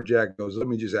before Jack goes, let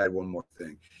me just add one more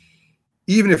thing.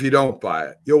 Even if you don't buy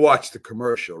it, you'll watch the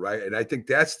commercial, right? And I think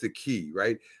that's the key,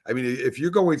 right? I mean, if you're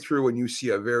going through and you see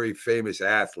a very famous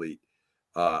athlete,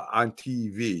 on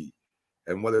TV.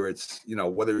 And whether it's,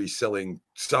 whether he's selling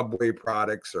Subway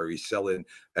products or he's selling,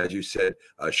 as you said,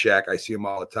 Shaq, I see him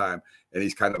all the time, and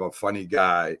he's kind of a funny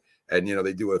guy. And,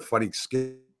 they do a funny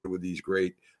skit with these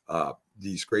great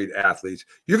athletes.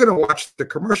 You're going to watch the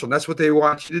commercial. And that's what they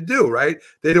want you to do, right?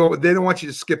 They don't want you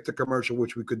to skip the commercial,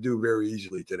 which we could do very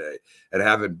easily today. And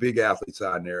having big athletes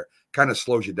on there kind of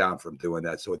slows you down from doing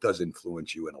that. So it does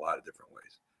influence you in a lot of different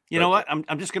ways. You know what?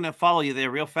 I'm just going to follow you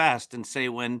there real fast and say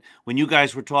when you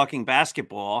guys were talking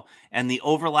basketball and the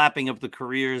overlapping of the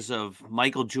careers of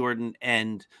Michael Jordan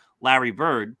and Larry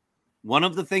Bird, one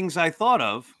of the things I thought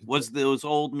of was those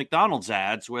old McDonald's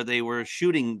ads where they were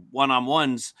shooting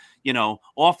one-on-ones,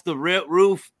 off the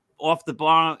roof, off the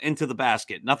bar, into the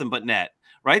basket, nothing but net.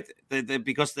 Right?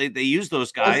 Because they use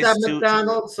those guys. Was that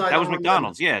McDonald's? That was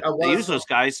McDonald's. Yeah, they use those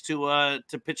guys to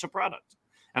pitch a product.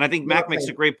 And I think Mac makes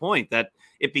a great point that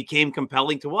it became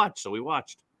compelling to watch, so we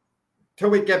watched. Till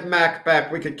we get Mac back,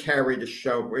 we could carry the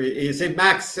show.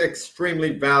 Mac's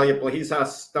extremely valuable. He's our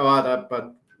starter,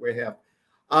 but we have.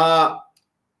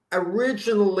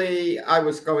 Originally, I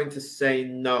was going to say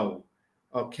no.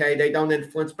 Okay, they don't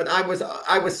influence, but I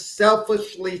was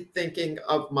selfishly thinking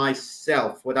of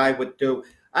myself, what I would do.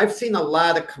 I've seen a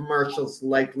lot of commercials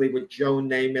lately with Joe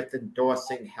Namath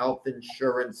endorsing health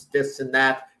insurance, this and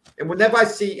that. And whenever I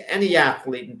see any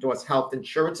athlete endorse health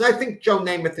insurance, I think Joe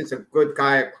Namath is a good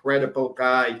guy, a credible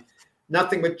guy.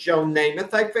 Nothing with Joe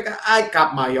Namath. I figure I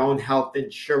got my own health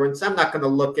insurance. I'm not going to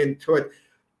look into it.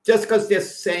 Just because they're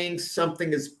saying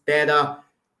something is better,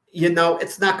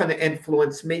 it's not going to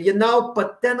influence me,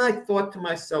 But then I thought to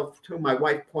myself, too, my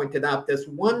wife pointed out, there's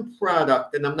one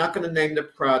product, and I'm not going to name the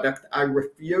product, I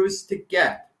refuse to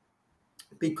get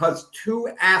because two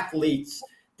athletes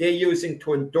they're using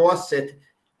to endorse it.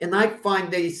 And I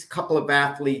find these couple of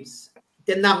athletes,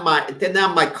 they're not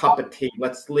my cup of tea.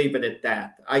 Let's leave it at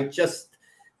that. I just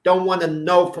don't want to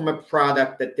know from a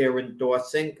product that they're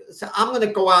endorsing. So I'm going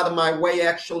to go out of my way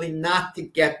actually not to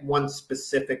get one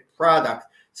specific product.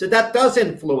 So that does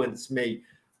influence me.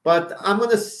 But I'm going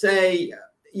to say,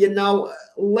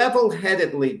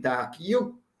 level-headedly, Doc,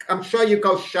 I'm sure you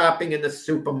go shopping in the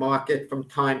supermarket from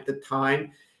time to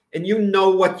time. And you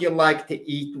know what you like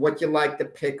to eat, what you like to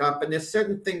pick up. And there's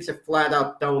certain things you flat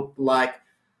out don't like.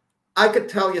 I could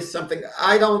tell you something.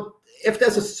 If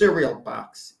there's a cereal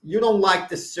box, you don't like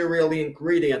the cereal, the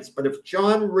ingredients. But if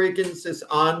John Riggins is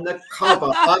on the cover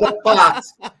of the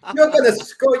box, you're going to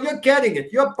score. You're getting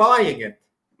it. You're buying it.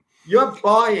 You're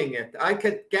buying it. I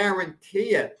could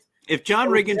guarantee it. If John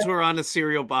Riggins were on a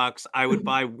cereal box, I would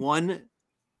buy one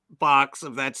box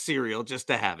of that cereal just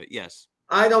to have it. Yes.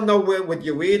 I don't know would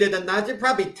you eat it or not. You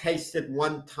probably taste it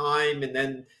one time, and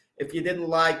then if you didn't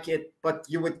like it, but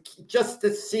you would just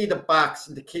to see the box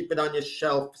and to keep it on your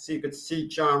shelf so you could see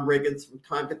John Riggins from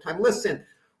time to time. Listen,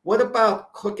 what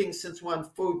about cooking since we're on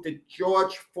food? The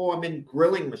George Foreman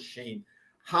grilling machine.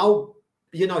 How,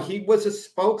 he was a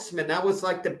spokesman. That was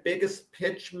like the biggest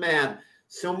pitch man.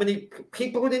 So many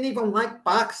people who didn't even like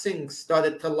boxing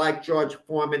started to like George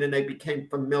Foreman, and they became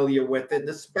familiar with it, and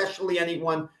especially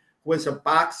anyone was a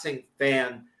boxing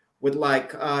fan with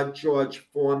like George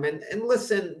Foreman. And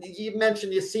listen, you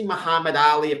mentioned you see Muhammad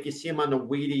Ali, if you see him on the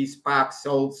Wheaties box,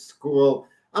 old school,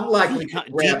 I'm likely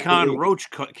Decon Roach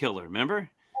killer, remember?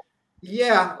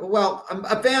 Yeah, well,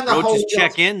 Evander Roaches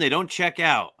check in, they don't check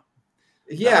out.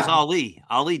 Yeah. That was Ali.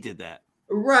 Ali did that.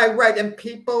 Right. And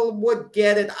people would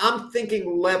get it. I'm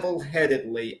thinking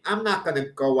level-headedly. I'm not going to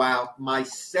go out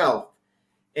myself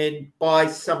and buy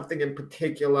something in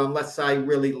particular unless I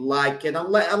really like it.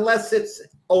 Unless it's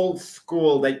old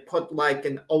school. They put like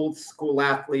an old school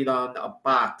athlete on a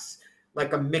box,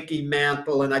 like a Mickey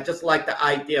Mantle. And I just like the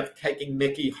idea of taking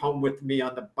Mickey home with me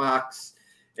on the box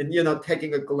and,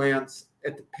 taking a glance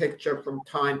at the picture from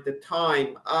time to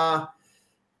time. And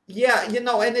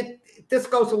this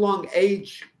goes along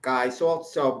age, guys,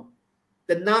 also.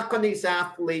 The knock on these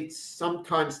athletes,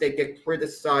 sometimes they get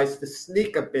criticized. The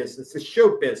sneaker business, the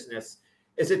shoe business,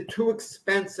 is it too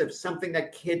expensive? Something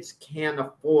that kids can't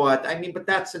afford? I mean, but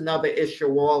that's another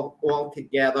issue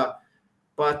altogether.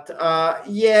 But I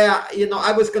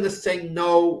was going to say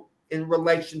no in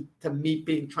relation to me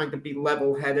trying to be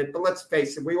level-headed. But let's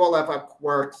face it, we all have our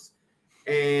quirks,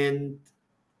 and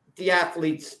the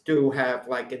athletes do have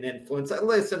like an influence.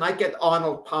 Listen, I get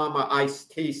Arnold Palmer iced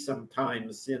tea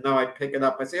sometimes. I pick it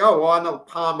up. I say, "Oh, Arnold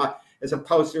Palmer," as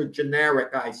opposed to a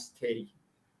generic iced tea.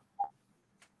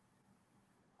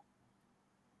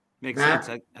 Makes sense.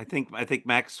 I think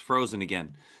Mac's frozen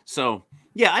again. So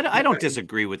yeah, I don't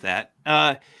disagree with that.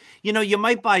 You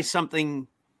might buy something.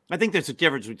 I think there's a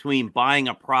difference between buying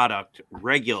a product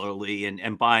regularly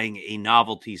and buying a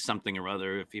novelty something or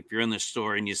other. If you're in the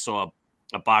store and you saw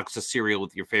a box of cereal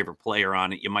with your favorite player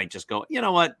on it, you might just go, you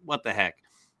know what the heck,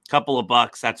 couple of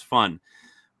bucks, that's fun.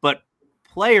 But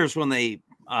players, when they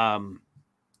are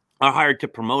hired to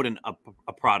promote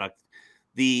a product,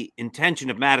 the intention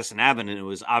of Madison Avenue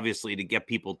is obviously to get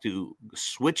people to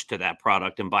switch to that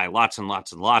product and buy lots and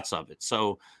lots and lots of it.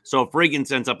 So if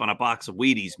Riggins ends up on a box of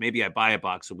Wheaties, maybe I buy a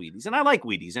box of Wheaties, and I like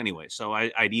Wheaties anyway, so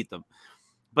I'd eat them.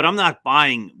 But I'm not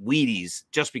buying Wheaties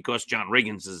just because John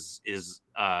Riggins is.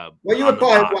 Well, you would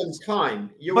buy it one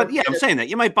time. I'm saying that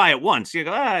you might buy it once. You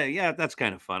go, yeah, that's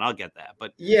kind of fun. I'll get that.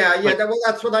 But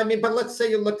that's what I mean. But let's say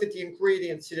you looked at the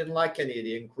ingredients, you didn't like any of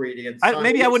the ingredients.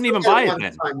 Maybe I wouldn't even buy it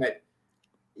then.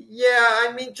 Yeah,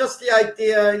 I mean, just the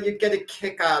idea, you get a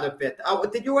kick out of it.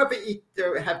 Did you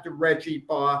ever have the Reggie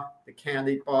bar, the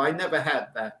candy bar? I never had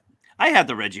that. I had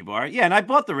the Reggie bar, yeah, and I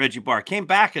bought the Reggie bar. Came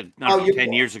back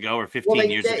 10 years ago or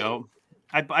 15 years ago.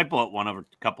 I bought one of a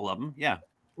couple of them, yeah.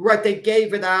 Right, they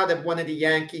gave it out at one of the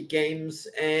Yankee games,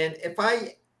 and if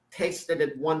I tasted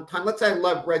it one time, let's say I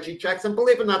love Reggie Jackson.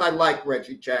 Believe it or not, I like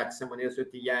Reggie Jackson when he was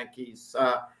with the Yankees.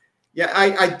 Yeah,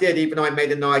 I did, even though I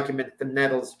made an argument for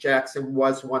Nettles. Jackson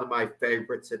was one of my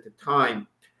favorites at the time.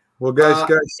 Well, guys,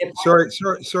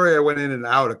 sorry I went in and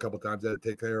out a couple times. I had to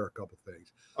take care of a couple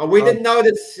things. Oh, we didn't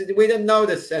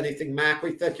notice anything, Mac.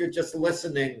 We thought you were just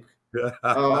listening.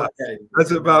 Oh, okay.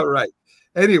 That's about right.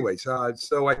 Anyways,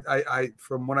 so I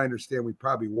from what I understand, we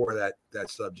probably wore that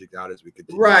subject out as we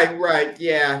continue. Right,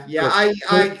 yeah.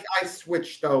 I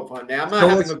switched over now. I'm not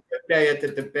having a good day at the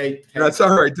debate. That's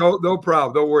all right. No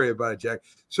problem. Don't worry about it, Jack.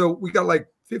 So we got like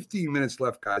 15 minutes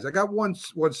left, guys. I got one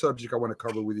subject I want to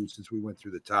cover with you since we went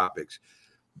through the topics.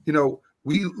 You know,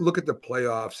 we look at the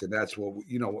playoffs, and that's what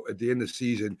at the end of the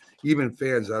season, even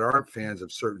fans that aren't fans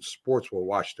of certain sports will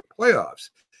watch the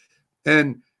playoffs.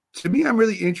 And to me, I'm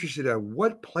really interested in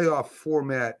what playoff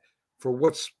format for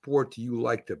what sport do you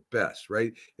like the best,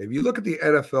 right? If you look at the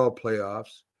NFL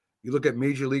playoffs, you look at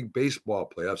Major League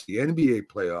Baseball playoffs, the NBA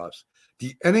playoffs,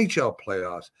 the NHL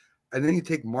playoffs, and then you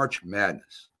take March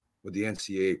Madness with the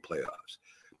NCAA playoffs.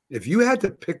 If you had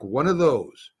to pick one of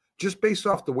those, just based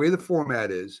off the way the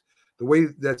format is, the way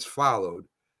that's followed,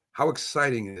 how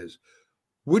exciting it is,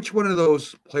 which one of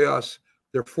those playoffs,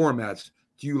 their formats,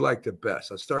 do you like the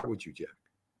best? I'll start with you, Jack.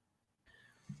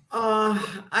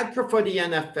 I prefer the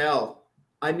NFL.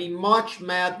 I mean, March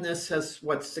Madness has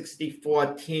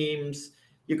 64 teams.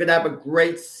 You could have a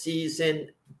great season.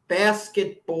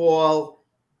 Basketball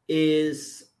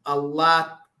is a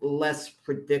lot less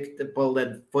predictable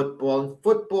than football. In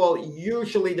football,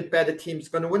 usually the better team's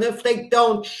going to win. If they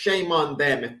don't, shame on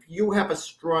them. If you have a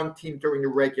strong team during the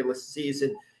regular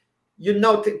season,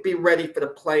 to be ready for the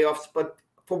playoffs. But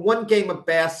for one game of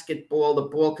basketball, the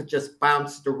ball could just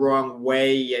bounce the wrong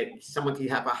way, and someone could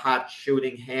have a hot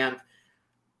shooting hand.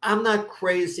 I'm not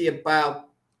crazy about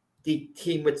the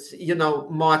team with,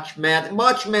 March Madness.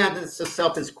 March Madness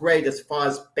itself is great as far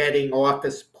as betting,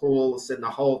 office pools, and the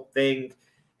whole thing,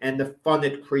 and the fun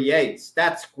it creates.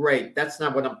 That's great. That's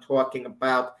not what I'm talking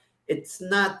about.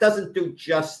 Doesn't do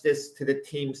justice to the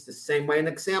teams the same way. An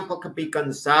example could be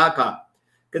Gonzaga.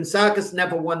 Gonzaga's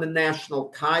never won the national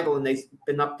title, and they've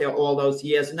been up there all those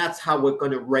years, and that's how we're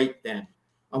going to rate them,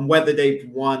 on whether they've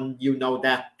won,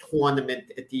 that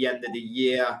tournament at the end of the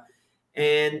year.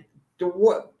 And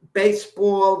the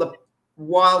baseball, the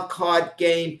wild card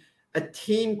game, a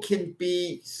team can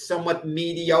be somewhat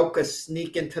mediocre,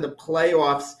 sneak into the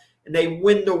playoffs, and they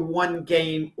win the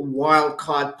one-game wild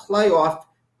card playoff,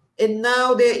 and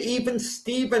now they're even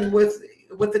Steven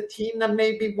with a team that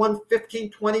maybe won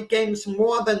 15, 20 games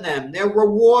more than them. They're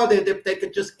rewarded if they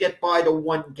could just get by the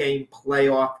one-game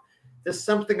playoff. There's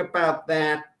something about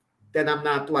that I'm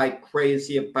not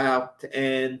crazy about.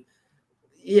 And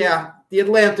yeah, the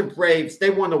Atlanta Braves,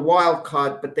 they won a wild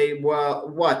card, but they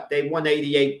were they won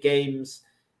 88 games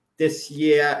this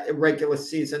year in regular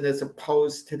season, as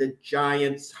opposed to the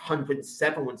Giants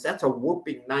 107 ones. That's a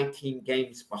whooping 19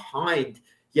 games behind.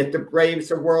 Yet the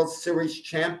Braves are World Series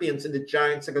champions, and the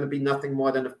Giants are going to be nothing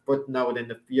more than a footnote in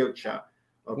the future.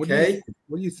 Okay?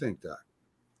 What do you think, Doc?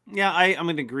 Yeah, I'm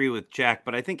going to agree with Jack,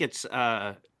 but I think it's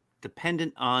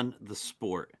dependent on the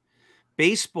sport.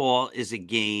 Baseball is a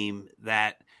game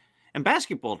that, and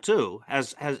basketball too,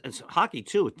 has hockey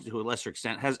too, to a lesser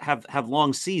extent, have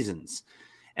long seasons.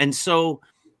 And so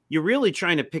you're really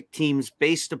trying to pick teams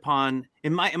based upon,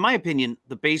 in my opinion,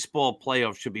 the baseball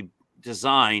playoffs should be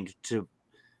designed to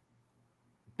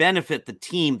benefit the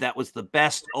team that was the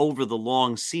best over the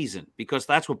long season, because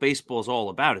that's what baseball is all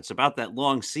about. It's about that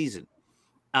long season.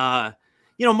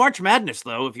 March Madness,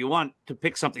 though, if you want to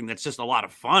pick something that's just a lot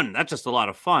of fun, that's just a lot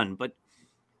of fun. But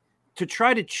to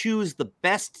try to choose the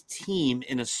best team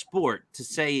in a sport to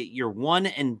say you're one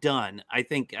and done, I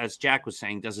think, as Jack was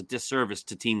saying, does a disservice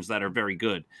to teams that are very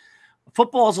good.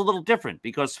 Football is a little different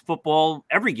because football,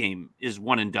 every game is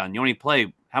one and done. You only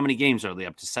play, how many games are they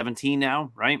up to? 17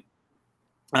 now, right?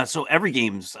 So every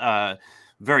game's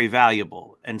very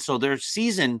valuable. And so their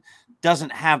season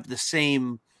doesn't have the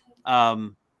same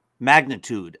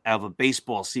magnitude of a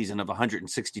baseball season of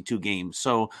 162 games.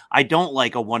 So I don't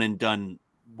like a one and done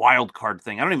wild card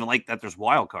thing. I don't even like that there's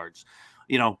wild cards.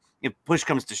 If push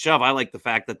comes to shove, I like the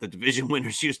fact that the division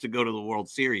winners used to go to the World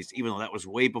Series, even though that was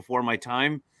way before my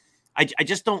time. I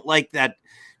just don't like that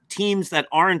teams that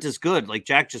aren't as good, like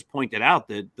Jack just pointed out,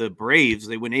 the Braves,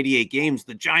 they win 88 games.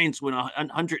 The Giants win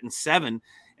 107,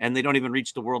 and they don't even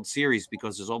reach the World Series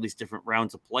because there's all these different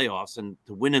rounds of playoffs. And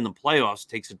to win in the playoffs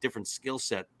takes a different skill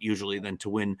set usually than to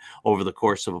win over the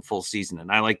course of a full season.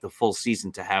 And I like the full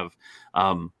season to have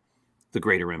the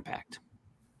greater impact.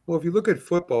 Well, if you look at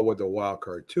football with the wild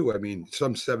card too, I mean,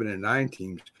 some 7 and 9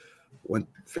 teams went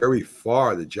very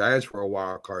far. The Giants were a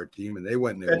wild card team, and they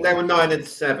went. And they were 9 and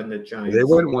 7. The Giants. They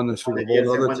won the Super Bowl. Yes,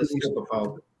 they won the Super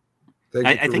Bowl.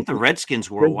 I think the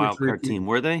Redskins were a wild card team,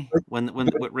 were they? When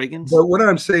with Reagan's? But what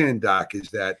I'm saying, Doc, is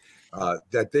that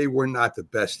that they were not the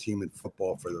best team in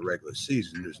football for the regular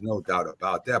season. There's no doubt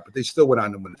about that. But they still went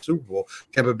on to win the Super Bowl.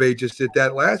 Tampa Bay just did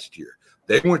that last year.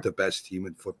 They weren't the best team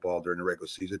in football during the regular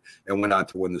season and went on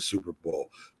to win the Super Bowl.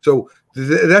 So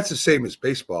that's the same as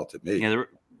baseball to me. Yeah,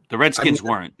 the Redskins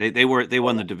weren't. They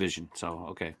won the division. So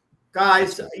okay,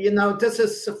 guys, this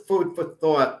is food for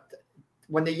thought.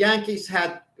 When the Yankees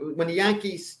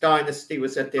dynasty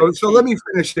was at their so let me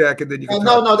finish, Jack, and then you can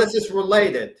no, this is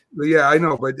related. Yeah, I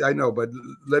know, but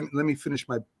let me finish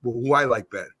who I like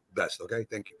best. Okay,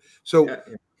 thank you.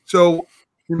 So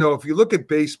if you look at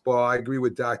baseball, I agree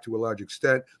with Doc to a large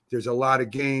extent. There's a lot of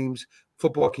games.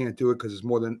 Football can't do it because it's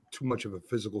more than too much of a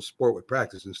physical sport with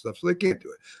practice and stuff, so they can't do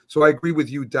it. So I agree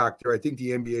with you, Doctor. I think the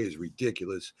NBA is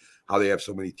ridiculous how they have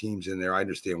so many teams in there. I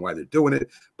understand why they're doing it,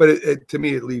 but to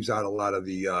me, it leaves out a lot of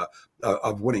the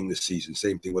of winning this season.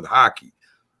 Same thing with hockey.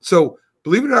 So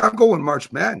believe it or not, I'm going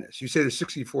March Madness. You say there's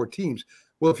 64 teams.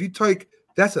 Well, if you take,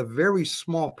 that's a very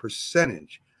small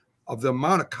percentage of the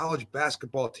amount of college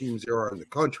basketball teams there are in the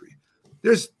country.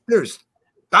 There's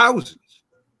thousands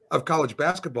of college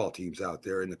basketball teams out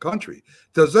there in the country.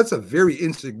 That's a very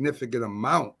insignificant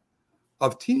amount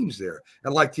of teams there.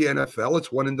 And like the NFL,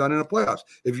 it's one and done in the playoffs.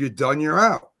 If you're done, you're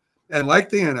out. And like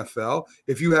the NFL,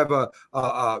 if you have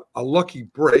a lucky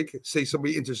break, say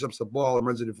somebody intercepts the ball and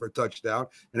runs it in for a touchdown,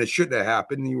 and it shouldn't have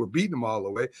happened, and you were beating them all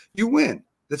the way, you win.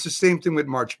 That's the same thing with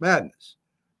March Madness.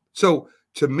 So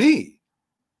to me,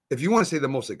 if you want to say the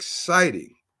most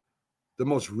exciting, the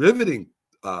most riveting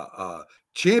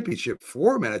championship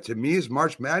format, to me, is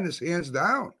March Madness, hands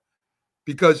down,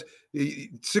 because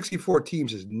 64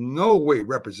 teams is no way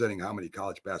representing how many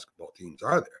college basketball teams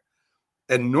are there.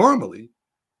 And normally,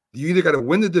 you either got to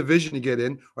win the division to get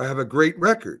in or have a great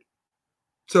record.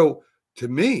 So to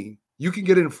me, you can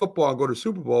get in football and go to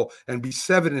Super Bowl and be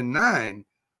 7 and 9,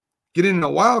 get in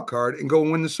a wild card and go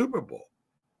and win the Super Bowl.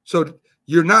 So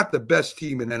you're not the best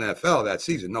team in NFL that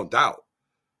season, no doubt.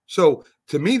 So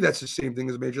to me, that's the same thing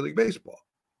as Major League Baseball.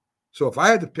 So if I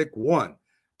had to pick one,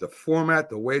 the format,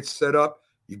 the way it's set up,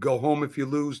 you go home if you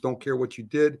lose, don't care what you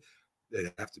did,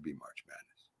 it'd have to be March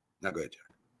Madness. Now go ahead,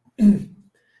 Jack.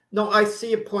 No, I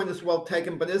see a point as well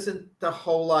taken, but isn't the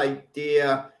whole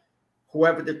idea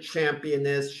whoever the champion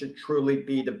is should truly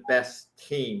be the best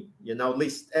team, at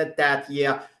least at that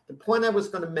year? The point I was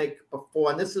going to make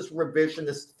before, and this is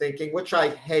revisionist thinking, which I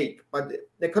hate, but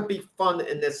there could be fun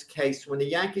in this case. When the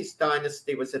Yankees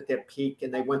dynasty was at their peak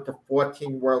and they went to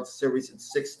 14 World Series in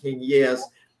 16 years,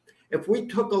 if we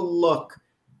took a look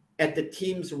at the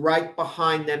teams right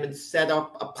behind them and set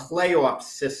up a playoff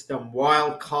system,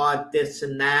 wild card, this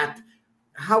and that,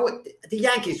 the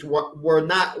Yankees would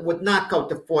not go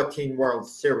to 14 World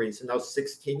Series in those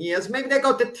 16 years. Maybe they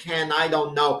go to 10, I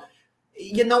don't know.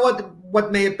 You know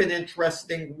what may have been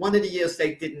interesting? One of the years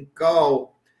they didn't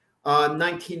go,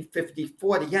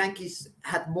 1954, the Yankees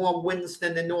had more wins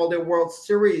than in all their World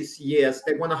Series years.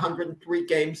 They won 103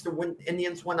 games. The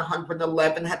Indians won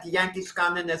 111. Had the Yankees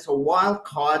gone in as a wild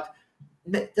card,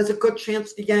 there's a good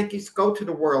chance the Yankees go to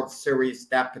the World Series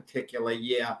that particular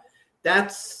year.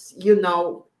 That's,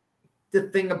 the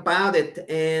thing about it.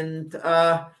 And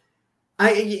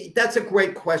that's a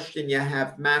great question you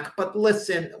have, Mac. But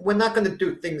listen, we're not going to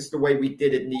do things the way we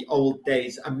did it in the old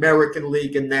days. American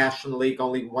League and National League,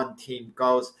 only one team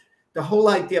goes. the whole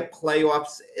idea of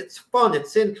playoffs, it's fun.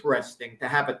 It's interesting to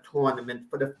have a tournament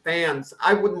for the fans.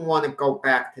 I wouldn't want to go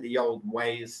back to the old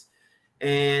ways.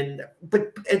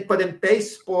 But in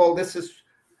baseball, this is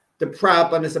the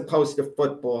problem as opposed to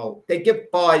football. They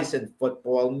give buys in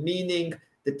football, meaning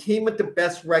the team with the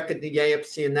best record in the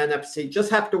AFC and NFC just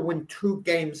have to win 2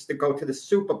 games to go to the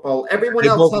Super Bowl. Everyone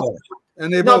else has to win.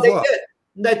 And they both lost.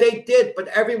 No, they did, but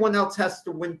everyone else has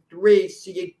to win 3.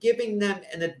 So you're giving them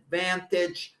an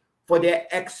advantage for their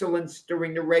excellence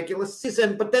during the regular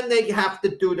season, but then they have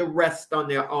to do the rest on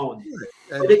their own.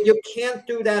 But you can't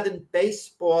do that in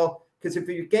baseball, because if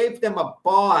you gave them a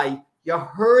bye, you're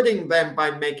hurting them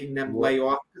by making them lay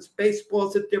off, because baseball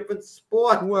is a different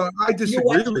sport. Well, I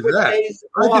disagree with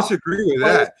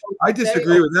that. I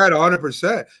disagree with that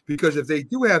 100%, because if they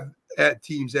do have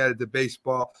teams added to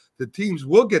baseball, the teams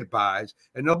will get buys,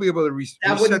 and they'll be able to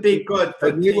that wouldn't be good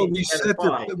for they will reset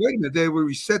they will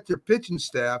reset their pitching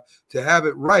staff to have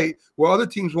it right, where other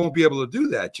teams won't be able to do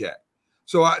that yet.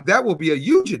 So that will be a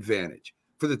huge advantage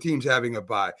for the teams having a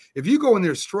bye. If you go in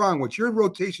there strong with your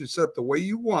rotation set up the way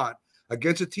you want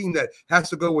against a team that has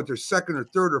to go with their second or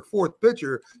third or fourth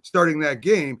pitcher starting that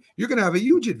game, you're going to have a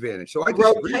huge advantage. So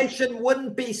rotation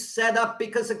wouldn't be set up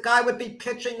because a guy would be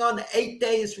pitching on 8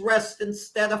 days rest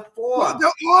instead of 4. Well, they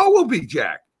all will be,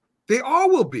 Jack. They all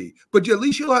will be. But at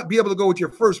least you'll be able to go with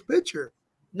your first pitcher.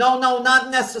 No,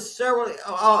 not necessarily.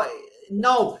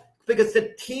 No, because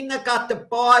the team that got the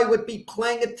bye would be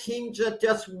playing a team that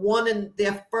just won in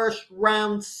their first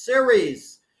round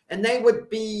series. And they would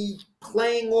be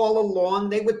playing all along.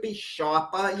 They would be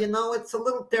sharper. It's a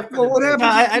little different. Well, whatever.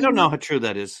 I don't know how true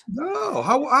that is. No.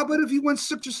 How about if you won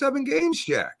 6 or 7 games,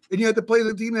 Jack, and you had to play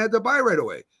the team that had to bye right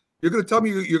away? You're going to tell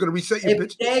me you're going to reset your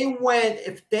pitch?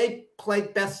 If they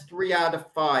played best 3 out of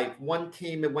 5, one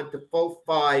team that went to full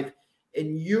 5,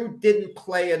 and you didn't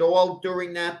play at all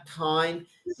during that time,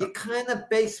 you kind of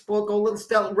baseball go a little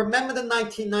stale. Remember the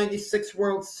 1996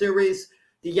 World Series?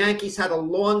 The Yankees had a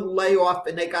long layoff,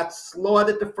 and they got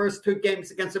slaughtered the first 2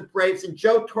 games against the Braves. And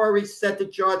Joe Torre said to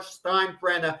George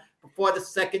Steinbrenner before the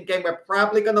second game, "We're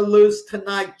probably going to lose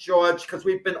tonight, George, because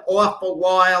we've been off a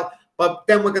while. But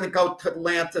then we're going to go to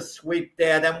Atlanta, sweep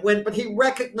that, and win." But he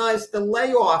recognized the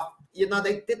layoff.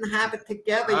 They didn't have it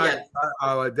together yet.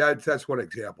 That's one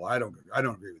example. I don't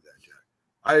agree with that,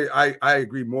 Jack. I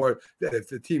agree more that if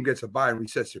the team gets a bye and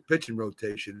resets their pitching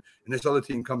rotation, and this other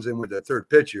team comes in with their third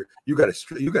pitcher, you got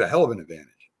a hell of an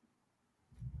advantage.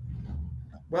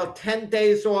 Well, 10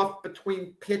 days off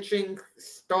between pitching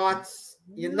starts.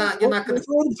 You're not going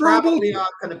to probably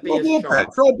not going to be a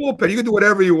sharp. Throw a bullpen. You can do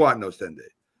whatever you want in those 10 days.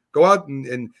 Go out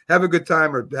and have a good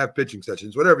time or have pitching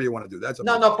sessions, whatever you want to do.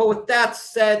 But with that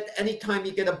said, anytime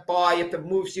you get a bye, if it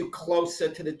moves you closer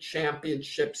to the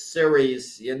championship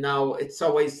series, it's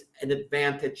always an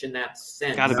advantage in that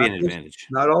sense. Got to be an advantage.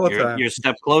 Not all the time. You're a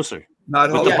step closer.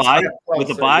 Not all the time. With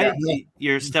the bye,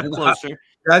 you're a step closer.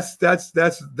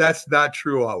 That's not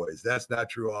true always. That's not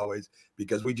true always,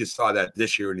 because we just saw that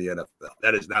this year in the NFL.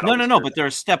 That is not. No. But they're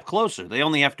a step closer. They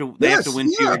only have to. They have to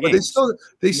win fewer games. But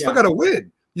they still got to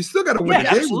win. You still got to win the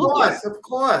game. Of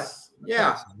course.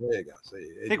 Yeah. There you go.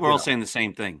 I think we're all saying the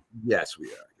same thing. Yes, we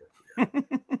are.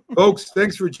 Folks,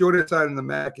 thanks for joining us on the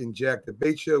Mac and Jack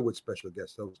Debate Show with special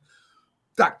guest host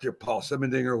Dr. Paul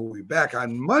Semendinger, who will be back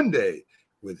on Monday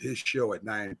with his show at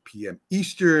 9 p.m.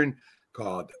 Eastern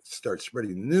called Start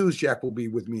Spreading the News. Jack will be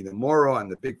with me tomorrow on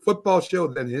the Big Football Show.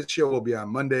 Then his show will be on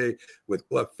Monday with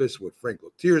Glove Fist with Frank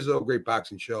Lotirzo, great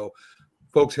boxing show.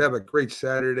 Folks, have a great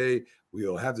Saturday.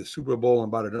 We'll have the Super Bowl in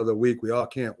about another week. We all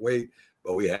can't wait,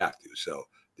 but we have to. So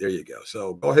there you go.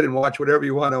 So go ahead and watch whatever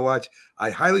you want to watch. I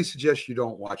highly suggest you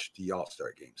don't watch the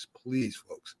All-Star games. Please,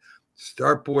 folks,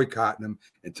 start boycotting them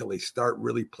until they start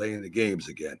really playing the games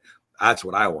again. That's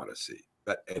what I want to see.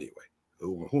 But anyway,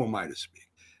 who am I to speak?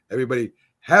 Everybody,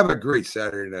 have a great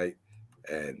Saturday night,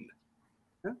 and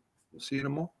we'll see you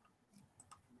tomorrow.